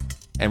night.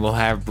 And we'll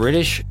have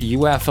British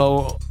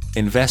UFO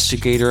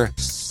investigator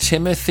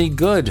Timothy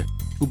Good,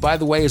 who, by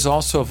the way, is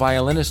also a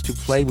violinist who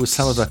played with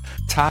some of the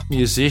top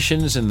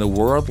musicians in the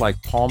world,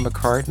 like Paul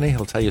McCartney.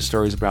 He'll tell you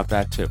stories about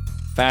that, too.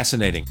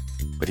 Fascinating.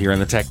 But here on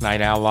the Tech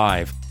Night Owl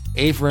Live,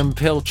 Avram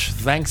Pilch,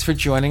 thanks for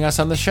joining us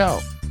on the show.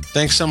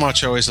 Thanks so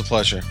much. Always a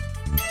pleasure.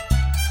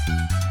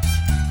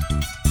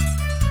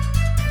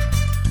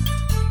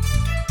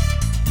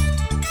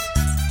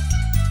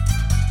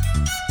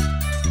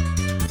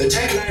 The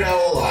Tech Night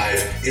Owl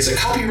Live is a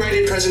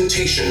copyrighted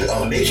presentation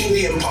of Making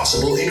the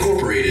Impossible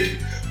Incorporated.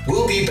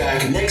 We'll be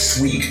back next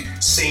week.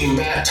 Same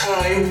bat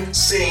time,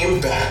 same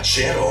bat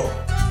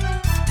channel.